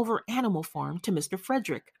hand over Animal Farm to Mr.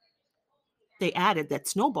 Frederick. They added that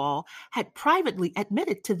Snowball had privately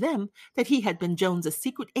admitted to them that he had been Jones's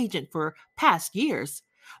secret agent for past years.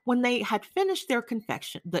 When they had finished their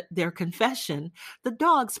confession, the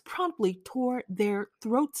dogs promptly tore their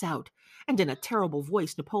throats out, and in a terrible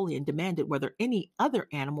voice Napoleon demanded whether any other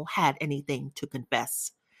animal had anything to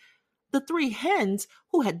confess. The 3 hens,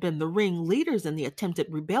 who had been the ringleaders in the attempted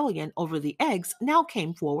rebellion over the eggs, now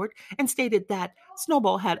came forward and stated that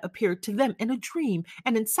Snowball had appeared to them in a dream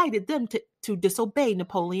and incited them to disobey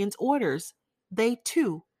Napoleon's orders. They,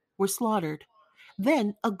 too, were slaughtered.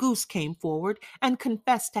 Then a goose came forward and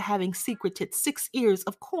confessed to having secreted 6 ears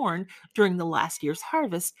of corn during the last year's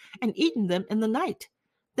harvest and eaten them in the night.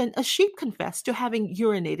 Then a sheep confessed to having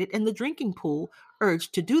urinated in the drinking pool,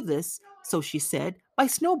 urged to do this, so she said, by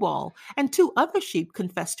Snowball, and 2 other sheep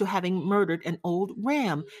confessed to having murdered an old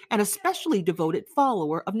ram, an especially devoted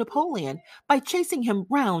follower of Napoleon, by chasing him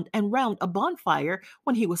round and round a bonfire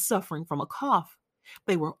when he was suffering from a cough.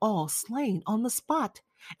 They were all slain on the spot.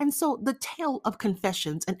 And so the tale of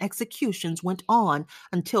confessions and executions went on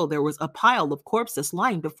until there was a pile of corpses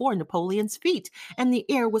lying before Napoleon's feet, and the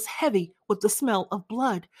air was heavy with the smell of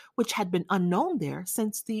blood, which had been unknown there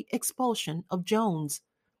since the expulsion of Jones.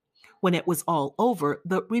 When it was all over,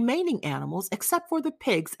 the remaining animals, except for the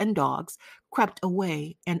pigs and dogs, crept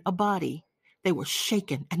away in a body. They were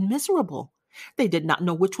shaken and miserable. They did not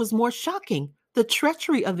know which was more shocking, the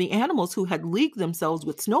treachery of the animals who had leagued themselves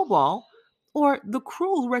with Snowball, or the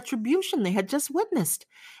cruel retribution they had just witnessed.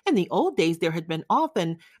 In the old days, there had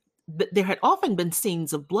often been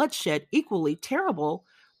scenes of bloodshed equally terrible,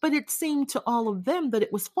 but it seemed to all of them that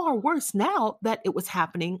it was far worse now that it was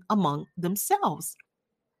happening among themselves.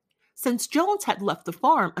 Since Jones had left the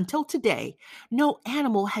farm until today, no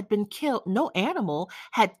animal had killed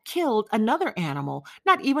another animal,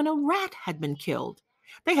 not even a rat had been killed.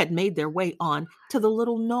 They had made their way on to the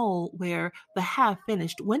little knoll where the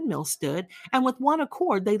half-finished windmill stood, and with one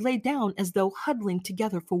accord they lay down as though huddling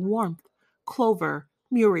together for warmth. Clover,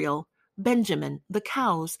 Muriel, Benjamin, the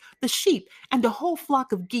cows, the sheep, and a whole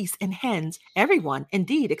flock of geese and hens, everyone,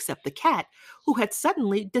 indeed, except the cat, who had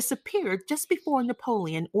suddenly disappeared just before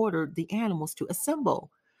Napoleon ordered the animals to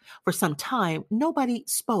assemble. For some time, nobody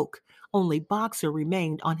spoke. Only Boxer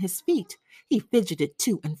remained on his feet. He fidgeted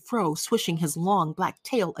to and fro, swishing his long black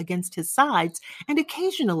tail against his sides and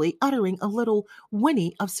occasionally uttering a little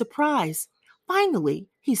whinny of surprise. Finally,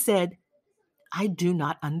 he said, "I do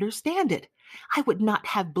not understand it. I would not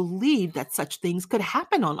have believed that such things could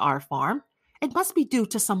happen on our farm. It must be due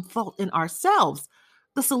to some fault in ourselves.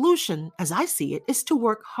 The solution, as I see it, is to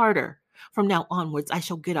work harder. From now onwards, I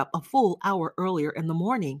shall get up a full hour earlier in the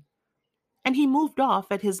morning." And he moved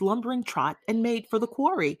off at his lumbering trot and made for the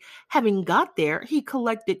quarry. Having got there, he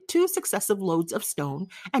collected 2 successive loads of stone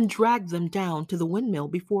and dragged them down to the windmill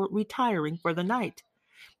before retiring for the night.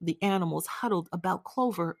 The animals huddled about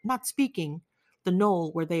Clover, not speaking. The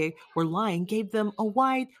knoll where they were lying gave them a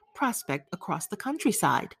wide prospect across the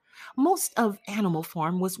countryside. Most of Animal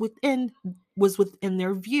Farm was within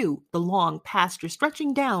their view, the long pasture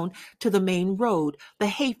stretching down to the main road, the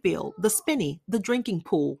hayfield, the spinney, the drinking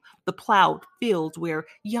pool, the plowed fields where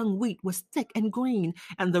young wheat was thick and green,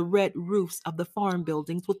 and the red roofs of the farm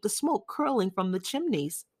buildings with the smoke curling from the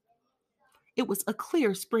chimneys. It was a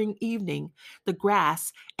clear spring evening. The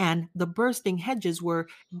grass and the bursting hedges were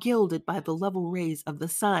gilded by the level rays of the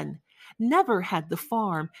sun. Never had the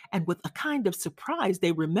farm, and with a kind of surprise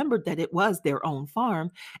they remembered that it was their own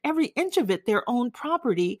farm, every inch of it their own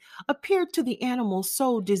property, appeared to the animals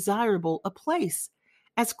so desirable a place.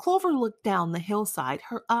 As Clover looked down the hillside,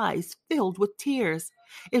 her eyes filled with tears.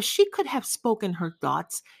 If she could have spoken her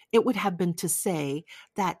thoughts, it would have been to say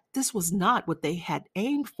that this was not what they had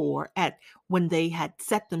aimed for at when they had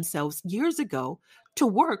set themselves years ago to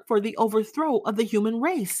work for the overthrow of the human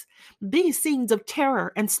race. These scenes of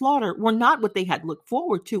terror and slaughter were not what they had looked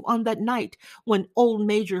forward to on that night when old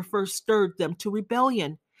Major first stirred them to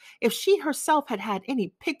rebellion. If she herself had had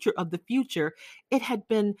any picture of the future, it had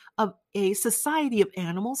been of a society of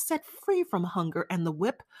animals set free from hunger and the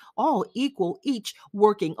whip, all equal, each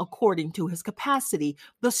working according to his capacity,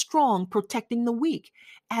 the strong protecting the weak,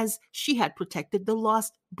 as she had protected the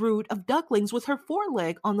lost brood of ducklings with her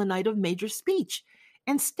foreleg on the night of Major's speech.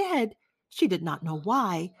 Instead, she did not know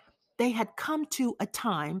why, they had come to a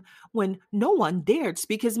time when no one dared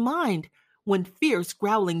speak his mind, when fierce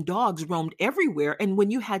growling dogs roamed everywhere, and when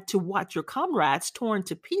you had to watch your comrades torn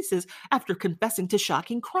to pieces after confessing to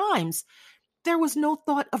shocking crimes. There was no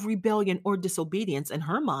thought of rebellion or disobedience in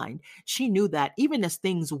her mind. She knew that, even as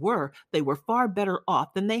things were, they were far better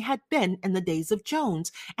off than they had been in the days of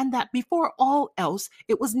Jones, and that before all else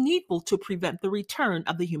it was needful to prevent the return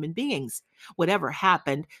of the human beings. Whatever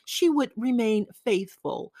happened, she would remain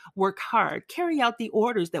faithful, work hard, carry out the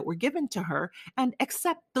orders that were given to her, and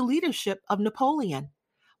accept the leadership of Napoleon.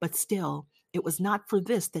 But still, it was not for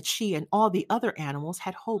this that she and all the other animals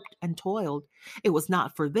had hoped and toiled. It was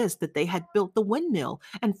not for this that they had built the windmill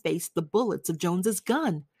and faced the bullets of Jones's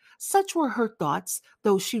gun. Such were her thoughts,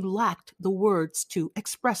 though she lacked the words to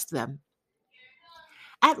express them.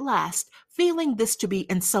 At last, feeling this to be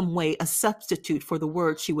in some way a substitute for the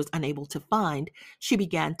words she was unable to find, she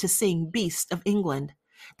began to sing Beast of England.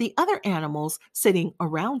 The other animals sitting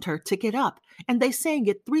around her took it up, and they sang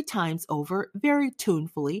it 3 times over, very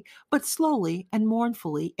tunefully, but slowly and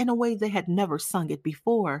mournfully, in a way they had never sung it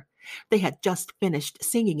before. They had just finished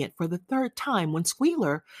singing it for the 3rd time when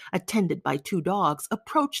Squealer, attended by 2 dogs,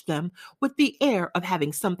 approached them with the air of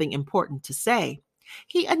having something important to say.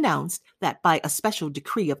 He announced that by a special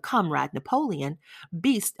decree of Comrade Napoleon,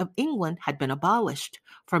 Beast of England had been abolished.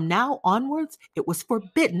 From now onwards, it was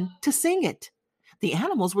forbidden to sing it. The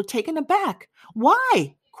animals were taken aback.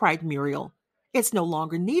 "Why?" cried Muriel. "It's no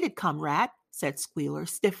longer needed, comrade," said Squealer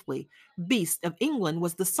stiffly. "Beast of England"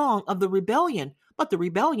 was the song of the rebellion, but the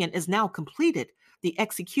rebellion is now completed. The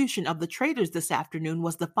execution of the traitors this afternoon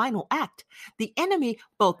was the final act. The enemy,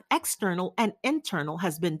 both external and internal,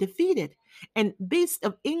 has been defeated. In Beast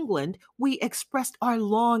of England, we expressed our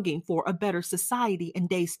longing for a better society in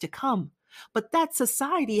days to come. But that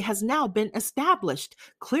society has now been established.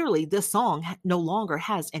 Clearly, this song no longer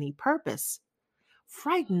has any purpose.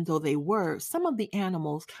 Frightened though they were, some of the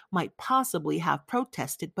animals might possibly have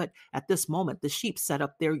protested, but at this moment the sheep set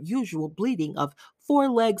up their usual bleating of 4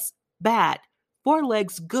 legs bad, 4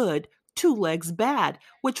 legs good, two legs bad,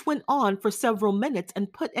 which went on for several minutes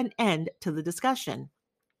and put an end to the discussion.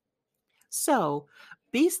 So,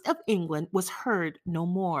 Beast of England was heard no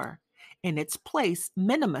more. In its place,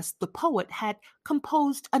 Minimus the poet had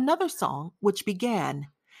composed another song which began,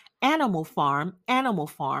 Animal Farm,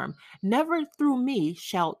 never through me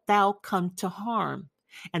shalt thou come to harm.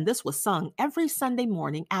 And this was sung every Sunday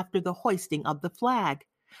morning after the hoisting of the flag.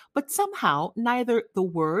 But somehow neither the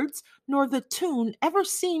words nor the tune ever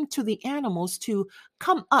seemed to the animals to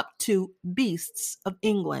come up to Beasts of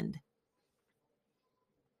England.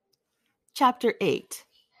 Chapter 8.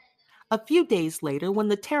 A few days later, when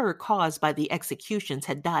the terror caused by the executions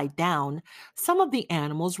had died down, some of the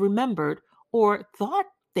animals remembered, or thought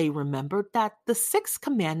they remembered, that the sixth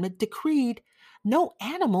commandment decreed, "No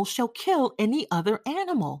animal shall kill any other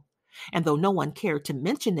animal." And though no one cared to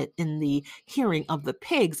mention it in the hearing of the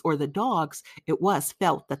pigs or the dogs, it was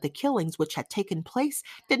felt that the killings which had taken place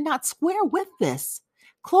did not square with this.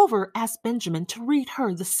 Clover asked Benjamin to read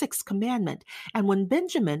her the sixth commandment, and when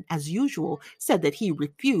Benjamin, as usual, said that he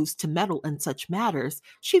refused to meddle in such matters,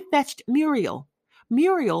 she fetched Muriel.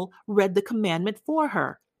 Muriel read the commandment for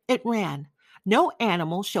her. It ran, "No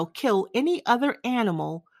animal shall kill any other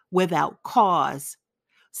animal without cause."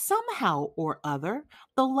 Somehow or other,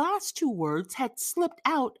 the last two words had slipped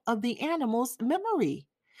out of the animals' memory.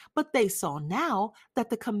 But they saw now that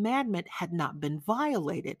the commandment had not been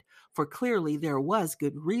violated, for clearly there was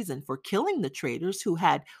good reason for killing the traitors who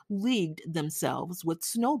had leagued themselves with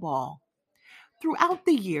Snowball. Throughout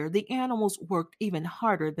the year, the animals worked even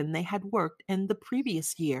harder than they had worked in the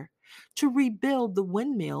previous year. To rebuild the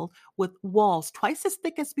windmill with walls twice as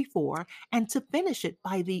thick as before, and to finish it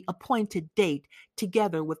by the appointed date,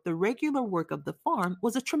 together with the regular work of the farm,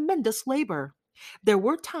 was a tremendous labor. There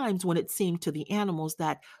were times when it seemed to the animals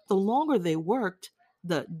that the longer they worked,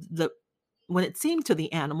 the when it seemed to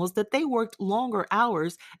the animals that they worked longer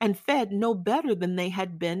hours and fed no better than they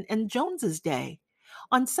had been in Jones's day.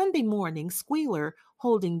 On Sunday morning, Squealer,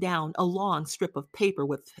 holding down a long strip of paper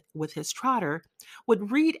with his trotter,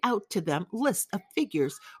 would read out to them lists of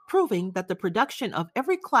figures proving that the production of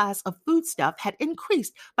every class of foodstuff had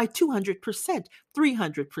increased by 200%,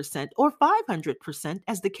 300%, or 500%,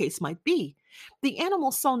 as the case might be. The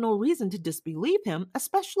animals saw no reason to disbelieve him,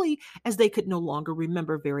 especially as they could no longer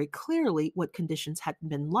remember very clearly what conditions had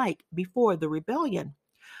been like before the rebellion.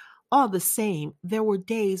 All the same, there were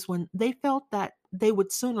days when they felt that they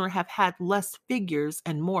would sooner have had less figures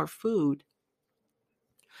and more food.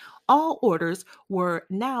 All orders were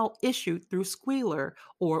now issued through Squealer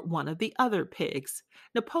or one of the other pigs.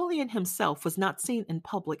 Napoleon himself was not seen in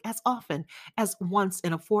public as often as once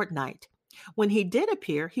in a fortnight. When he did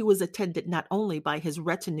appear, he was attended not only by his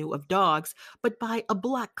retinue of dogs, but by a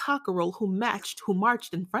black cockerel who marched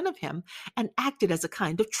in front of him and acted as a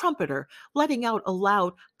kind of trumpeter, letting out a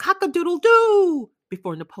loud cock-a-doodle-doo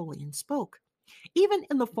before Napoleon spoke. Even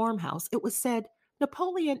in the farmhouse, it was said,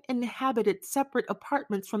 Napoleon inhabited separate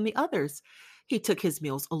apartments from the others. He took his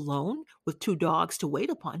meals alone, with two dogs to wait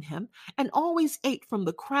upon him, and always ate from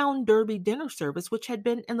the Crown Derby dinner service which had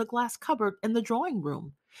been in the glass cupboard in the drawing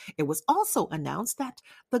room. It was also announced that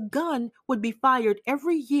the gun would be fired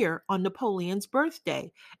every year on Napoleon's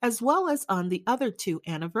birthday, as well as on the other two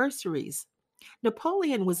anniversaries.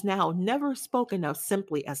 Napoleon was now never spoken of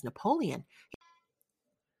simply as Napoleon.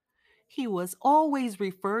 He was always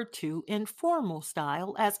referred to in formal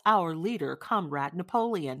style as our leader, Comrade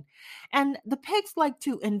Napoleon, and the pigs liked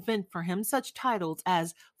to invent for him such titles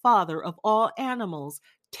as Father of all animals,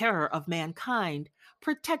 Terror of mankind,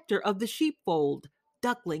 Protector of the sheepfold,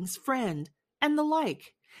 Duckling's friend, and the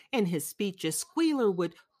like. In his speeches, Squealer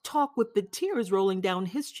would talk with the tears rolling down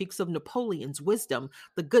his cheeks of Napoleon's wisdom,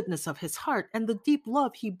 the goodness of his heart, and the deep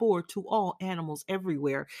love he bore to all animals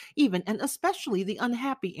everywhere, even and especially the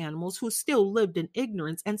unhappy animals who still lived in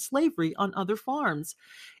ignorance and slavery on other farms.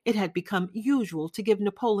 It had become usual to give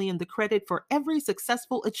Napoleon the credit for every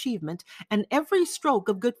successful achievement and every stroke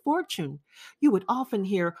of good fortune. You would often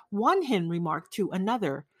hear one hen remark to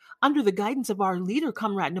another, "Under the guidance of our leader,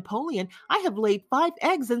 Comrade Napoleon, I have laid 5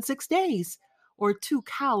 eggs in 6 days." Or two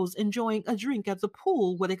cows enjoying a drink at the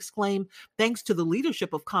pool would exclaim, "Thanks to the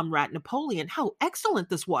leadership of Comrade Napoleon, how excellent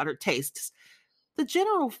this water tastes." The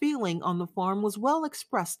general feeling on the farm was well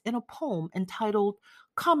expressed in a poem entitled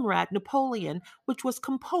Comrade Napoleon, which was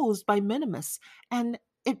composed by Minimus, and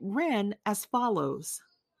it ran as follows.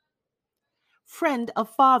 Friend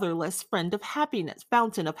of fatherless, friend of happiness,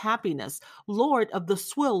 fountain of happiness, Lord of the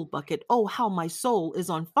swill bucket, oh, how my soul is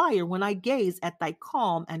on fire when I gaze at thy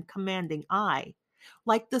calm and commanding eye.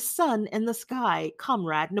 Like the sun in the sky,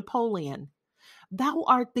 Comrade Napoleon. Thou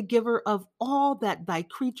art the giver of all that thy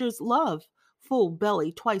creatures love. Full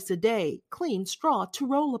belly twice a day, clean straw to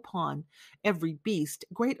roll upon. Every beast,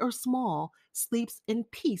 great or small, sleeps in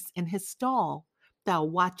peace in his stall. Thou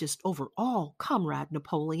watchest over all, comrade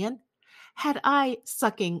Napoleon. Had I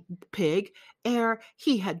sucking pig ere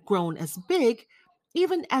he had grown as big,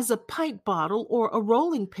 even as a pint bottle or a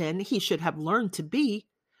rolling pin he should have learned to be,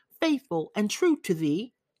 faithful and true to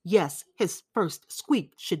thee. Yes, his first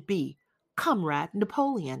squeak should be, Comrade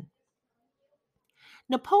Napoleon.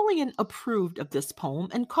 Napoleon approved of this poem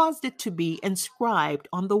and caused it to be inscribed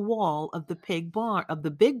on the wall of the big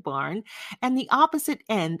barn and the opposite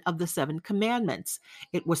end of the Seven Commandments.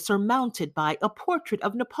 It was surmounted by a portrait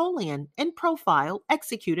of Napoleon in profile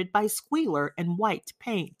executed by Squealer in white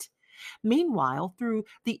paint. Meanwhile, through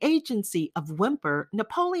the agency of Whymper,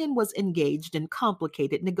 Napoleon was engaged in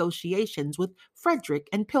complicated negotiations with Frederick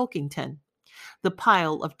and Pilkington. The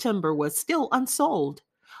pile of timber was still unsold.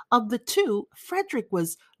 Of the two, Frederick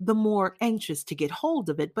was the more anxious to get hold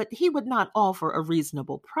of it, but he would not offer a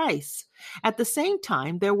reasonable price. At the same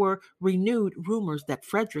time, there were renewed rumors that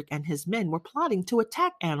Frederick and his men were plotting to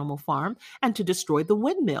attack Animal Farm and to destroy the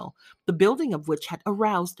windmill, the building of which had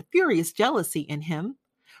aroused furious jealousy in him.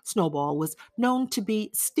 Snowball was known to be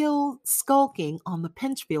still skulking on the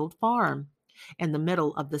Pinchfield farm. In the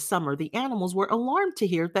middle of the summer, the animals were alarmed to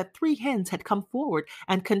hear that three hens had come forward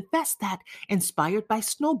and confessed that, inspired by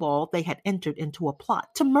Snowball, they had entered into a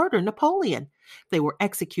plot to murder Napoleon. They were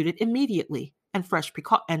executed immediately, and fresh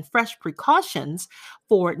precautions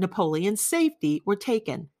for Napoleon's safety were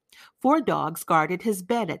taken. 4 dogs guarded his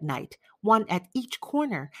bed at night, one at each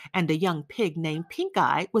corner, and a young pig named Pink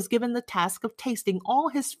Eye was given the task of tasting all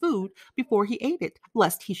his food before he ate it,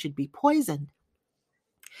 lest he should be poisoned.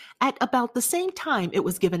 At about the same time it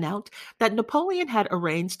was given out that Napoleon had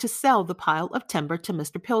arranged to sell the pile of timber to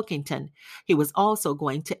Mr. Pilkington. He was also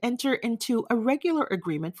going to enter into a regular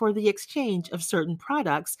agreement for the exchange of certain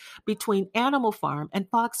products between Animal Farm and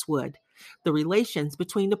Foxwood. The relations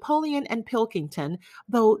between Napoleon and Pilkington,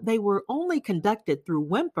 though they were only conducted through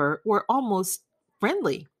Whymper, were almost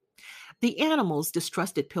friendly. The animals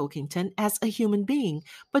distrusted Pilkington as a human being,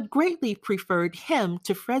 but greatly preferred him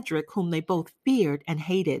to Frederick, whom they both feared and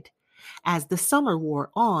hated. As the summer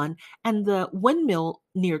wore on and the windmill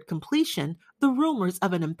neared completion, the rumors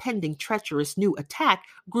of an impending treacherous new attack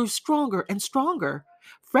grew stronger and stronger.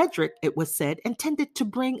 Frederick, it was said, intended to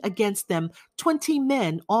bring against them 20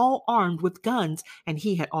 men, all armed with guns, and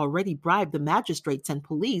he had already bribed the magistrates and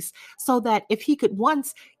police so that if he could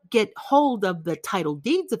once get hold of the title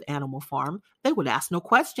deeds of Animal Farm, they would ask no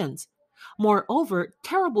questions. Moreover,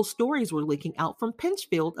 terrible stories were leaking out from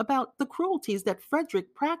Pinchfield about the cruelties that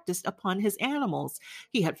Frederick practiced upon his animals.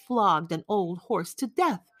 He had flogged an old horse to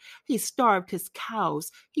death. He starved his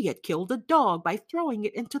cows. He had killed a dog by throwing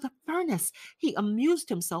it into the furnace. He amused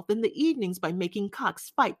himself in the evenings by making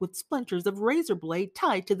cocks fight with splinters of razor blade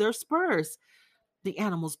tied to their spurs. The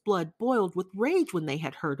animals' blood boiled with rage when they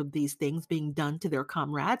had heard of these things being done to their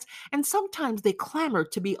comrades, and sometimes they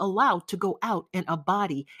clamored to be allowed to go out in a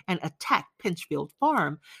body and attack Pinchfield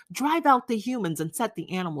Farm, drive out the humans and set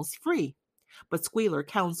the animals free. But Squealer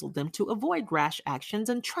counseled them to avoid rash actions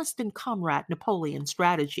and trust in Comrade Napoleon's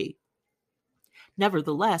strategy.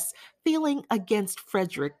 Nevertheless, feeling against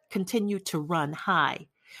Frederick continued to run high.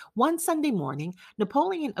 One Sunday morning,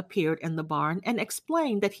 Napoleon appeared in the barn and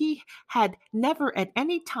explained that he had never at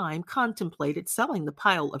any time contemplated selling the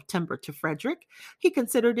pile of timber to Frederick. He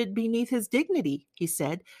considered it beneath his dignity, he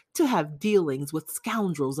said, to have dealings with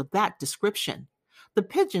scoundrels of that description. The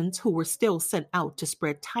pigeons, who were still sent out to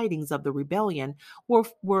spread tidings of the rebellion,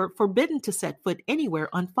 were forbidden to set foot anywhere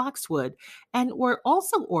on Foxwood, and were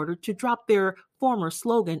also ordered to drop their former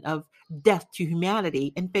slogan of death to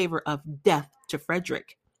humanity in favor of death to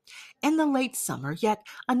Frederick. In the late summer, yet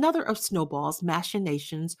another of Snowball's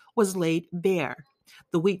machinations was laid bare.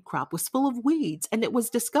 The wheat crop was full of weeds, and it was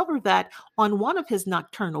discovered that on one of his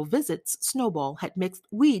nocturnal visits, Snowball had mixed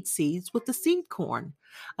weed seeds with the seed corn.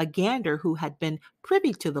 A gander who had been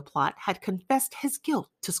privy to the plot had confessed his guilt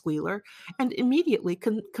to Squealer and immediately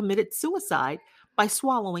committed suicide by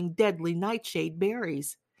swallowing deadly nightshade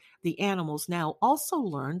berries. The animals now also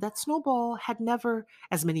learned that Snowball had never,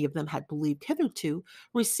 as many of them had believed hitherto,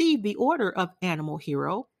 received the order of Animal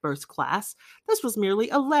Hero, First Class. This was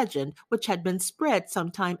merely a legend which had been spread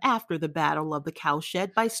some time after the Battle of the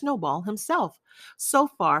Cowshed by Snowball himself. So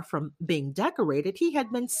far from being decorated, he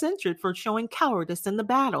had been censured for showing cowardice in the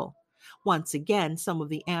battle. Once again, some of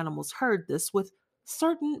the animals heard this with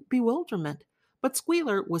certain bewilderment, but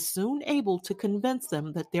Squealer was soon able to convince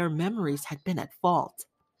them that their memories had been at fault.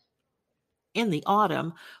 In the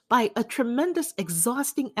autumn, by a tremendous,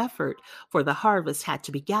 exhausting effort, for the harvest had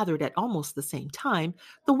to be gathered at almost the same time,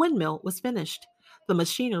 the windmill was finished. The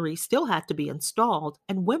machinery still had to be installed,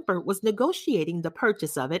 and Whymper was negotiating the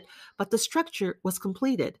purchase of it, but the structure was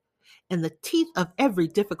completed. In the teeth of every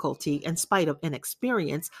difficulty, in spite of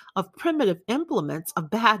inexperience, of primitive implements, of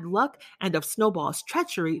bad luck, and of Snowball's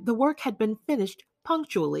treachery, the work had been finished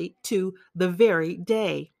punctually to the very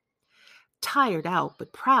day. Tired out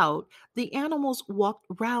but proud, the animals walked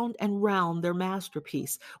round and round their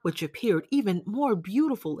masterpiece, which appeared even more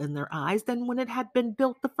beautiful in their eyes than when it had been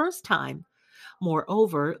built the first time.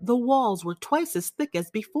 Moreover, the walls were twice as thick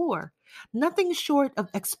as before. Nothing short of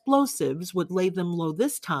explosives would lay them low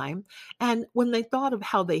this time, and when they thought of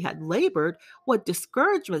how they had labored, what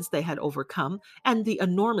discouragements they had overcome, and the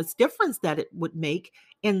enormous difference that it would make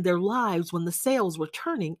in their lives when the sails were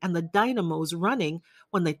turning and the dynamos running,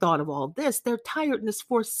 when they thought of all this, their tiredness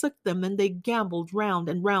forsook them, and they gamboled round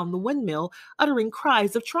and round the windmill, uttering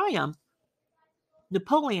cries of triumph.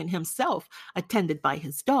 Napoleon himself, attended by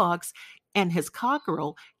his dogs and his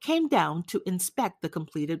cockerel, came down to inspect the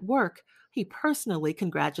completed work. He personally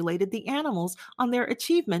congratulated the animals on their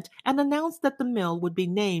achievement and announced that the mill would be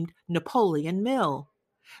named Napoleon Mill.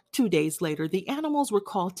 2 days later, the animals were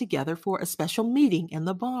called together for a special meeting in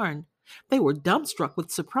the barn. They were dumbstruck with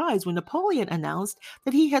surprise when Napoleon announced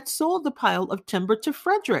that he had sold the pile of timber to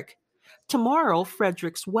Frederick. Tomorrow,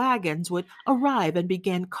 Frederick's wagons would arrive and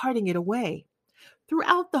begin carting it away.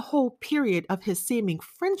 Throughout the whole period of his seeming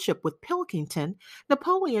friendship with Pilkington,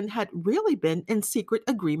 Napoleon had really been in secret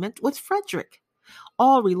agreement with Frederick.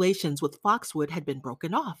 All relations with Foxwood had been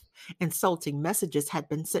broken off. Insulting messages had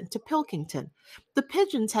been sent to Pilkington. The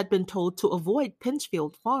pigeons had been told to avoid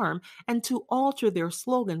Pinchfield Farm and to alter their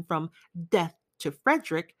slogan from "Death to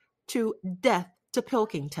Frederick" to "Death to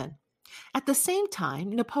Pilkington." At the same time,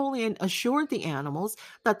 Napoleon assured the animals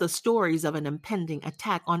that the stories of an impending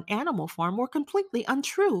attack on Animal Farm were completely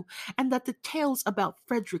untrue, and that the tales about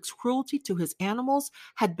Frederick's cruelty to his animals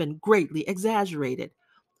had been greatly exaggerated.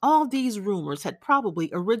 All these rumors had probably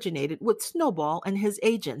originated with Snowball and his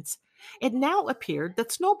agents. It now appeared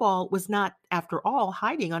that Snowball was not, after all,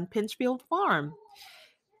 hiding on Pinchfield Farm,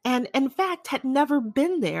 and in fact had never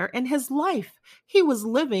been there in his life. He was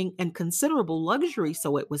living in considerable luxury,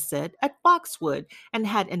 so it was said, at Foxwood, and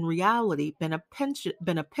had in reality been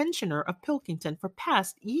a pensioner of Pilkington for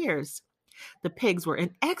past years. The pigs were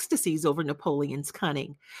in ecstasies over Napoleon's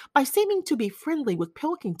cunning. By seeming to be friendly with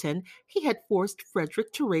Pilkington, he had forced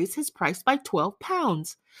Frederick to raise his price by 12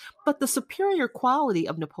 pounds. But the superior quality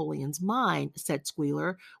of Napoleon's mind, said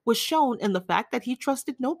Squealer, was shown in the fact that he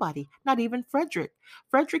trusted nobody, not even Frederick.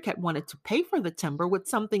 Frederick had wanted to pay for the timber with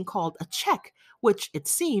something called a check, which, it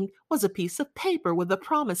seemed, was a piece of paper with a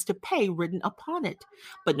promise to pay written upon it.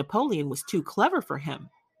 But Napoleon was too clever for him.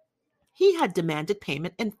 He had demanded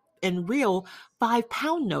payment in real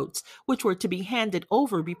 5-pound notes, which were to be handed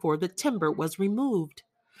over before the timber was removed.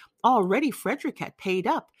 Already Frederick had paid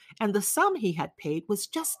up, and the sum he had paid was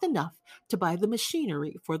just enough to buy the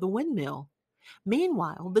machinery for the windmill.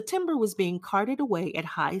 Meanwhile, the timber was being carted away at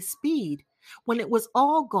high speed. When it was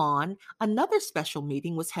all gone, another special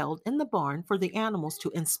meeting was held in the barn for the animals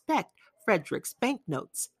to inspect Frederick's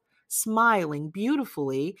banknotes. Smiling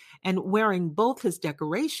beautifully and wearing both his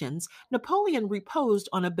decorations, Napoleon reposed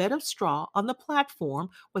on a bed of straw on the platform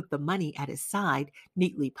with the money at his side,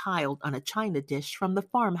 neatly piled on a china dish from the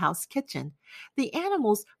farmhouse kitchen. The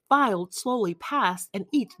animals filed slowly past, and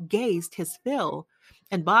each gazed his fill.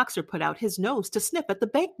 And Boxer put out his nose to sniff at the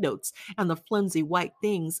banknotes, and the flimsy white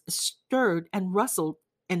things stirred and rustled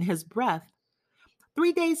in his breath.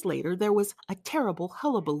 3 days later, there was a terrible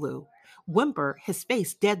hullabaloo. Whymper, his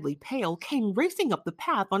face deadly pale, came racing up the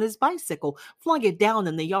path on his bicycle, flung it down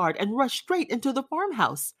in the yard, and rushed straight into the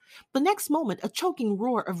farmhouse. The next moment, a choking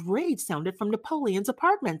roar of rage sounded from Napoleon's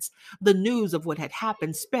apartments. The news of what had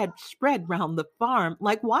happened spread round the farm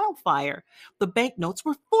like wildfire. The banknotes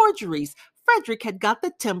were forgeries. Frederick had got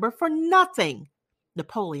the timber for nothing.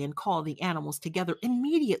 Napoleon called the animals together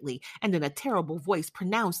immediately and in a terrible voice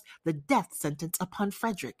pronounced the death sentence upon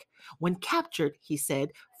Frederick. When captured, he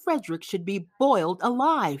said, Frederick should be boiled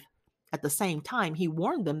alive. At the same time, he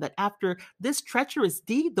warned them that after this treacherous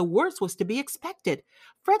deed, the worst was to be expected.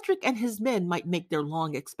 Frederick and his men might make their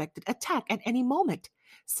long-expected attack at any moment.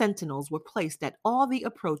 Sentinels were placed at all the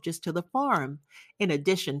approaches to the farm. In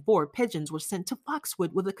addition, 4 pigeons were sent to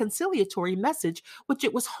Foxwood with a conciliatory message which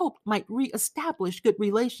it was hoped might re-establish good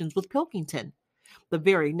relations with Pilkington. The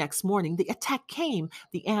very next morning, the attack came.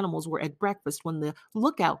 The animals were at breakfast when the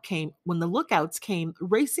lookouts came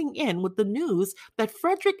racing in with the news that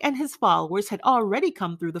Frederick and his followers had already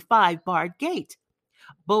come through the 5-barred gate.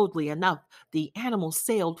 Boldly enough, the animals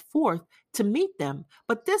sailed forth to meet them,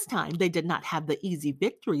 but this time they did not have the easy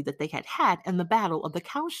victory that they had had in the Battle of the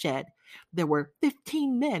Cowshed. There were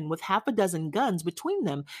 15 men with half a dozen guns between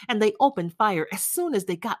them, and they opened fire as soon as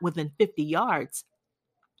they got within 50 yards.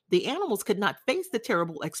 The animals could not face the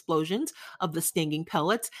terrible explosions of the stinging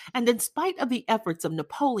pellets, and in spite of the efforts of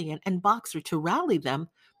Napoleon and Boxer to rally them,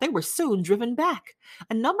 they were soon driven back.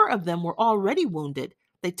 A number of them were already wounded.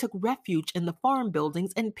 They took refuge in the farm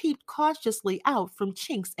buildings and peeped cautiously out from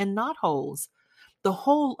chinks and knotholes. The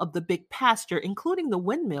whole of the big pasture, including the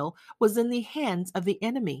windmill, was in the hands of the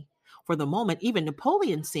enemy. For the moment, even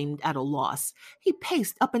Napoleon seemed at a loss. He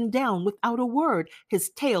paced up and down without a word,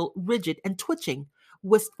 his tail rigid and twitching.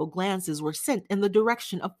 Wistful glances were sent in the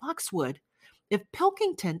direction of Foxwood. If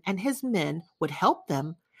Pilkington and his men would help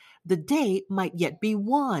them, the day might yet be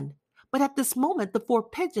won. But at this moment, the 4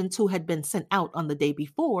 pigeons who had been sent out on the day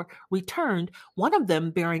before returned, one of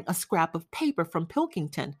them bearing a scrap of paper from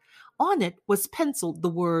Pilkington. On it was penciled the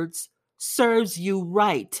words, "Serves you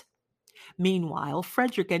right." Meanwhile,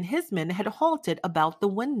 Frederick and his men had halted about the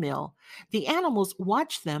windmill. The animals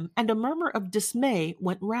watched them, and a murmur of dismay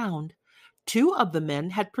went round. 2 of the men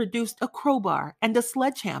had produced a crowbar and a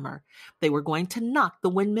sledgehammer. They were going to knock the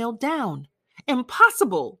windmill down.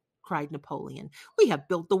 "Impossible!" cried Napoleon. "We have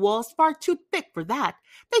built the walls far too thick for that.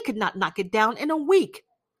 They could not knock it down in a week.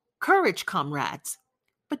 Courage, comrades!"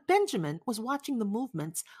 But Benjamin was watching the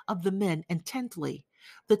movements of the men intently.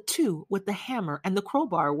 The 2 with the hammer and the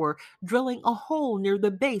crowbar were drilling a hole near the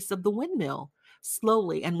base of the windmill.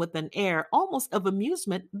 Slowly and with an air almost of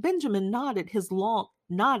amusement, Benjamin nodded his long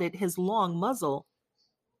muzzle.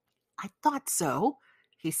 "I thought so,"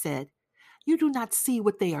 he said. "You do not see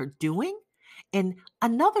what they are doing? In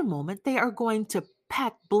another moment they are going to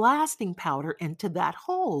pack blasting powder into that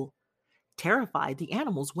hole." Terrified, the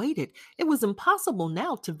animals waited. It was impossible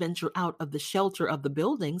now to venture out of the shelter of the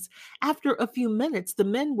buildings. After a few minutes, the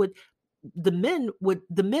men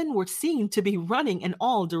were seen to be running in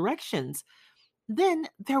all directions. Then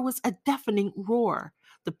there was a deafening roar.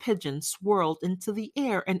 The pigeons swirled into the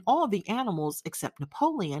air, and all the animals, except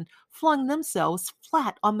Napoleon, flung themselves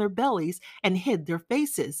flat on their bellies and hid their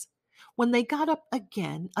faces. When they got up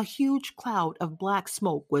again, a huge cloud of black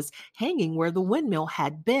smoke was hanging where the windmill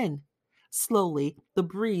had been. Slowly, the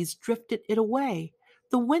breeze drifted it away.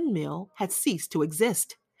 The windmill had ceased to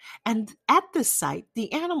exist. And at this sight,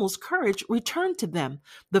 the animals' courage returned to them.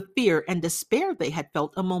 The fear and despair they had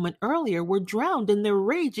felt a moment earlier were drowned in their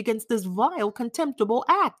rage against this vile, contemptible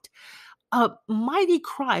act. A mighty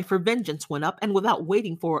cry for vengeance went up, and without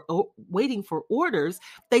waiting for orders,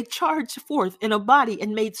 they charged forth in a body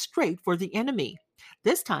and made straight for the enemy.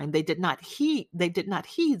 This time they did not heed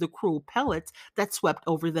the cruel pellets that swept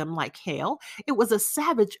over them like hail. It was a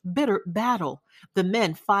savage, bitter battle. The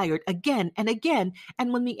men fired again and again,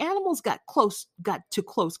 and when the animals got to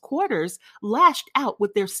close quarters, lashed out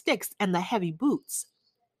with their sticks and the heavy boots.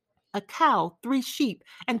 A cow, 3 sheep,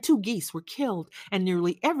 and 2 geese were killed, and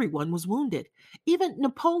nearly everyone was wounded. Even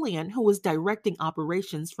Napoleon, who was directing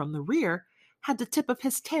operations from the rear, had the tip of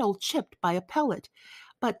his tail chipped by a pellet.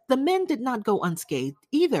 But the men did not go unscathed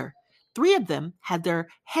either. 3 of them had their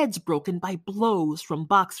heads broken by blows from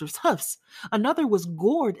Boxer's hoofs. Another was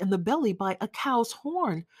gored in the belly by a cow's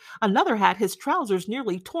horn. Another had his trousers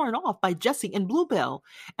nearly torn off by Jessie and Bluebell.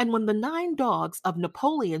 And when the 9 dogs of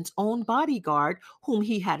Napoleon's own bodyguard, whom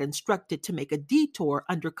he had instructed to make a detour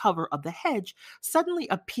under cover of the hedge, suddenly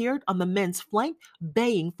appeared on the men's flank,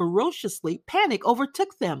 baying ferociously, panic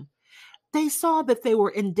overtook them. They saw that they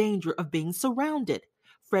were in danger of being surrounded.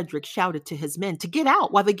 Frederick shouted to his men to get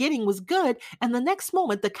out while the getting was good, and the next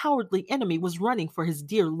moment the cowardly enemy was running for his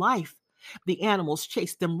dear life. The animals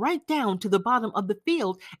chased them right down to the bottom of the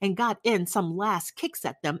field and got in some last kicks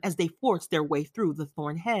at them as they forced their way through the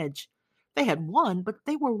thorn hedge. They had won, but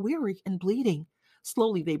they were weary and bleeding.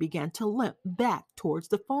 Slowly they began to limp back towards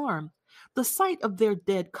the farm. The sight of their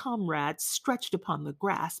dead comrades stretched upon the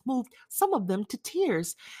grass moved some of them to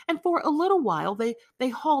tears, and for a little while they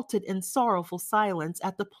halted in sorrowful silence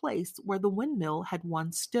at the place where the windmill had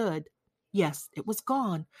once stood. Yes, it was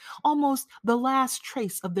gone. Almost the last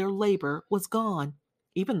trace of their labor was gone.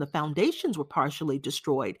 Even the foundations were partially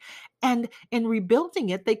destroyed, and in rebuilding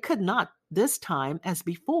it they could not, this time, as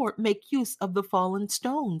before, make use of the fallen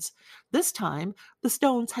stones. This time the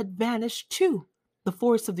stones had vanished too. The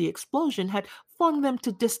force of the explosion had flung them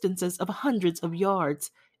to distances of hundreds of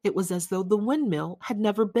yards. It was as though the windmill had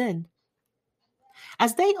never been.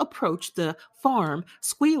 As they approached the farm,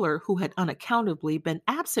 Squealer, who had unaccountably been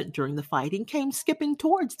absent during the fighting, came skipping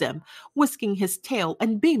towards them, whisking his tail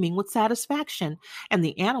and beaming with satisfaction, and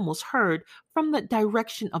the animals heard, from the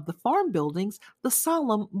direction of the farm buildings, the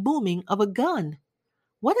solemn booming of a gun.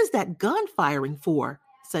 "What is that gun firing for?"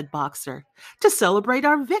 said Boxer. "To celebrate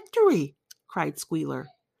our victory," cried Squealer.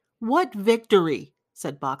 "What victory?"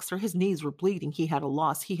 said Boxer. His knees were bleeding. He had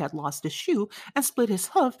lost a shoe and split his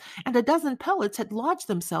hoof, and a dozen pellets had lodged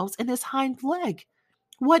themselves in his hind leg.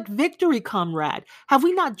 "What victory, comrade? Have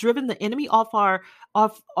we not driven the enemy off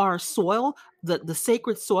our soil, the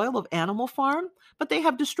sacred soil of Animal Farm? But they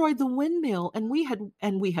have destroyed the windmill, and we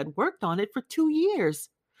had worked on it for 2 years.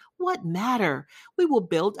 What matter? We will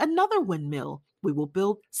build another windmill. We will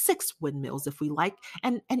build 6 windmills if we like.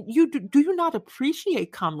 And do you not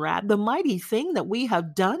appreciate, comrade, the mighty thing that we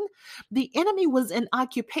have done? The enemy was in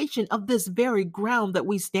occupation of this very ground that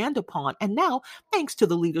we stand upon, and now, thanks to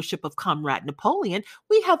the leadership of Comrade Napoleon,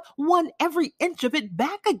 we have won every inch of it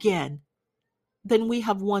back again." "Then we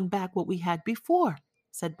have won back what we had before,"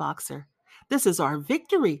 said Boxer. "This is our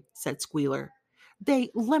victory," said Squealer.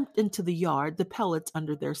 They limped into the yard. The pellets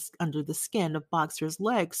under the skin of Boxer's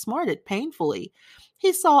leg smarted painfully.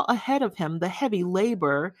 He saw ahead of him the heavy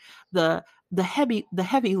labor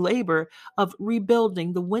of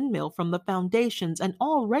rebuilding the windmill from the foundations, and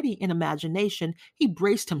already in imagination he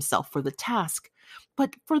braced himself for the task.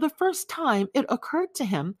 But for the first time it occurred to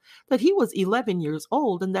him that he was 11 years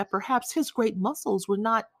old, and that perhaps his great muscles were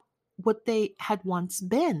not what they had once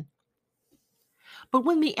been. But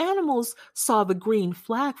when the animals saw the green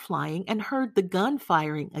flag flying and heard the gun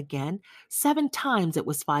firing again, 7 times it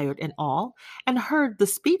was fired in all, and heard the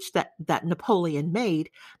speech that Napoleon made,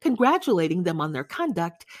 congratulating them on their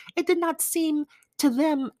conduct, it did not seem to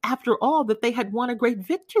them, after all, that they had won a great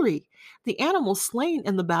victory. The animals slain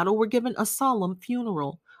in the battle were given a solemn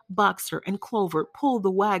funeral. Boxer and Clover pulled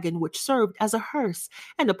the wagon which served as a hearse,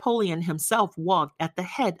 and Napoleon himself walked at the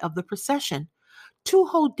head of the procession. 2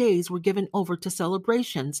 whole days were given over to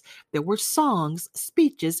celebrations. There were songs,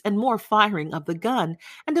 speeches, and more firing of the gun,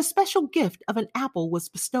 and a special gift of an apple was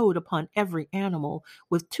bestowed upon every animal,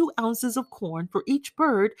 with 2 ounces of corn for each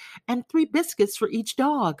bird and 3 biscuits for each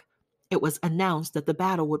dog. It was announced that the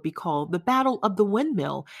battle would be called the Battle of the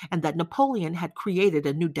Windmill, and that Napoleon had created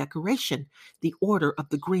a new decoration, the Order of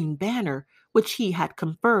the Green Banner, which he had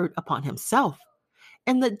conferred upon himself.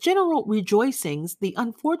 In the general rejoicings, the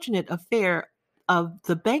unfortunate affair of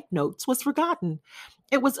the banknotes was forgotten.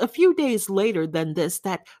 It was a few days later than this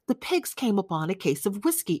that the pigs came upon a case of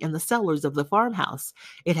whiskey in the cellars of the farmhouse.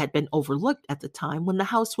 It had been overlooked at the time when the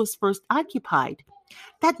house was first occupied.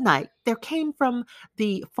 That night there came from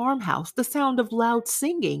the farmhouse the sound of loud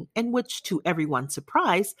singing, in which, to everyone's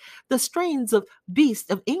surprise, the strains of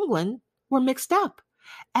Beast of England were mixed up.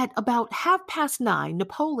 At about 9:30,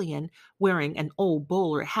 Napoleon, wearing an old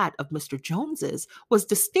bowler hat of Mr. Jones's, was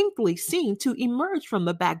distinctly seen to emerge from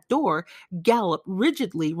the back door, gallop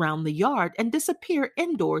rigidly round the yard, and disappear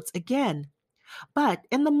indoors again. But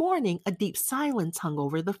in the morning a deep silence hung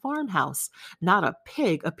over the farmhouse. Not a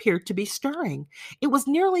pig appeared to be stirring. It was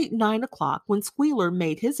nearly 9 o'clock when Squealer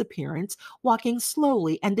made his appearance, walking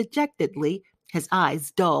slowly and dejectedly, his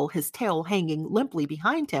eyes dull, his tail hanging limply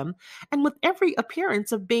behind him, and with every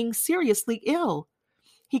appearance of being seriously ill.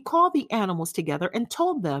 He called the animals together and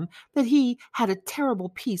told them that he had a terrible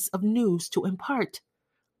piece of news to impart.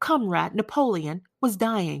 Comrade Napoleon was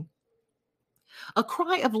dying. A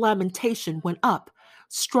cry of lamentation went up.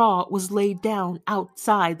 Straw was laid down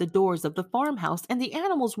outside the doors of the farmhouse, and the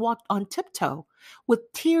animals walked on tiptoe,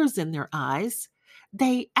 with tears in their eyes.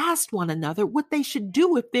 They asked one another what they should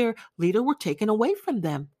do if their leader were taken away from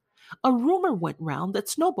them. A rumor went round that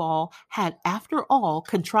Snowball had, after all,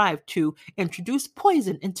 contrived to introduce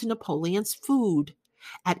poison into Napoleon's food.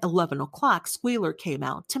 At 11 o'clock, Squealer came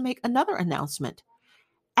out to make another announcement.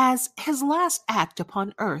 As his last act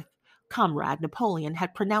upon earth, Comrade Napoleon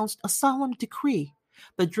had pronounced a solemn decree.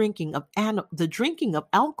 The drinking of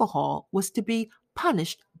alcohol was to be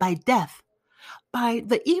punished by death. By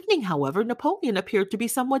the evening, however, Napoleon appeared to be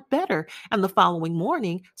somewhat better, and the following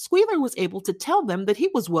morning Squealer was able to tell them that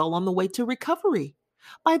he was well on the way to recovery.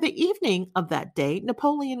 By the evening of that day,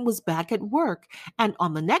 Napoleon was back at work, and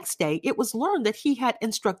on the next day it was learned that he had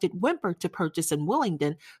instructed Whymper to purchase in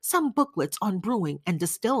Willingdon some booklets on brewing and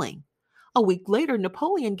distilling. A week later,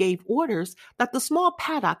 Napoleon gave orders that the small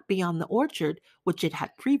paddock beyond the orchard, which it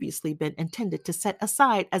had previously been intended to set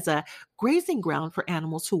aside as a grazing ground for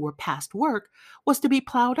animals who were past work, was to be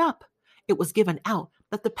plowed up. It was given out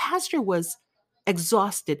that the pasture was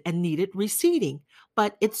exhausted and needed reseeding,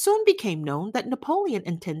 but it soon became known that Napoleon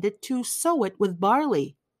intended to sow it with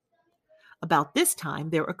barley. About this time,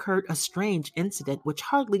 there occurred a strange incident which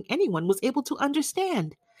hardly anyone was able to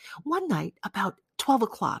understand. One night, about 12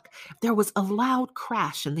 o'clock, there was a loud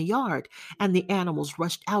crash in the yard, and the animals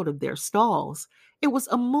rushed out of their stalls. It was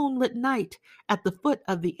a moonlit night. At the foot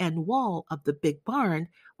of the end wall of the big barn,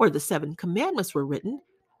 where the 7 Commandments were written,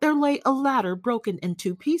 there lay a ladder broken in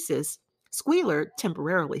 2 pieces. Squealer,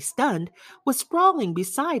 temporarily stunned, was sprawling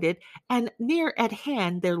beside it, and near at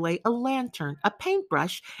hand there lay a lantern, a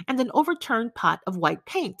paintbrush, and an overturned pot of white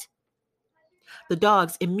paint. The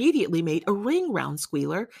dogs immediately made a ring round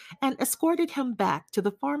Squealer and escorted him back to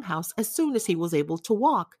the farmhouse as soon as he was able to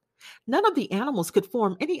walk. None of the animals could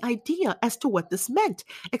form any idea as to what this meant,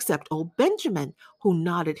 except old Benjamin, who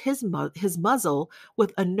nodded his muzzle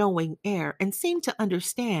with a knowing air and seemed to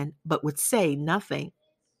understand, but would say nothing.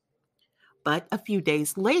 But a few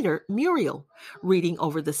days later, Muriel, reading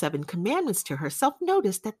over the 7 Commandments to herself,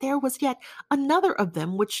 noticed that there was yet another of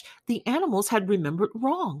them which the animals had remembered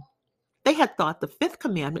wrong. They had thought the 5th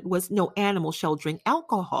Commandment was no animal shall drink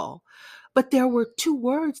alcohol, but there were 2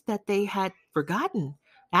 words that they had forgotten.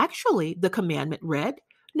 Actually, the commandment read,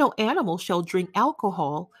 no animal shall drink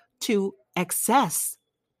alcohol to excess.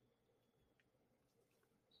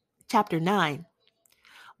 Chapter 9.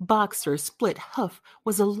 Boxer's split hoof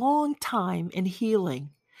was a long time in healing.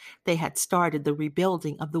 They had started the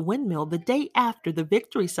rebuilding of the windmill the day after the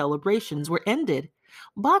victory celebrations were ended.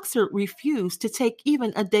 Boxer refused to take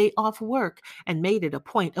even a day off work and made it a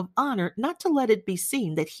point of honor not to let it be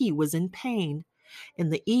seen that he was in pain. In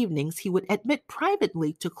the evenings, he would admit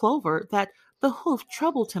privately to Clover that the hoof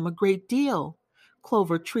troubled him a great deal.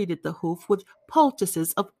 Clover treated the hoof with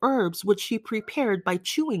poultices of herbs which she prepared by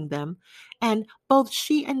chewing them, and both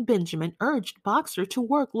she and Benjamin urged Boxer to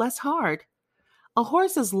work less hard. A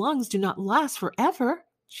horse's lungs do not last forever,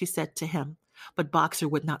 she said to him, but Boxer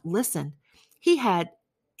would not listen. He had,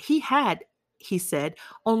 he said,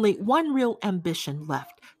 only one real ambition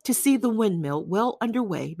left, to see the windmill well under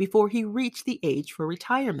way before he reached the age for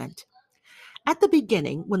retirement. At the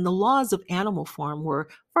beginning, when the laws of Animal Farm were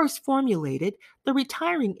first formulated, the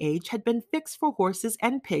retiring age had been fixed for horses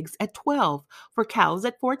and pigs at 12, for cows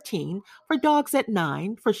at 14, for dogs at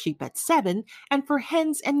 9, for sheep at 7, and for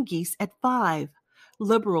hens and geese at 5.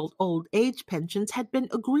 Liberal old age pensions had been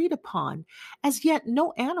agreed upon. As yet,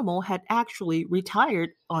 no animal had actually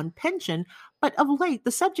retired on pension, but of late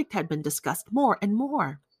the subject had been discussed more and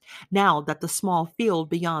more. Now that the small field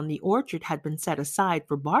beyond the orchard had been set aside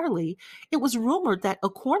for barley, it was rumored that a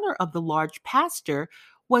corner of the large pasture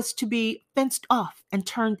was to be fenced off and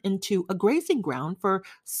turned into a grazing ground for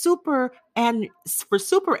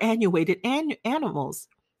superannuated animals.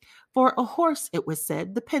 For a horse, it was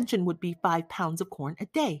said, the pension would be 5 pounds of corn a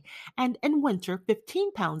day, and in winter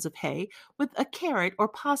 15 pounds of hay, with a carrot or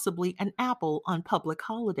possibly an apple on public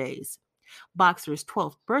holidays. Boxer's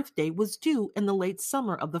 12th birthday was due in the late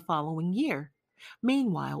summer of the following year.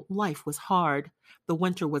 Meanwhile, life was hard. The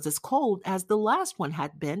winter was as cold as the last one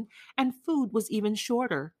had been, and food was even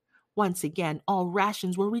shorter. Once again, all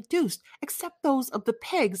rations were reduced, except those of the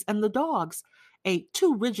pigs and the dogs. A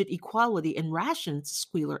too rigid equality in rations,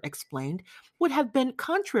 Squealer explained, would have been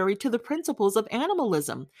contrary to the principles of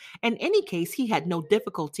animalism. In any case, he had no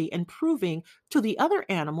difficulty in proving to the other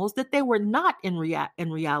animals that they were not in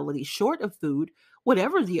reality short of food,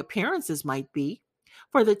 whatever the appearances might be.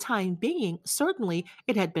 For the time being, certainly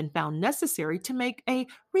it had been found necessary to make a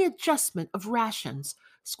readjustment of rations.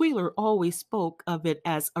 Squealer always spoke of it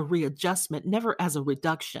as a readjustment, never as a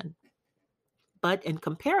reduction. But in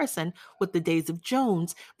comparison with the days of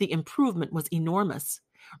Jones, the improvement was enormous.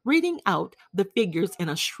 Reading out the figures in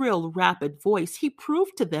a shrill, rapid voice, he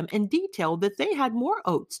proved to them in detail that they had more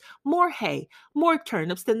oats, more hay, more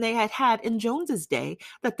turnips than they had had in Jones's day,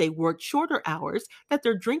 that they worked shorter hours, that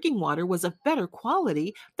their drinking water was of better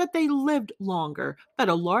quality, that they lived longer, that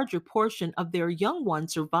a larger portion of their young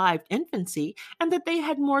ones survived infancy, and that they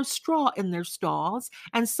had more straw in their stalls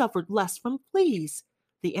and suffered less from fleas.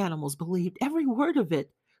 The animals believed every word of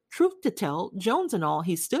it. Truth to tell, Jones and all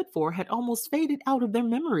he stood for had almost faded out of their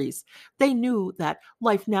memories. They knew that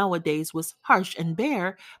life nowadays was harsh and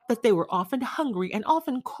bare, that they were often hungry and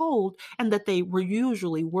often cold, and that they were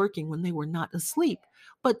usually working when they were not asleep.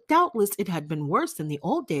 But doubtless it had been worse in the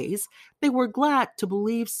old days. They were glad to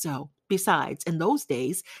believe so. Besides, in those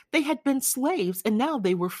days, they had been slaves, and now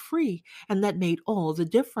they were free, and that made all the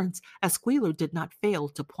difference, as Squealer did not fail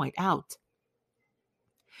to point out.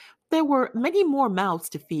 There were many more mouths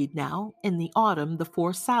to feed now. In the autumn, the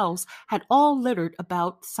four sows had all littered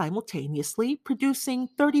about simultaneously, producing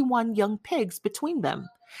 31 young pigs between them.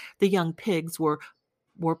 The young pigs were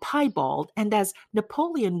piebald, and as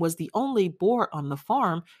Napoleon was the only boar on the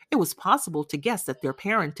farm, it was possible to guess at their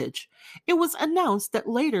parentage. It was announced that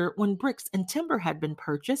later, when bricks and timber had been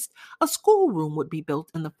purchased, a schoolroom would be built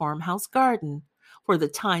in the farmhouse garden. For the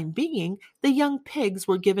time being, the young pigs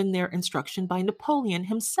were given their instruction by Napoleon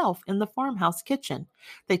himself in the farmhouse kitchen.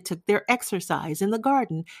 They took their exercise in the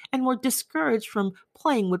garden and were discouraged from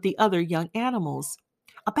playing with the other young animals.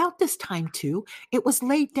 About this time, too, it was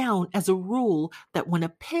laid down as a rule that when a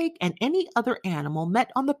pig and any other animal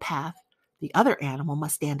met on the path, the other animal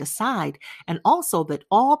must stand aside, and also that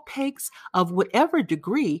all pigs of whatever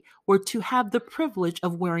degree were to have the privilege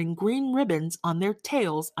of wearing green ribbons on their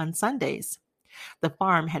tails on Sundays. The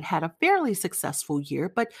farm had had a fairly successful year,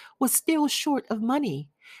 but was still short of money.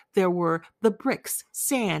 There were the bricks,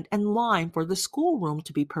 sand, and lime for the schoolroom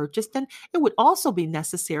to be purchased, and it would also be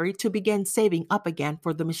necessary to begin saving up again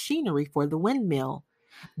for the machinery for the windmill.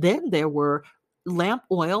 Then there were lamp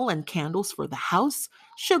oil and candles for the house,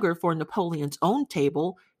 sugar for Napoleon's own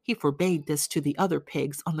table. He forbade this to the other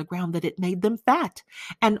pigs on the ground that it made them fat,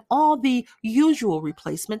 and all the usual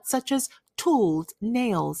replacements such as tools,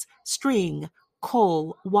 nails, string,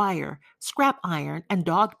 coal, wire, scrap iron, and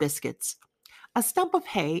dog biscuits. A stump of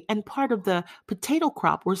hay and part of the potato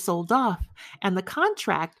crop were sold off, and the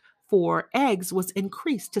contract for eggs was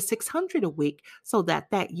increased to 600 a week, so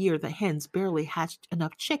that year the hens barely hatched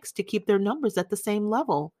enough chicks to keep their numbers at the same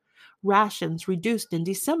level. Rations reduced in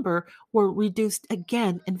December were reduced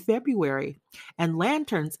again in February, and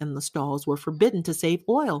lanterns in the stalls were forbidden to save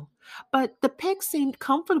oil. But the pigs seemed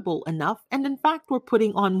comfortable enough, and in fact were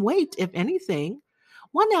putting on weight, if anything.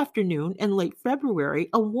 One afternoon in late February,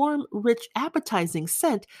 a warm, rich, appetizing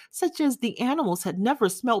scent, such as the animals had never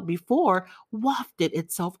smelt before, wafted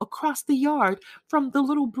itself across the yard from the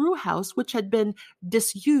little brew house which had been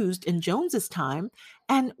disused in Jones's time,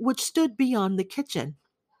 and which stood beyond the kitchen.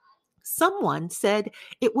 Someone said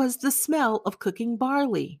it was the smell of cooking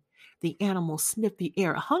barley. The animals sniffed the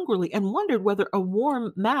air hungrily and wondered whether a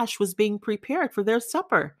warm mash was being prepared for their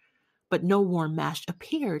supper. But no warm mash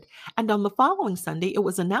appeared, and on the following Sunday it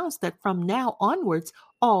was announced that from now onwards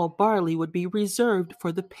all barley would be reserved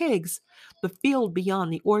for the pigs. The field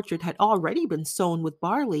beyond the orchard had already been sown with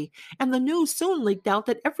barley, and the news soon leaked out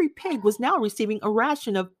that every pig was now receiving a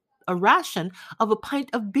ration of a pint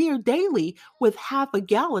of beer daily, with half a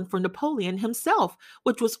gallon for Napoleon himself,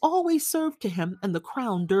 which was always served to him in the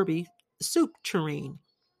Crown Derby soup tureen.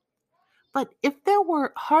 But if there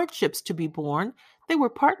were hardships to be borne, they were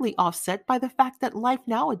partly offset by the fact that life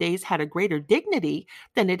nowadays had a greater dignity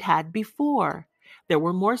than it had before. There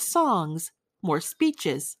were more songs, more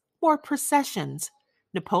speeches, more processions.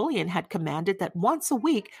 Napoleon had commanded that once a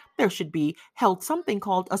week there should be held something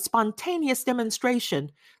called a spontaneous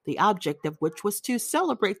demonstration, the object of which was to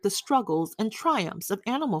celebrate the struggles and triumphs of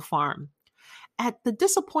Animal Farm. At the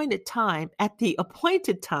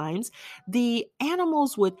appointed times, the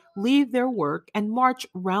animals would leave their work and march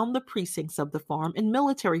round the precincts of the farm in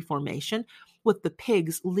military formation, with the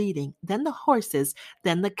pigs leading, then the horses,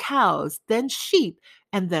 then the cows, then sheep,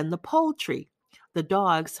 and then the poultry. The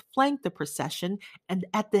dogs flanked the procession, and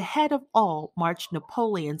at the head of all marched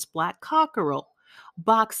Napoleon's black cockerel.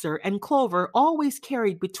 Boxer and Clover always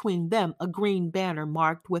carried between them a green banner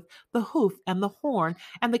marked with the hoof and the horn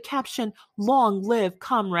and the caption, "Long live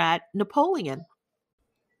Comrade Napoleon."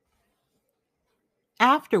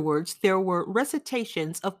 Afterwards, there were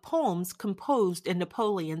recitations of poems composed in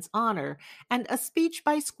Napoleon's honor, and a speech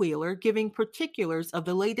by Squealer giving particulars of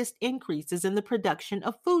the latest increases in the production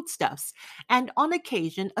of foodstuffs, and on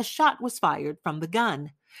occasion a shot was fired from the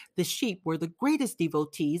gun. The sheep were the greatest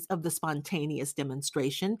devotees of the spontaneous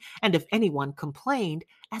demonstration, and if anyone complained,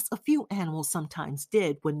 as a few animals sometimes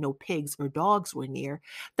did when no pigs or dogs were near,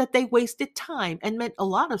 that they wasted time and meant a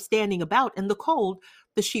lot of standing about in the cold,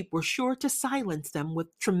 the sheep were sure to silence them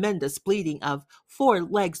with tremendous bleating of 4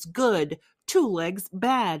 legs good, 2 legs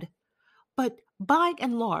bad. But by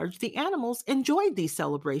and large, the animals enjoyed these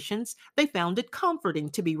celebrations. They found it comforting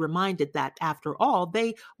to be reminded that, after all,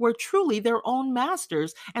 they were truly their own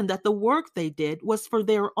masters and that the work they did was for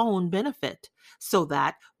their own benefit. So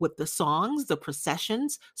that, with the songs, the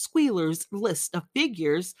processions, Squealer's list of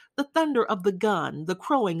figures, the thunder of the gun, the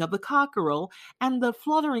crowing of the cockerel, and the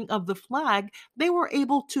fluttering of the flag, they were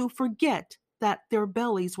able to forget that their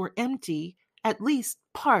bellies were empty, at least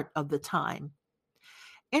part of the time.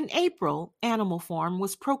 In April, Animal Farm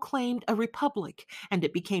was proclaimed a republic, and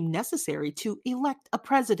it became necessary to elect a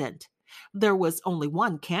president. There was only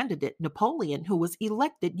one candidate, Napoleon, who was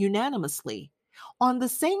elected unanimously. On the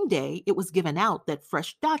same day, it was given out that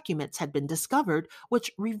fresh documents had been discovered,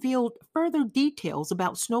 which revealed further details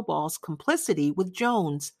about Snowball's complicity with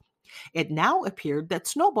Jones. It now appeared that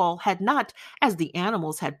Snowball had not, as the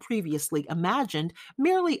animals had previously imagined,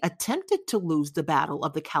 merely attempted to lose the battle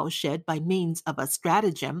of the cowshed by means of a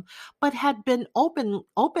stratagem, but had been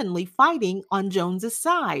openly fighting on Jones's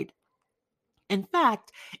side. In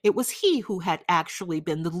fact, it was he who had actually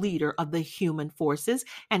been the leader of the human forces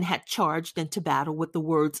and had charged into battle with the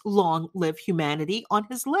words "Long live humanity" on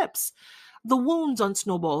his lips. The wounds on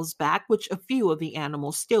Snowball's back, which a few of the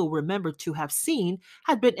animals still remembered to have seen,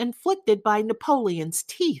 had been inflicted by Napoleon's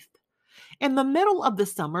teeth. In the middle of the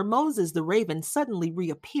summer, Moses the raven suddenly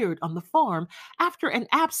reappeared on the farm after an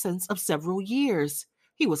absence of several years.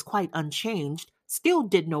 He was quite unchanged, still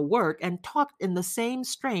did no work, and talked in the same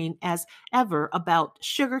strain as ever about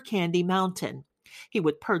Sugar Candy Mountain. He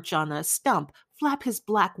would perch on a stump, flap his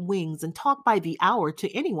black wings, and talk by the hour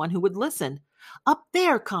to anyone who would listen. "Up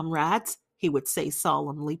there, comrades," he would say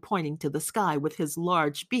solemnly, pointing to the sky with his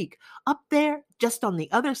large beak. "Up there, just on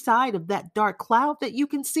the other side of that dark cloud that you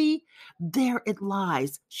can see, there it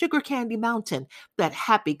lies, Sugar Candy Mountain, that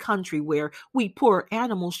happy country where we poor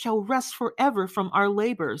animals shall rest forever from our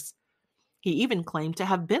labors." He even claimed to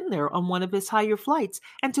have been there on one of his higher flights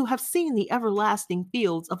and to have seen the everlasting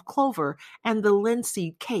fields of clover and the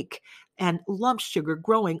linseed cake and lump sugar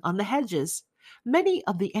growing on the hedges. Many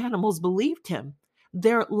of the animals believed him.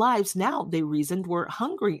 Their lives now, they reasoned, were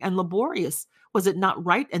hungry and laborious. Was it not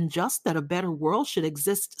right and just that a better world should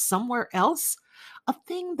exist somewhere else? A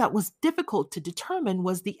thing that was difficult to determine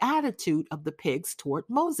was the attitude of the pigs toward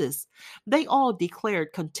Moses. They all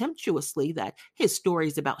declared contemptuously that his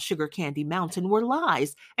stories about Sugar Candy Mountain were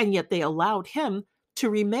lies, and yet they allowed him to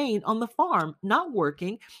remain on the farm, not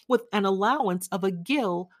working, with an allowance of a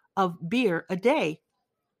gill of beer a day.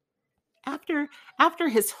 After, after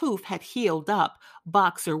his hoof had healed up,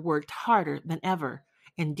 Boxer worked harder than ever.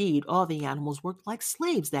 Indeed, all the animals worked like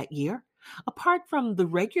slaves that year. Apart from the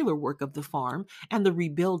regular work of the farm and the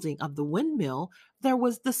rebuilding of the windmill, there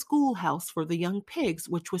was the schoolhouse for the young pigs,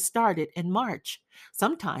 which was started in March.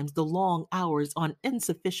 Sometimes the long hours on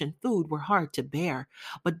insufficient food were hard to bear,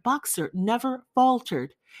 but Boxer never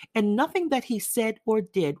faltered. In nothing that he said or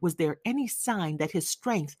did was there any sign that his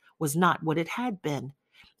strength was not what it had been.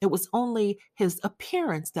 It was only his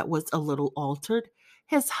appearance that was a little altered.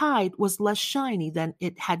 His hide was less shiny than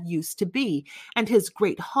it had used to be, and his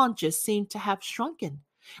great haunches seemed to have shrunken.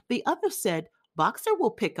 The others said, "Boxer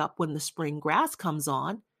will pick up when the spring grass comes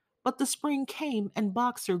on." But the spring came, and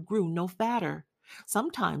Boxer grew no fatter.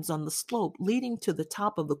 Sometimes on the slope leading to the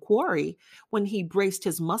top of the quarry, when he braced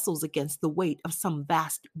his muscles against the weight of some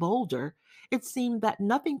vast boulder, it seemed that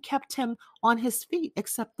nothing kept him on his feet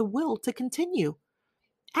except the will to continue.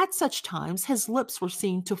 At such times, his lips were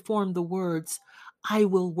seen to form the words, "I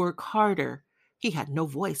will work harder." He had no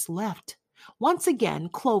voice left. Once again,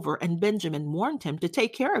 Clover and Benjamin warned him to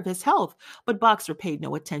take care of his health, but Boxer paid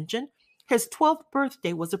no attention. His 12th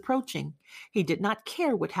birthday was approaching. He did not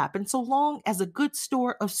care what happened so long as a good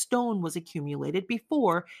store of stone was accumulated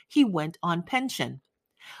before he went on pension.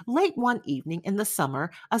 Late one evening in the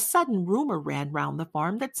summer, a sudden rumor ran round the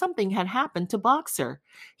farm that something had happened to Boxer.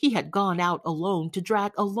 He had gone out alone to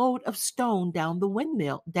drag a load of stone down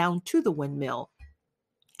to the windmill.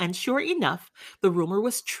 And sure enough, the rumor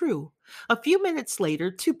was true. A few minutes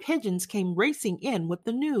later, two pigeons came racing in with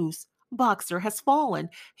the news. "Boxer has fallen.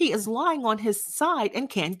 He is lying on his side and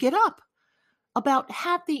can't get up." About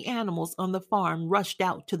half the animals on the farm rushed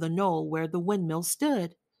out to the knoll where the windmill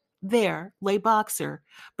stood. There lay Boxer,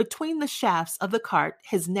 between the shafts of the cart,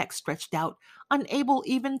 his neck stretched out, unable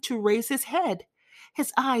even to raise his head.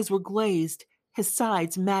 His eyes were glazed, his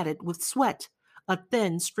sides matted with sweat. A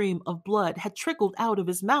thin stream of blood had trickled out of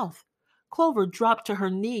his mouth. Clover dropped to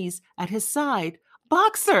her knees at his side.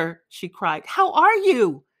 "Boxer!" she cried. "How are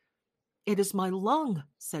you?" "It is my lung,"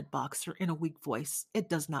 said Boxer in a weak voice. "It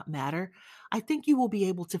does not matter. I think you will be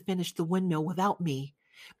able to finish the windmill without me.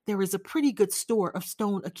 There is a pretty good store of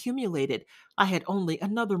stone accumulated. I had only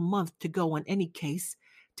another month to go in any case.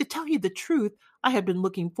 To tell you the truth, I had been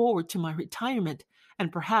looking forward to my retirement,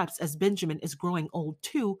 and perhaps as Benjamin is growing old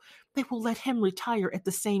too, they will let him retire at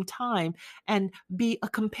the same time and be a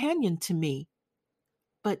companion to me."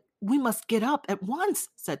 "But we must get up at once,"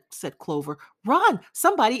 said Clover. "Run,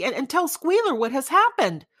 somebody, and tell Squealer what has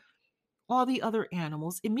happened." All the other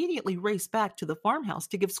animals immediately raced back to the farmhouse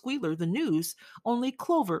to give Squealer the news. Only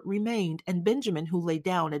Clover remained, and Benjamin, who lay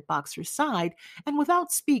down at Boxer's side, and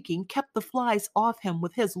without speaking kept the flies off him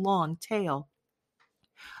with his long tail.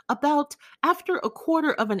 About after a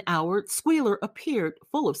quarter of an hour, Squealer appeared,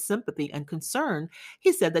 full of sympathy and concern.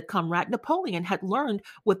 He said that Comrade Napoleon had learned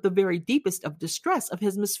with the very deepest of distress of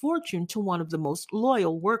his misfortune to one of the most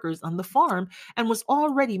loyal workers on the farm, and was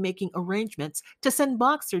already making arrangements to send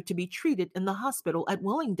Boxer to be treated in the hospital at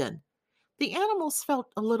Willingdon. The animals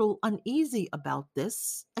felt a little uneasy about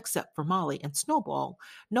this, except for Molly and Snowball.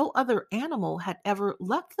 No other animal had ever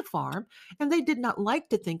left the farm, and they did not like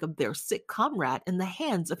to think of their sick comrade in the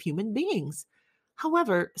hands of human beings.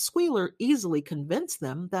 However, Squealer easily convinced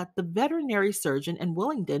them that the veterinary surgeon in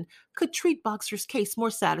Willingdon could treat Boxer's case more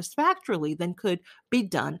satisfactorily than could be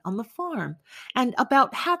done on the farm. And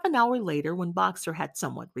about half an hour later, when Boxer had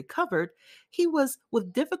somewhat recovered, he was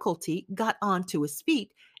with difficulty got on to his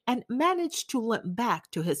feet and managed to limp back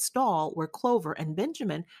to his stall where Clover and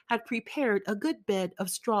Benjamin had prepared a good bed of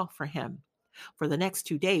straw for him. For the next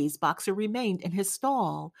 2 days, Boxer remained in his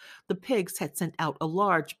stall. The pigs had sent out a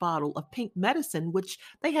large bottle of pink medicine, which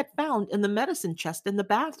they had found in the medicine chest in the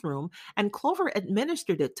bathroom, and Clover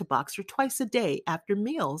administered it to Boxer twice a day after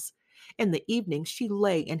meals. In the evening, she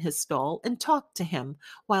lay in his stall and talked to him,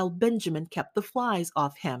 while Benjamin kept the flies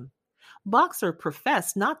off him. Boxer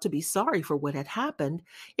professed not to be sorry for what had happened.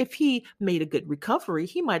 If he made a good recovery,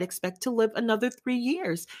 he might expect to live another 3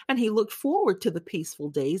 years, and he looked forward to the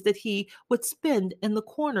peaceful days that he would spend in the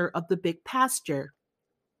corner of the big pasture.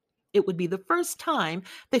 It would be the first time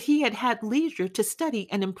that he had had leisure to study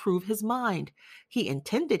and improve his mind. He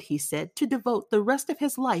intended, he said, to devote the rest of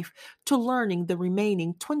his life to learning the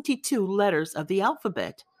remaining 22 letters of the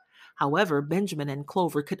alphabet. However, Benjamin and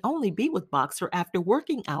Clover could only be with Boxer after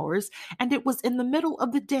working hours, and it was in the middle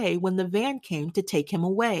of the day when the van came to take him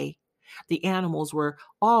away. The animals were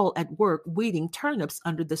all at work weeding turnips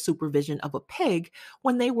under the supervision of a pig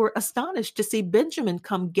when they were astonished to see Benjamin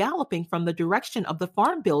come galloping from the direction of the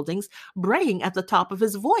farm buildings, braying at the top of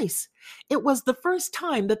his voice. It was the first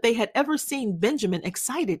time that they had ever seen Benjamin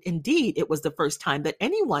excited. Indeed, it was the first time that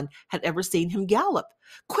anyone had ever seen him gallop.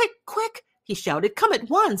 "Quick, quick!" he shouted. "Come at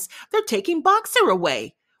once! They're taking Boxer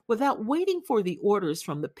away!" Without waiting for the orders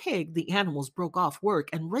from the pig, the animals broke off work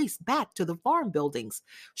and raced back to the farm buildings.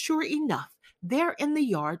 Sure enough, there in the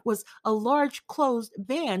yard was a large closed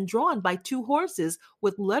van drawn by 2 horses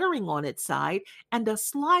with lettering on its side, and a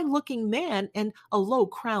sly-looking man in a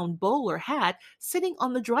low-crowned bowler hat sitting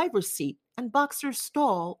on the driver's seat, and Boxer's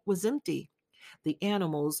stall was empty. The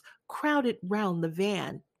animals crowded round the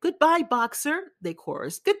van. "Goodbye, Boxer," they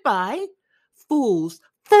chorused. "Goodbye." "Fools!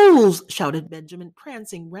 Fools!" shouted Benjamin,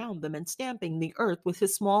 prancing round them and stamping the earth with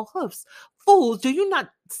his small hoofs. "Fools! Do you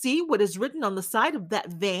not see what is written on the side of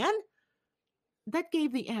that van?" That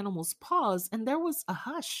gave the animals pause, and there was a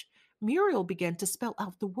hush. Muriel began to spell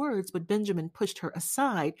out the words, but Benjamin pushed her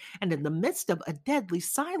aside, and in the midst of a deadly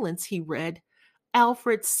silence he read,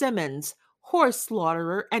 "Alfred Simmons, horse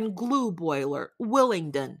slaughterer and glue boiler,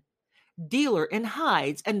 Willingdon. Dealer in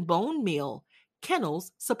hides and bone meal.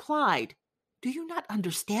 Kennels supplied." Do you not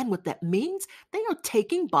understand what that means? They are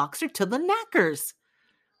taking Boxer to the knackers.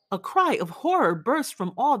 A cry of horror burst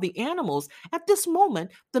from all the animals. At this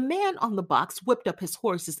moment, the man on the box whipped up his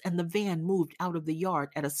horses, and the van moved out of the yard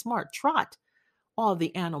at a smart trot. All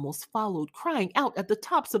the animals followed, crying out at the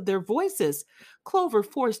tops of their voices. Clover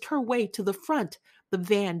forced her way to the front. The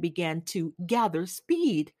van began to gather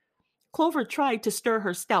speed. Clover tried to stir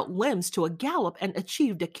her stout limbs to a gallop and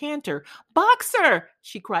achieved a canter. "Boxer!"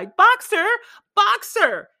 she cried. "Boxer!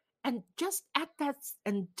 Boxer!" And just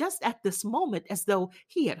at this moment, as though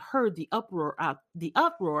he had heard the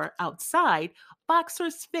uproar outside,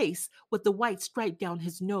 Boxer's face, with the white stripe down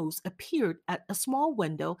his nose, appeared at a small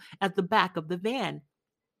window at the back of the van.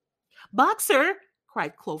 "Boxer!"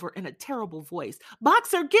 cried Clover in a terrible voice.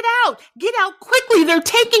 "Boxer, get out! Get out quickly! They're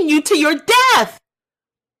taking you to your death!"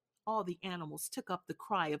 All the animals took up the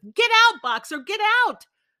cry of, "Get out, Boxer, get out!"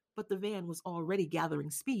 But the van was already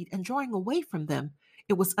gathering speed and drawing away from them.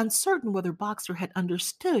 It was uncertain whether Boxer had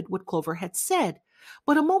understood what Clover had said.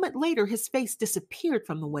 But a moment later his face disappeared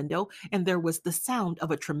from the window, and there was the sound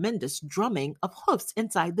of a tremendous drumming of hoofs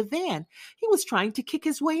inside the van. He was trying to kick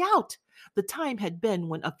his way out. The time had been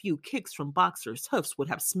when a few kicks from Boxer's hoofs would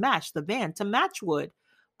have smashed the van to matchwood.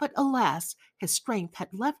 But alas, his strength had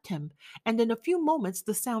left him, and in a few moments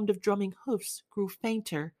the sound of drumming hoofs grew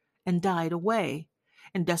fainter and died away.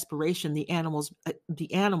 In desperation, the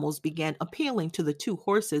animals began appealing to the 2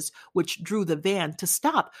 horses which drew the van to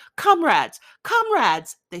stop. "Comrades,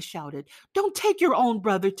 comrades!" they shouted. "Don't take your own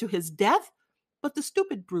brother to his death!" But the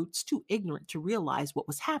stupid brutes, too ignorant to realize what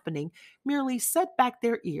was happening, merely set back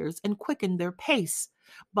their ears and quickened their pace.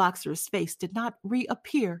 Boxer's face did not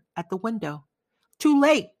reappear at the window. "Too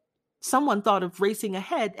late!" Someone thought of racing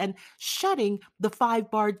ahead and shutting the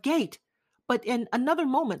 5-barred gate, but in another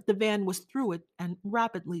moment the van was through it and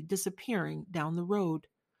rapidly disappearing down the road.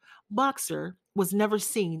 Boxer was never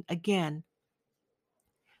seen again.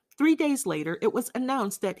 3 days later, it was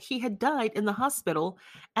announced that he had died in the hospital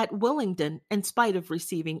at Willingdon in spite of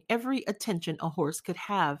receiving every attention a horse could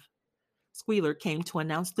have. Squealer came to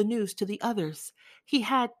announce the news to the others. He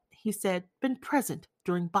had, he said, been present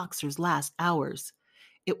during Boxer's last hours.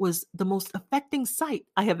 "It was the most affecting sight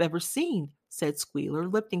I have ever seen," said Squealer,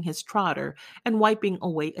 lifting his trotter and wiping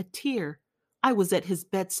away a tear. "I was at his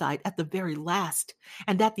bedside at the very last,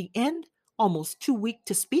 and at the end, almost too weak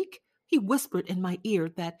to speak, he whispered in my ear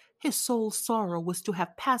that his soul's sorrow was to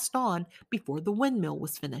have passed on before the windmill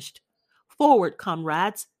was finished. 'Forward,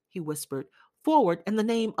 comrades,' he whispered. 'Forward in the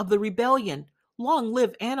name of the rebellion. Long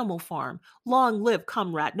live Animal Farm. Long live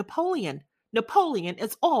Comrade Napoleon. Napoleon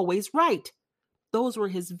is always right.' Those were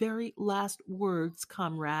his very last words,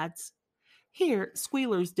 comrades." Here,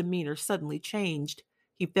 Squealer's demeanor suddenly changed.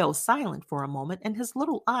 He fell silent for a moment, and his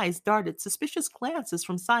little eyes darted suspicious glances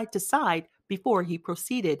from side to side before he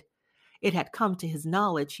proceeded. It had come to his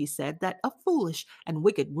knowledge, he said, that a foolish and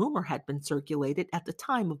wicked rumor had been circulated at the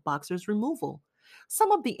time of Boxer's removal.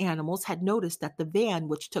 Some of the animals had noticed that the van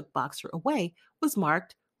which took Boxer away was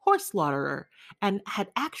marked horse slaughterer, and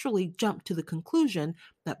had actually jumped to the conclusion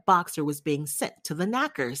that Boxer was being sent to the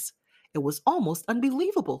knackers. It was almost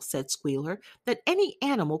unbelievable, said Squealer, that any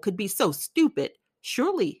animal could be so stupid.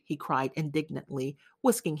 "Surely," he cried indignantly,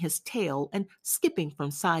 whisking his tail and skipping from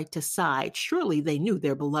side to side, "surely they knew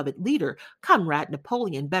their beloved leader, Comrade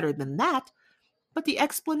Napoleon, better than that." But the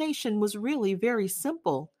explanation was really very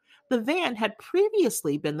simple. The van had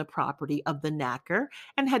previously been the property of the knacker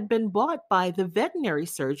and had been bought by the veterinary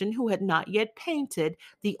surgeon who had not yet painted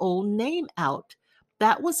the old name out.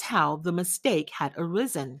 That was how the mistake had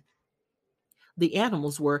arisen. The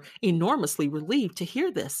animals were enormously relieved to hear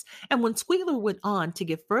this, and when Squealer went on to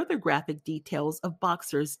give further graphic details of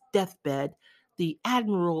Boxer's deathbed, the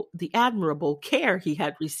admirable care he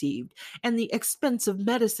had received, and the expensive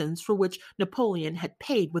medicines for which Napoleon had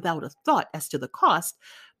paid without a thought as to the cost,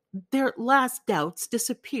 their last doubts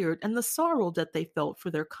disappeared, and the sorrow that they felt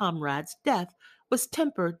for their comrade's death was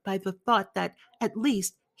tempered by the thought that at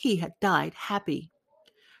least he had died happy.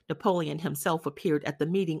 Napoleon himself appeared at the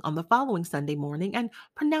meeting on the following Sunday morning and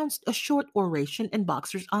pronounced a short oration in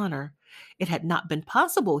Boxer's honor. It had not been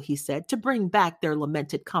possible, he said, to bring back their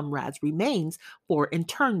lamented comrade's remains for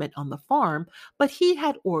interment on the farm, but he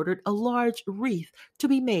had ordered a large wreath to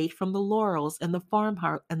be made from the laurels in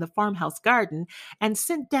the farmhouse garden and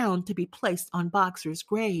sent down to be placed on Boxer's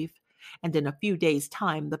grave. And in a few days'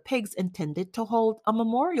 time, the pigs intended to hold a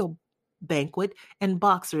memorial banquet in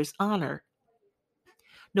Boxer's honor.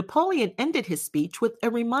 Napoleon ended his speech with a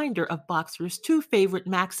reminder of Boxer's two favorite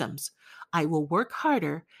maxims: "I will work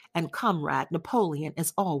harder," and "Comrade Napoleon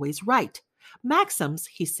is always right." Maxims,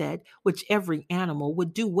 he said, which every animal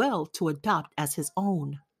would do well to adopt as his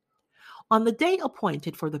own. On the day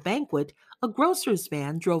appointed for the banquet, a grocer's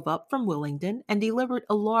van drove up from Willingdon and delivered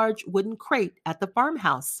a large wooden crate at the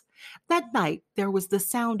farmhouse. That night there was the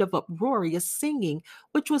sound of uproarious singing,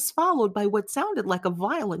 which was followed by what sounded like a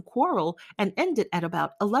violent quarrel and ended at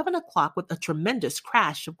about 11 o'clock with a tremendous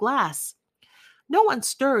crash of glass. No one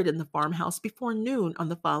stirred in the farmhouse before noon on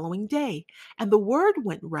the following day, and the word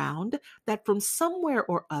went round that from somewhere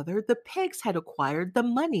or other the pigs had acquired the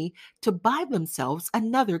money to buy themselves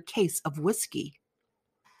another case of whiskey.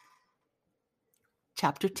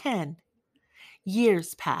 Chapter 10.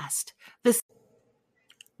 Years passed.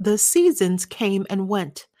 The seasons came and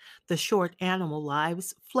went. The short animal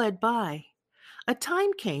lives fled by. A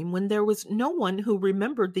time came when there was no one who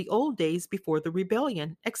remembered the old days before the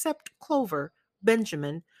rebellion, except Clover,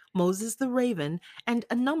 Benjamin, Moses the raven, and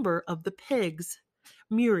a number of the pigs.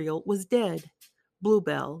 Muriel was dead.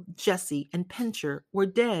 Bluebell, Jessie, and Pincher were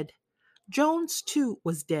dead. Jones, too,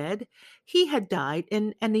 was dead. He had died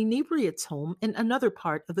in an inebriate's home in another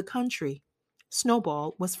part of the country.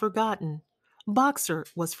 Snowball was forgotten. Boxer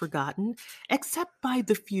was forgotten, except by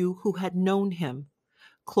the few who had known him.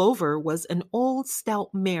 Clover was an old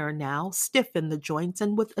stout mare now, stiff in the joints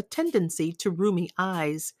and with a tendency to rheumy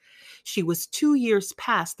eyes. She was 2 years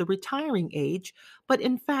past the retiring age, but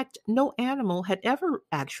in fact no animal had ever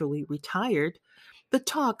actually retired. The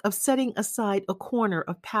talk of setting aside a corner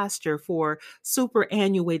of pasture for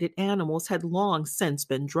superannuated animals had long since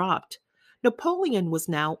been dropped. Napoleon was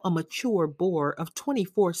now a mature boar of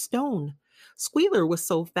 24 stone. Squealer was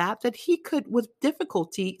so fat that he could with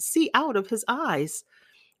difficulty see out of his eyes.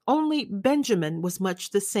 Only Benjamin was much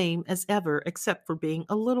the same as ever, except for being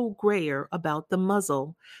a little grayer about the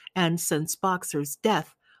muzzle, and since Boxer's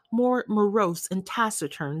death, more morose and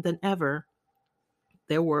taciturn than ever.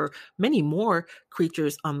 There were many more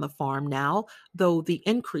creatures on the farm now, though the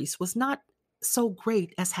increase was not so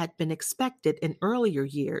great as had been expected in earlier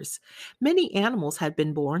years. Many animals had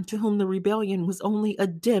been born to whom the rebellion was only a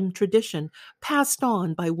dim tradition passed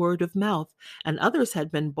on by word of mouth, and others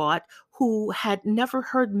had been bought who had never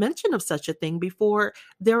heard mention of such a thing before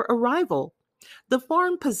their arrival. The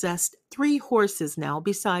farm possessed 3 horses now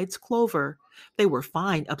besides Clover. They were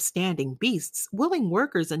fine, upstanding beasts, willing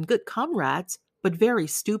workers and good comrades, but very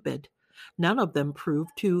stupid. None of them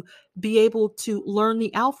proved to be able to learn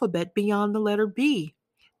the alphabet beyond the letter B.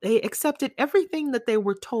 They accepted everything that they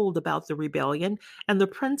were told about the rebellion and the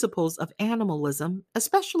principles of animalism,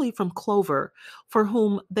 especially from Clover, for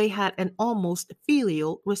whom they had an almost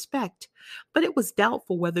filial respect. But it was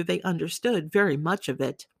doubtful whether they understood very much of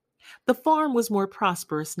it. The farm was more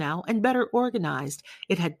prosperous now and better organized.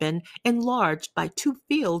 It had been enlarged by 2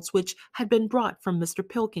 fields which had been brought from Mr.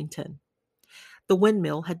 Pilkington. The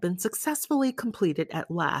windmill had been successfully completed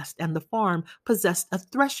at last, and the farm possessed a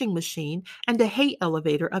threshing machine and a hay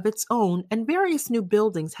elevator of its own, and various new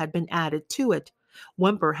buildings had been added to it.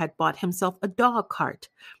 Whymper had bought himself a dog cart.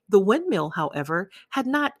 The windmill, however, had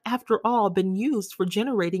not after all been used for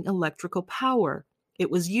generating electrical power. It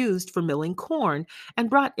was used for milling corn and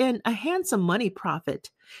brought in a handsome money profit.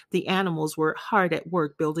 The animals were hard at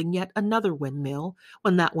work building yet another windmill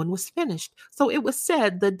when that one was finished, so it was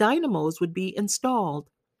said the dynamos would be installed.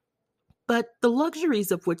 But the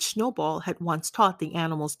luxuries of which Snowball had once taught the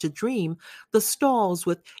animals to dream, the stalls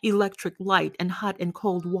with electric light and hot and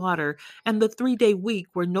cold water, and the 3-day week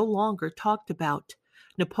were no longer talked about.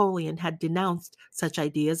 Napoleon had denounced such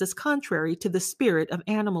ideas as contrary to the spirit of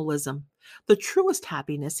animalism. The truest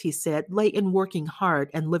happiness, he said, lay in working hard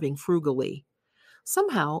and living frugally.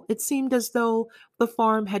 Somehow, it seemed as though the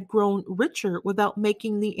farm had grown richer without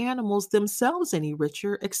making the animals themselves any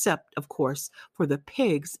richer, except, of course, for the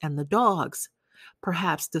pigs and the dogs.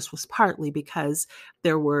 Perhaps this was partly because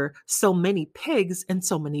there were so many pigs and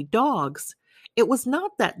so many dogs. It was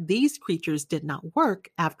not that these creatures did not work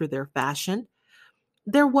after their fashion.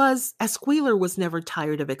 There was, as Squealer was never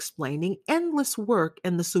tired of explaining, endless work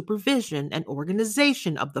in the supervision and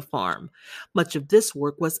organization of the farm. Much of this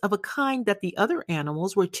work was of a kind that the other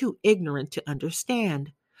animals were too ignorant to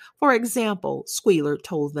understand. For example, Squealer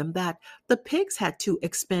told them that the pigs had to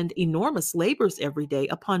expend enormous labors every day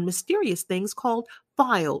upon mysterious things called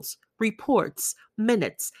files, reports,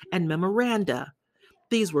 minutes, and memoranda.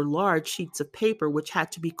 These were large sheets of paper which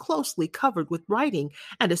had to be closely covered with writing,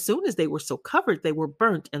 and as soon as they were so covered, they were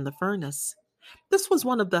burnt in the furnace. This was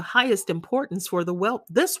of the highest importance for the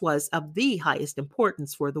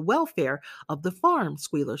welfare of the farm,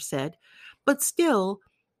 Squealer said. But still,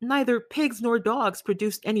 neither pigs nor dogs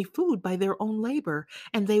produced any food by their own labor,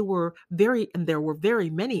 and there were very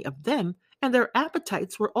many of them, and their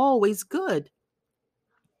appetites were always good.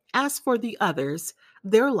 As for the others,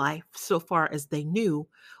 their life, so far as they knew,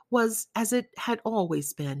 was as it had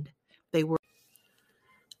always been. They were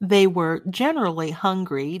they were generally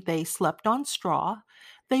hungry, they slept on straw,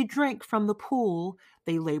 they drank from the pool,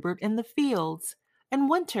 they labored in the fields. In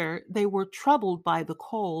winter, they were troubled by the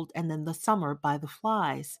cold, and in the summer by the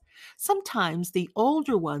flies. Sometimes the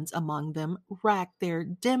older ones among them racked their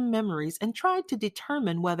dim memories and tried to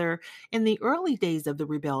determine whether, in the early days of the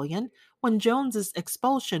rebellion, when Jones's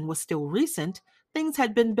expulsion was still recent, things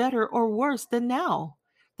had been better or worse than now.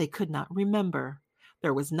 They could not remember.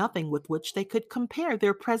 There was nothing with which they could compare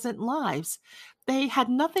their present lives. They had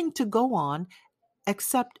nothing to go on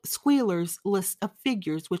except Squealer's list of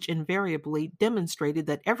figures, which invariably demonstrated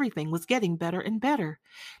that everything was getting better and better.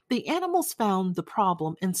 The animals found the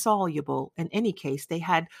problem insoluble. In any case, they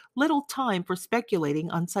had little time for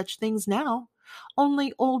speculating on such things now.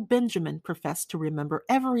 Only old Benjamin professed to remember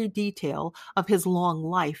every detail of his long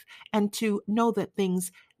life and to know that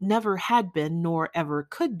things never had been nor ever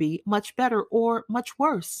could be much better or much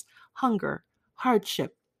worse. Hunger,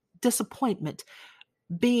 hardship, disappointment,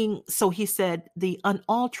 being, so he said, the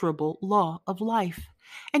unalterable law of life.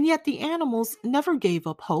 And yet the animals never gave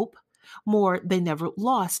up hope. More, they never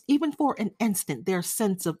lost, even for an instant, their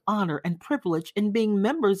sense of honor and privilege in being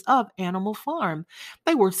members of Animal Farm.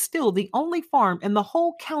 They were still the only farm in the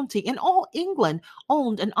whole county, in all England,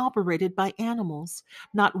 owned and operated by animals.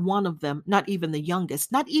 Not one of them, not even the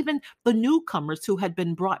youngest, not even the newcomers who had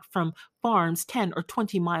been brought from farms 10 or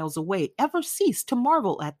 20 miles away ever ceased to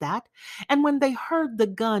marvel at that, and when they heard the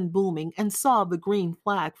gun booming and saw the green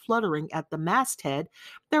flag fluttering at the masthead,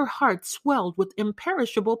 their hearts swelled with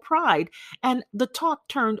imperishable pride, and the talk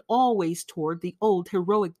turned always toward the old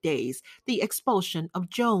heroic days, the expulsion of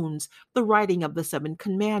Jones, the writing of the Seven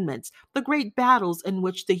Commandments, the great battles in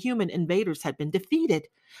which the human invaders had been defeated.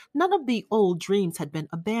 None of the old dreams had been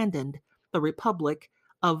abandoned. The republic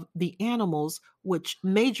of the animals which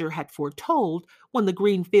Major had foretold, when the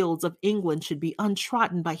green fields of England should be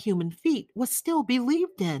untrodden by human feet, was still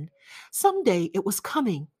believed in. Some day it was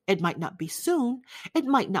coming. It might not be soon. It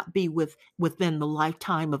might not be within the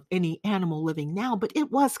lifetime of any animal living now, but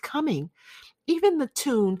it was coming. Even the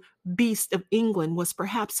tune Beast of England was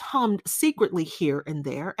perhaps hummed secretly here and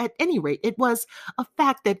there. At any rate, it was a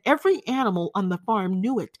fact that every animal on the farm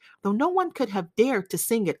knew it, though no one could have dared to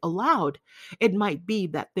sing it aloud. It might be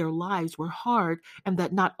that their lives were hard and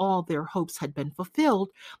that not all their hopes had been fulfilled,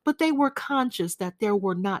 but they were conscious that they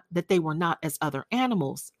were not as other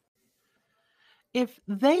animals. If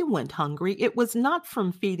they went hungry, it was not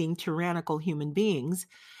from feeding tyrannical human beings.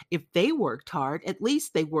 If they worked hard, at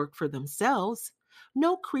least they worked for themselves.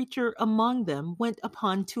 No creature among them went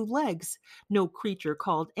upon two legs. No creature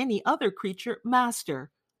called any other creature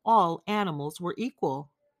master. All animals were equal.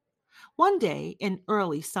 One day in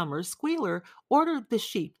early summer, Squealer ordered the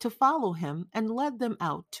sheep to follow him and led them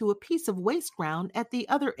out to a piece of waste ground at the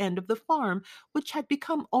other end of the farm, which had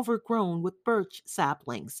become overgrown with birch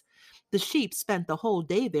saplings. The sheep spent the whole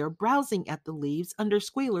day there browsing at the leaves under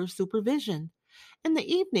Squealer's supervision. In the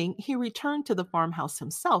evening, he returned to the farmhouse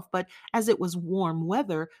himself, but as it was warm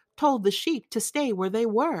weather, told the sheep to stay where they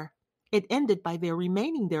were. It ended by their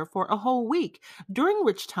remaining there for a whole week, during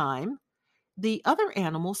which time the other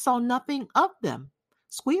animals saw nothing of them.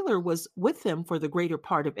 Squealer was with them for the greater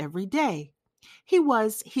part of every day. He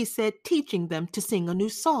was, he said, teaching them to sing a new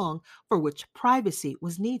song, for which privacy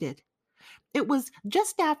was needed. It was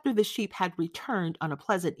just after the sheep had returned on a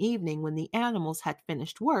pleasant evening, when the animals had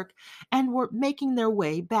finished work and were making their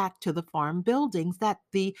way back to the farm buildings, that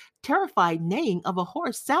the terrified neighing of a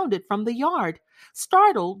horse sounded from the yard.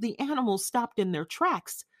 Startled, the animals stopped in their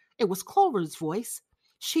tracks. It was Clover's voice.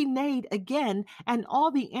 She neighed again, and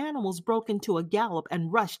all the animals broke into a gallop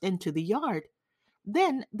and rushed into the yard.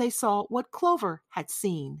 Then they saw what Clover had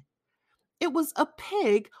seen. It was a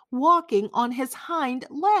pig walking on his hind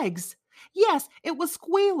legs. Yes, it was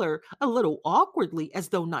Squealer, a little awkwardly, as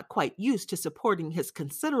though not quite used to supporting his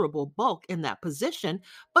considerable bulk in that position,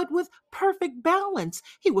 but with perfect balance.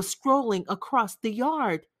 He was strolling across the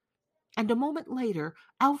yard. And a moment later,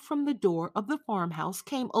 out from the door of the farmhouse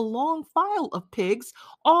came a long file of pigs,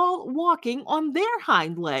 all walking on their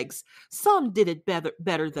hind legs. Some did it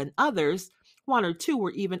better than others. One or two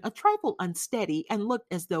were even a trifle unsteady and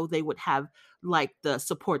looked as though they would have like the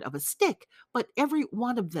support of a stick, but every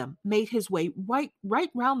one of them made his way right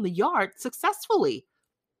round the yard successfully.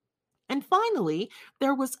 And finally,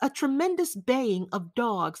 there was a tremendous baying of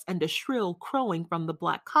dogs and a shrill crowing from the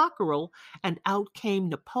black cockerel, and out came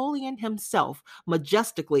Napoleon himself,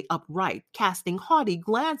 majestically upright, casting haughty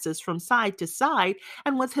glances from side to side,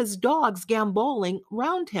 and with his dogs gamboling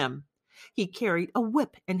round him. He carried a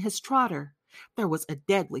whip in his trotter. There was a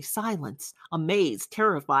deadly silence. Amazed,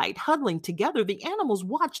 terrified, huddling together, the animals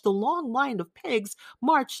watched the long line of pigs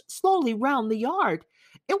march slowly round the yard.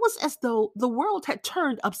 It was as though the world had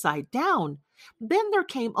turned upside down. Then there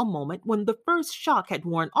came a moment when the first shock had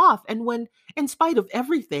worn off, and when, in spite of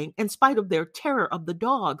everything, in spite of their terror of the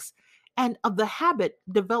dogs, and of the habit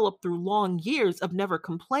developed through long years of never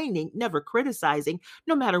complaining, never criticizing,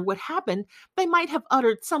 no matter what happened, they might have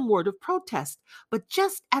uttered some word of protest. But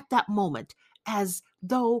just at that moment, as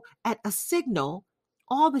though at a signal,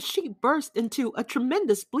 all the sheep burst into a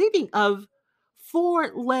tremendous bleating of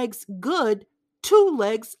 "4 legs good, 2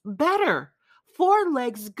 legs better. 4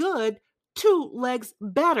 legs good, 2 legs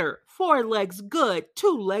better. 4 legs good,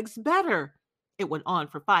 2 legs better." It went on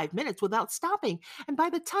for 5 minutes without stopping, and by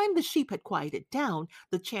the time the sheep had quieted down,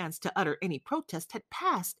 the chance to utter any protest had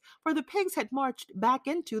passed, for the pigs had marched back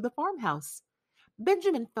into the farmhouse.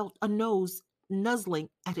 Benjamin felt a nose nuzzling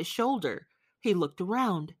at his shoulder. He looked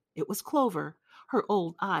around. It was Clover. Her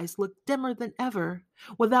old eyes looked dimmer than ever.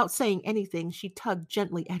 Without saying anything, she tugged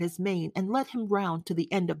gently at his mane and led him round to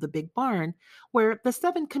the end of the big barn, where the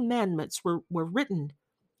 7 commandments were written.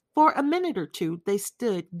 For a minute or two they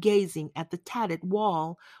stood gazing at the tattered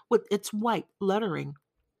wall with its white lettering.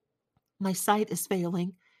 "My sight is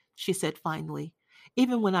failing," she said finally.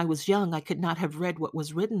 "Even when I was young I could not have read what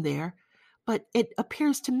was written there. But it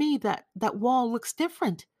appears to me that that wall looks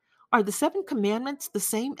different. Are the 7 commandments the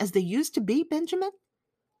same as they used to be, Benjamin?"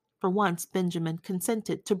 For once, Benjamin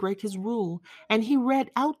consented to break his rule, and he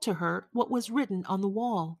read out to her what was written on the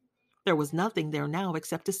wall. There was nothing there now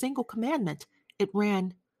except a single commandment. It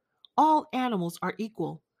ran, "All animals are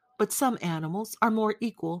equal, but some animals are more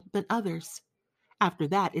equal than others." After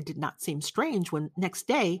that, it did not seem strange when next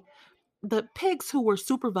day the pigs who were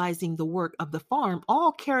supervising the work of the farm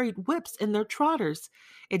all carried whips in their trotters.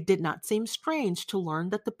 It did not seem strange to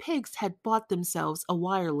learn that the pigs had bought themselves a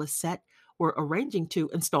wireless set, were arranging to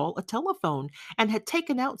install a telephone, and had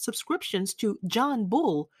taken out subscriptions to John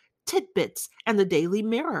Bull, Titbits, and the Daily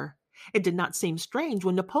Mirror. It did not seem strange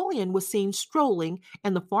when Napoleon was seen strolling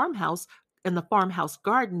in the farmhouse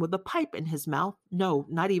garden with a pipe in his mouth. No,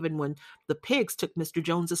 not even when the pigs took Mr.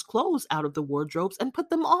 Jones's clothes out of the wardrobes and put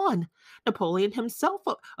them on. Napoleon himself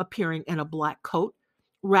appearing in a black coat,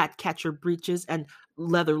 rat catcher breeches, and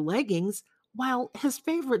leather leggings, while his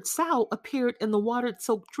favorite sow appeared in the watered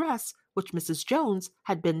silk dress which Mrs. Jones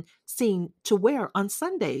had been seen to wear on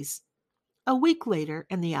Sundays. A week later,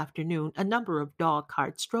 in the afternoon, a number of dog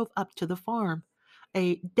carts drove up to the farm.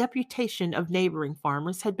 A deputation of neighboring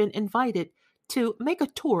farmers had been invited to make a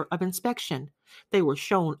tour of inspection. They were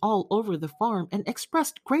shown all over the farm and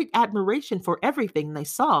expressed great admiration for everything they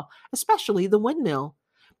saw, especially the windmill.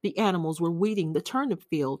 The animals were weeding the turnip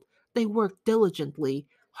field. They worked diligently,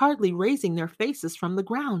 hardly raising their faces from the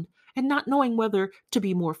ground, and not knowing whether to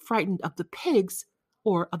be more frightened of the pigs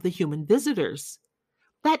or of the human visitors.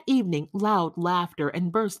 That evening, loud laughter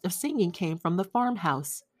and bursts of singing came from the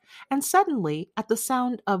farmhouse, and suddenly, at the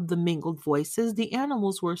sound of the mingled voices, the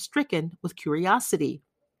animals were stricken with curiosity.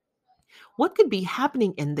 What could be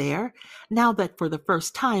happening in there, now that for the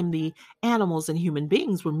first time the animals and human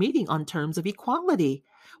beings were meeting on terms of equality?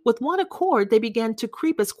 With one accord, they began to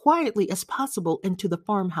creep as quietly as possible into the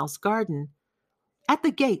farmhouse garden. At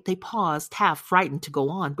the gate, they paused, half frightened to go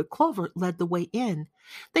on, but Clover led the way in.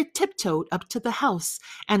 They tiptoed up to the house,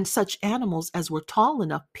 and such animals as were tall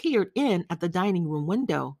enough peered in at the dining room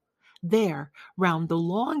window. There, round the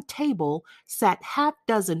long table, sat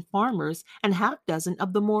half-dozen farmers and half-dozen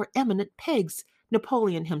of the more eminent pigs,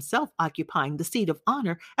 Napoleon himself occupying the seat of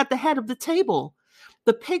honor at the head of the table.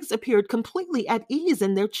 The pigs appeared completely at ease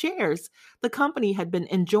in their chairs. The company had been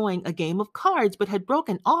enjoying a game of cards, but had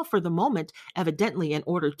broken off for the moment, evidently in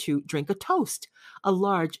order to drink a toast. A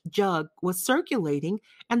large jug was circulating,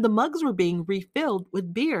 and the mugs were being refilled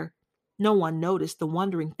with beer. No one noticed the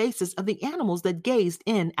wondering faces of the animals that gazed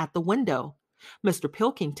in at the window. Mr.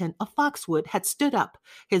 Pilkington of Foxwood had stood up,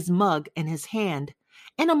 his mug in his hand.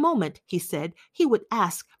 In a moment, he said, he would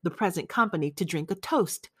ask the present company to drink a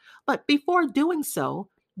toast. But before doing so,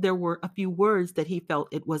 there were a few words that he felt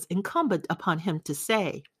it was incumbent upon him to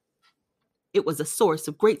say. It was a source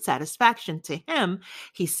of great satisfaction to him,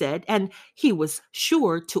 he said, and he was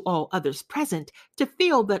sure to all others present, to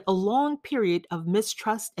feel that a long period of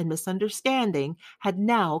mistrust and misunderstanding had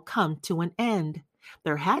now come to an end.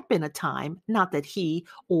 There had been a time, not that he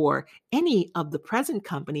or any of the present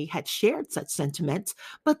company had shared such sentiments,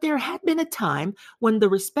 but there had been a time when the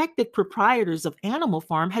respected proprietors of Animal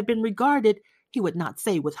Farm had been regarded, he would not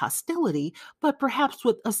say with hostility, but perhaps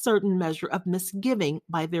with a certain measure of misgiving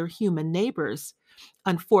by their human neighbors.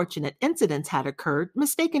 Unfortunate incidents had occurred,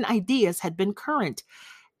 mistaken ideas had been current.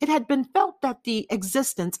 It had been felt that the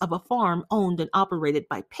existence of a farm owned and operated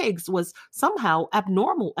by pigs was somehow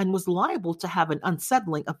abnormal and was liable to have an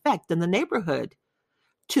unsettling effect in the neighborhood.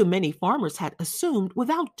 Too many farmers had assumed,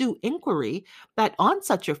 without due inquiry, that on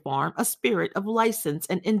such a farm a spirit of license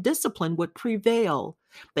and indiscipline would prevail.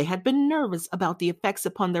 They had been nervous about the effects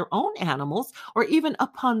upon their own animals or even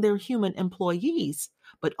upon their human employees,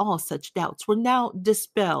 but all such doubts were now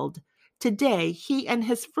dispelled. Today, he and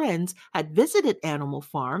his friends had visited Animal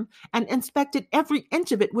Farm and inspected every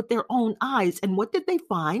inch of it with their own eyes, and what did they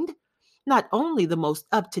find? Not only the most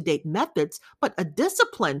up-to-date methods, but a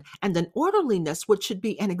discipline and an orderliness which should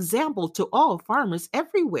be an example to all farmers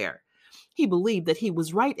everywhere. He believed that he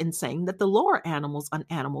was right in saying that the lower animals on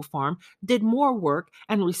Animal Farm did more work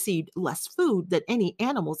and received less food than any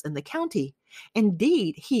animals in the county.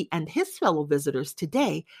 Indeed, he and his fellow visitors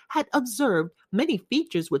today had observed many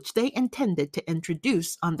features which they intended to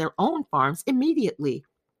introduce on their own farms immediately.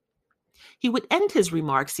 He would end his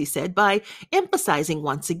remarks, he said, by emphasizing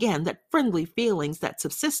once again that friendly feelings that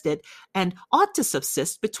subsisted and ought to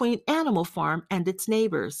subsist between Animal Farm and its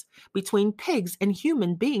neighbors. Between pigs and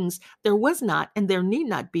human beings there was not and there need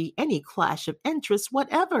not be any clash of interests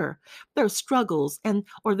whatever. Their struggles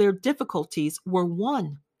or their difficulties were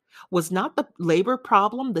one. Was not the labor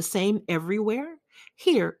problem the same everywhere?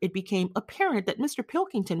 Here it became apparent that Mr.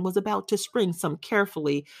 Pilkington was about to spring some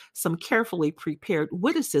carefully prepared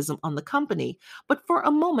witticism on the company, but for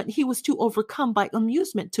a moment he was too overcome by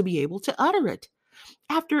amusement to be able to utter it.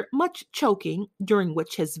 After much choking, during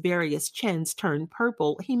which his various chins turned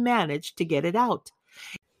purple, he managed to get it out.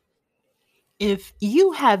 If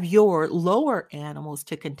you have your lower animals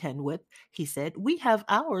to contend with, he said, we have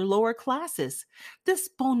our lower classes. This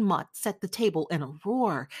bon mot set the table in a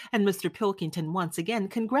roar, and Mr. Pilkington once again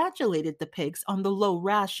congratulated the pigs on the low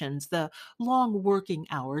rations, the long working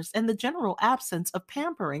hours, and the general absence of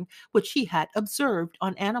pampering which he had observed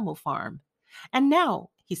on Animal Farm. And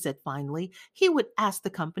now, he said finally, he would ask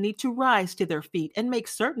the company to rise to their feet and make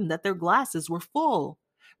certain that their glasses were full.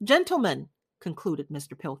 Gentlemen, concluded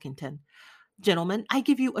Mr. Pilkington, gentlemen, I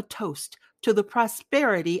give you a toast to the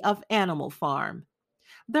prosperity of Animal Farm.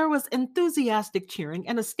 There was enthusiastic cheering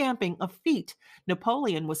and a stamping of feet.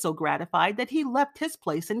 Napoleon was so gratified that he left his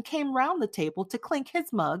place and came round the table to clink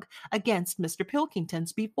his mug against Mr.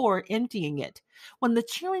 Pilkington's before emptying it. When the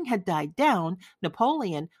cheering had died down,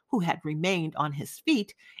 Napoleon, who had remained on his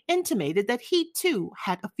feet, intimated that he too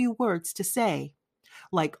had a few words to say.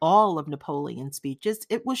 Like all of Napoleon's speeches,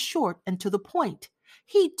 it was short and to the point.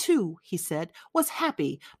 He too, he said, was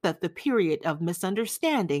happy that the period of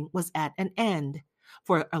misunderstanding was at an end.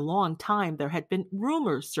 For a long time there had been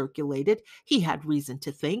rumors circulated, he had reason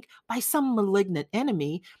to think, by some malignant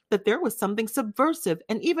enemy, that there was something subversive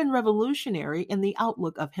and even revolutionary in the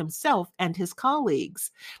outlook of himself and his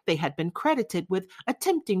colleagues. They had been credited with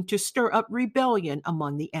attempting to stir up rebellion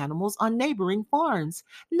among the animals on neighboring farms.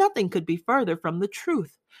 Nothing could be further from the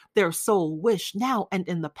truth. Their sole wish now and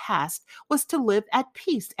in the past was to live at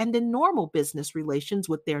peace and in normal business relations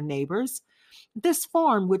with their neighbors. This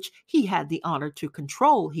farm, which he had the honor to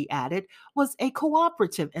control, he added, was a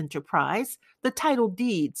cooperative enterprise. The title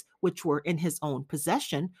deeds, which were in his own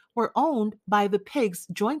possession, were owned by the pigs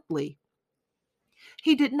jointly.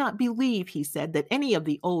 He did not believe, he said, that any of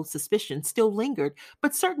the old suspicions still lingered,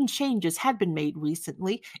 but certain changes had been made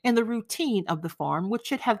recently in the routine of the farm which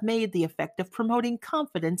should have made the effect of promoting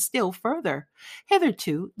confidence still further.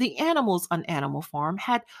 Hitherto, the animals on Animal Farm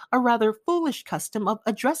had a rather foolish custom of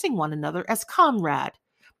addressing one another as comrade.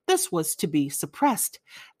 This was to be suppressed.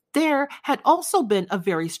 There had also been a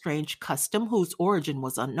very strange custom, whose origin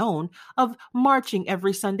was unknown, of marching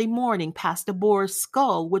every Sunday morning past a boar's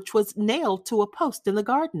skull which was nailed to a post in the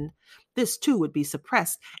garden. This too would be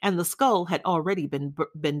suppressed, and the skull had already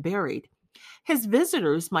been buried. His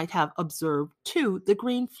visitors might have observed, too, the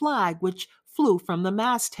green flag which flew from the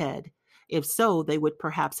masthead. If so, they would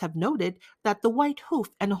perhaps have noted that the white hoof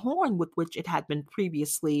and horn with which it had been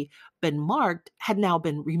previously been marked had now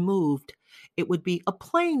been removed. It would be a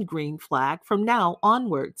plain green flag from now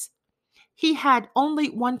onwards. He had only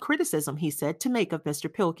one criticism, he said, to make of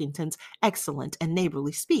Mr. Pilkington's excellent and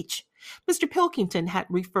neighborly speech. Mr. Pilkington had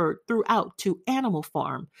referred throughout to Animal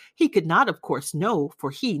Farm. He could not, of course, know,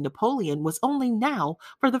 for he, Napoleon, was only now,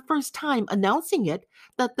 for the first time, announcing it,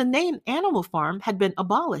 that the name Animal Farm had been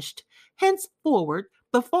abolished. Henceforward,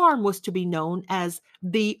 the farm was to be known as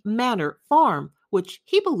the Manor Farm, which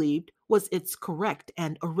he believed was its correct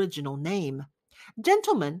and original name.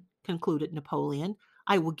 Gentlemen, concluded Napoleon,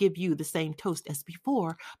 I will give you the same toast as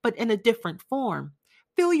before, but in a different form.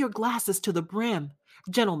 Fill your glasses to the brim.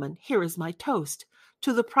 Gentlemen, here is my toast.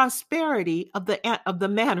 To the prosperity of the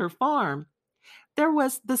Manor Farm. There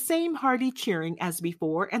was the same hearty cheering as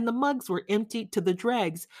before, and the mugs were emptied to the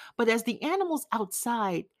dregs, but as the animals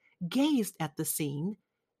outside gazed at the scene,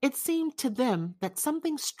 it seemed to them that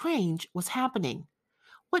something strange was happening.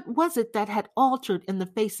 What was it that had altered in the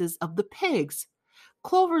faces of the pigs?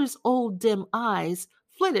 Clover's old dim eyes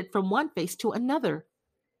flitted from one face to another.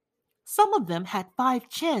 Some of them had 5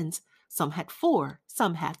 chins, some had 4,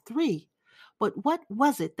 some had 3. But what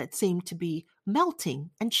was it that seemed to be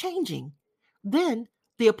melting and changing? Then,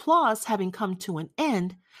 the applause having come to an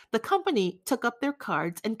end, the company took up their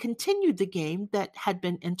cards and continued the game that had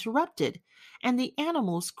been interrupted, and the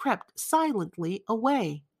animals crept silently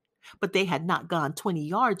away. But they had not gone 20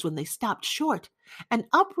 yards when they stopped short. An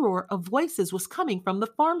uproar of voices was coming from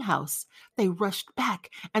the farmhouse. They rushed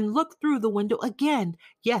back and looked through the window again.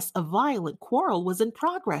 Yes, a violent quarrel was in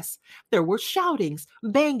progress. There were shoutings,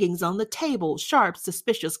 bangings on the table, sharp,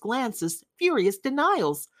 suspicious glances, furious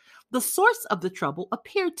denials. The source of the trouble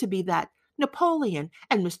appeared to be that Napoleon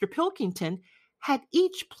and Mr. Pilkington had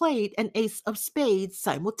each played an ace of spades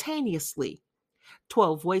simultaneously.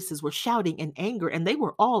 12 voices were shouting in anger, and they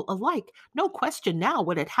were all alike. No question now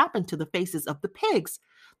what had happened to the faces of the pigs.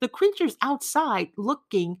 The creatures outside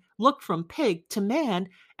looked from pig to man,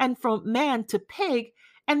 and from man to pig,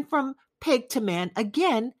 and from pig to man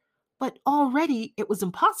again, but already it was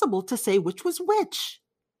impossible to say which was which.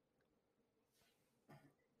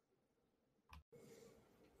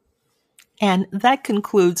 And that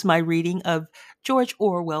concludes my reading of George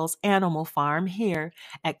Orwell's Animal Farm here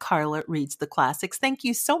at Karla Reads the Classics. Thank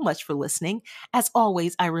you so much for listening. As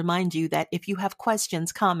always, I remind you that if you have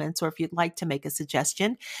questions, comments, or if you'd like to make a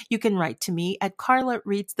suggestion, you can write to me at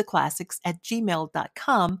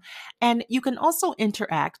karlareadstheclassics@gmail.com. And you can also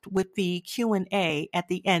interact with the Q&A at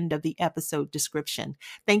the end of the episode description.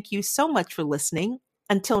 Thank you so much for listening.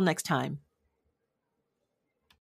 Until next time.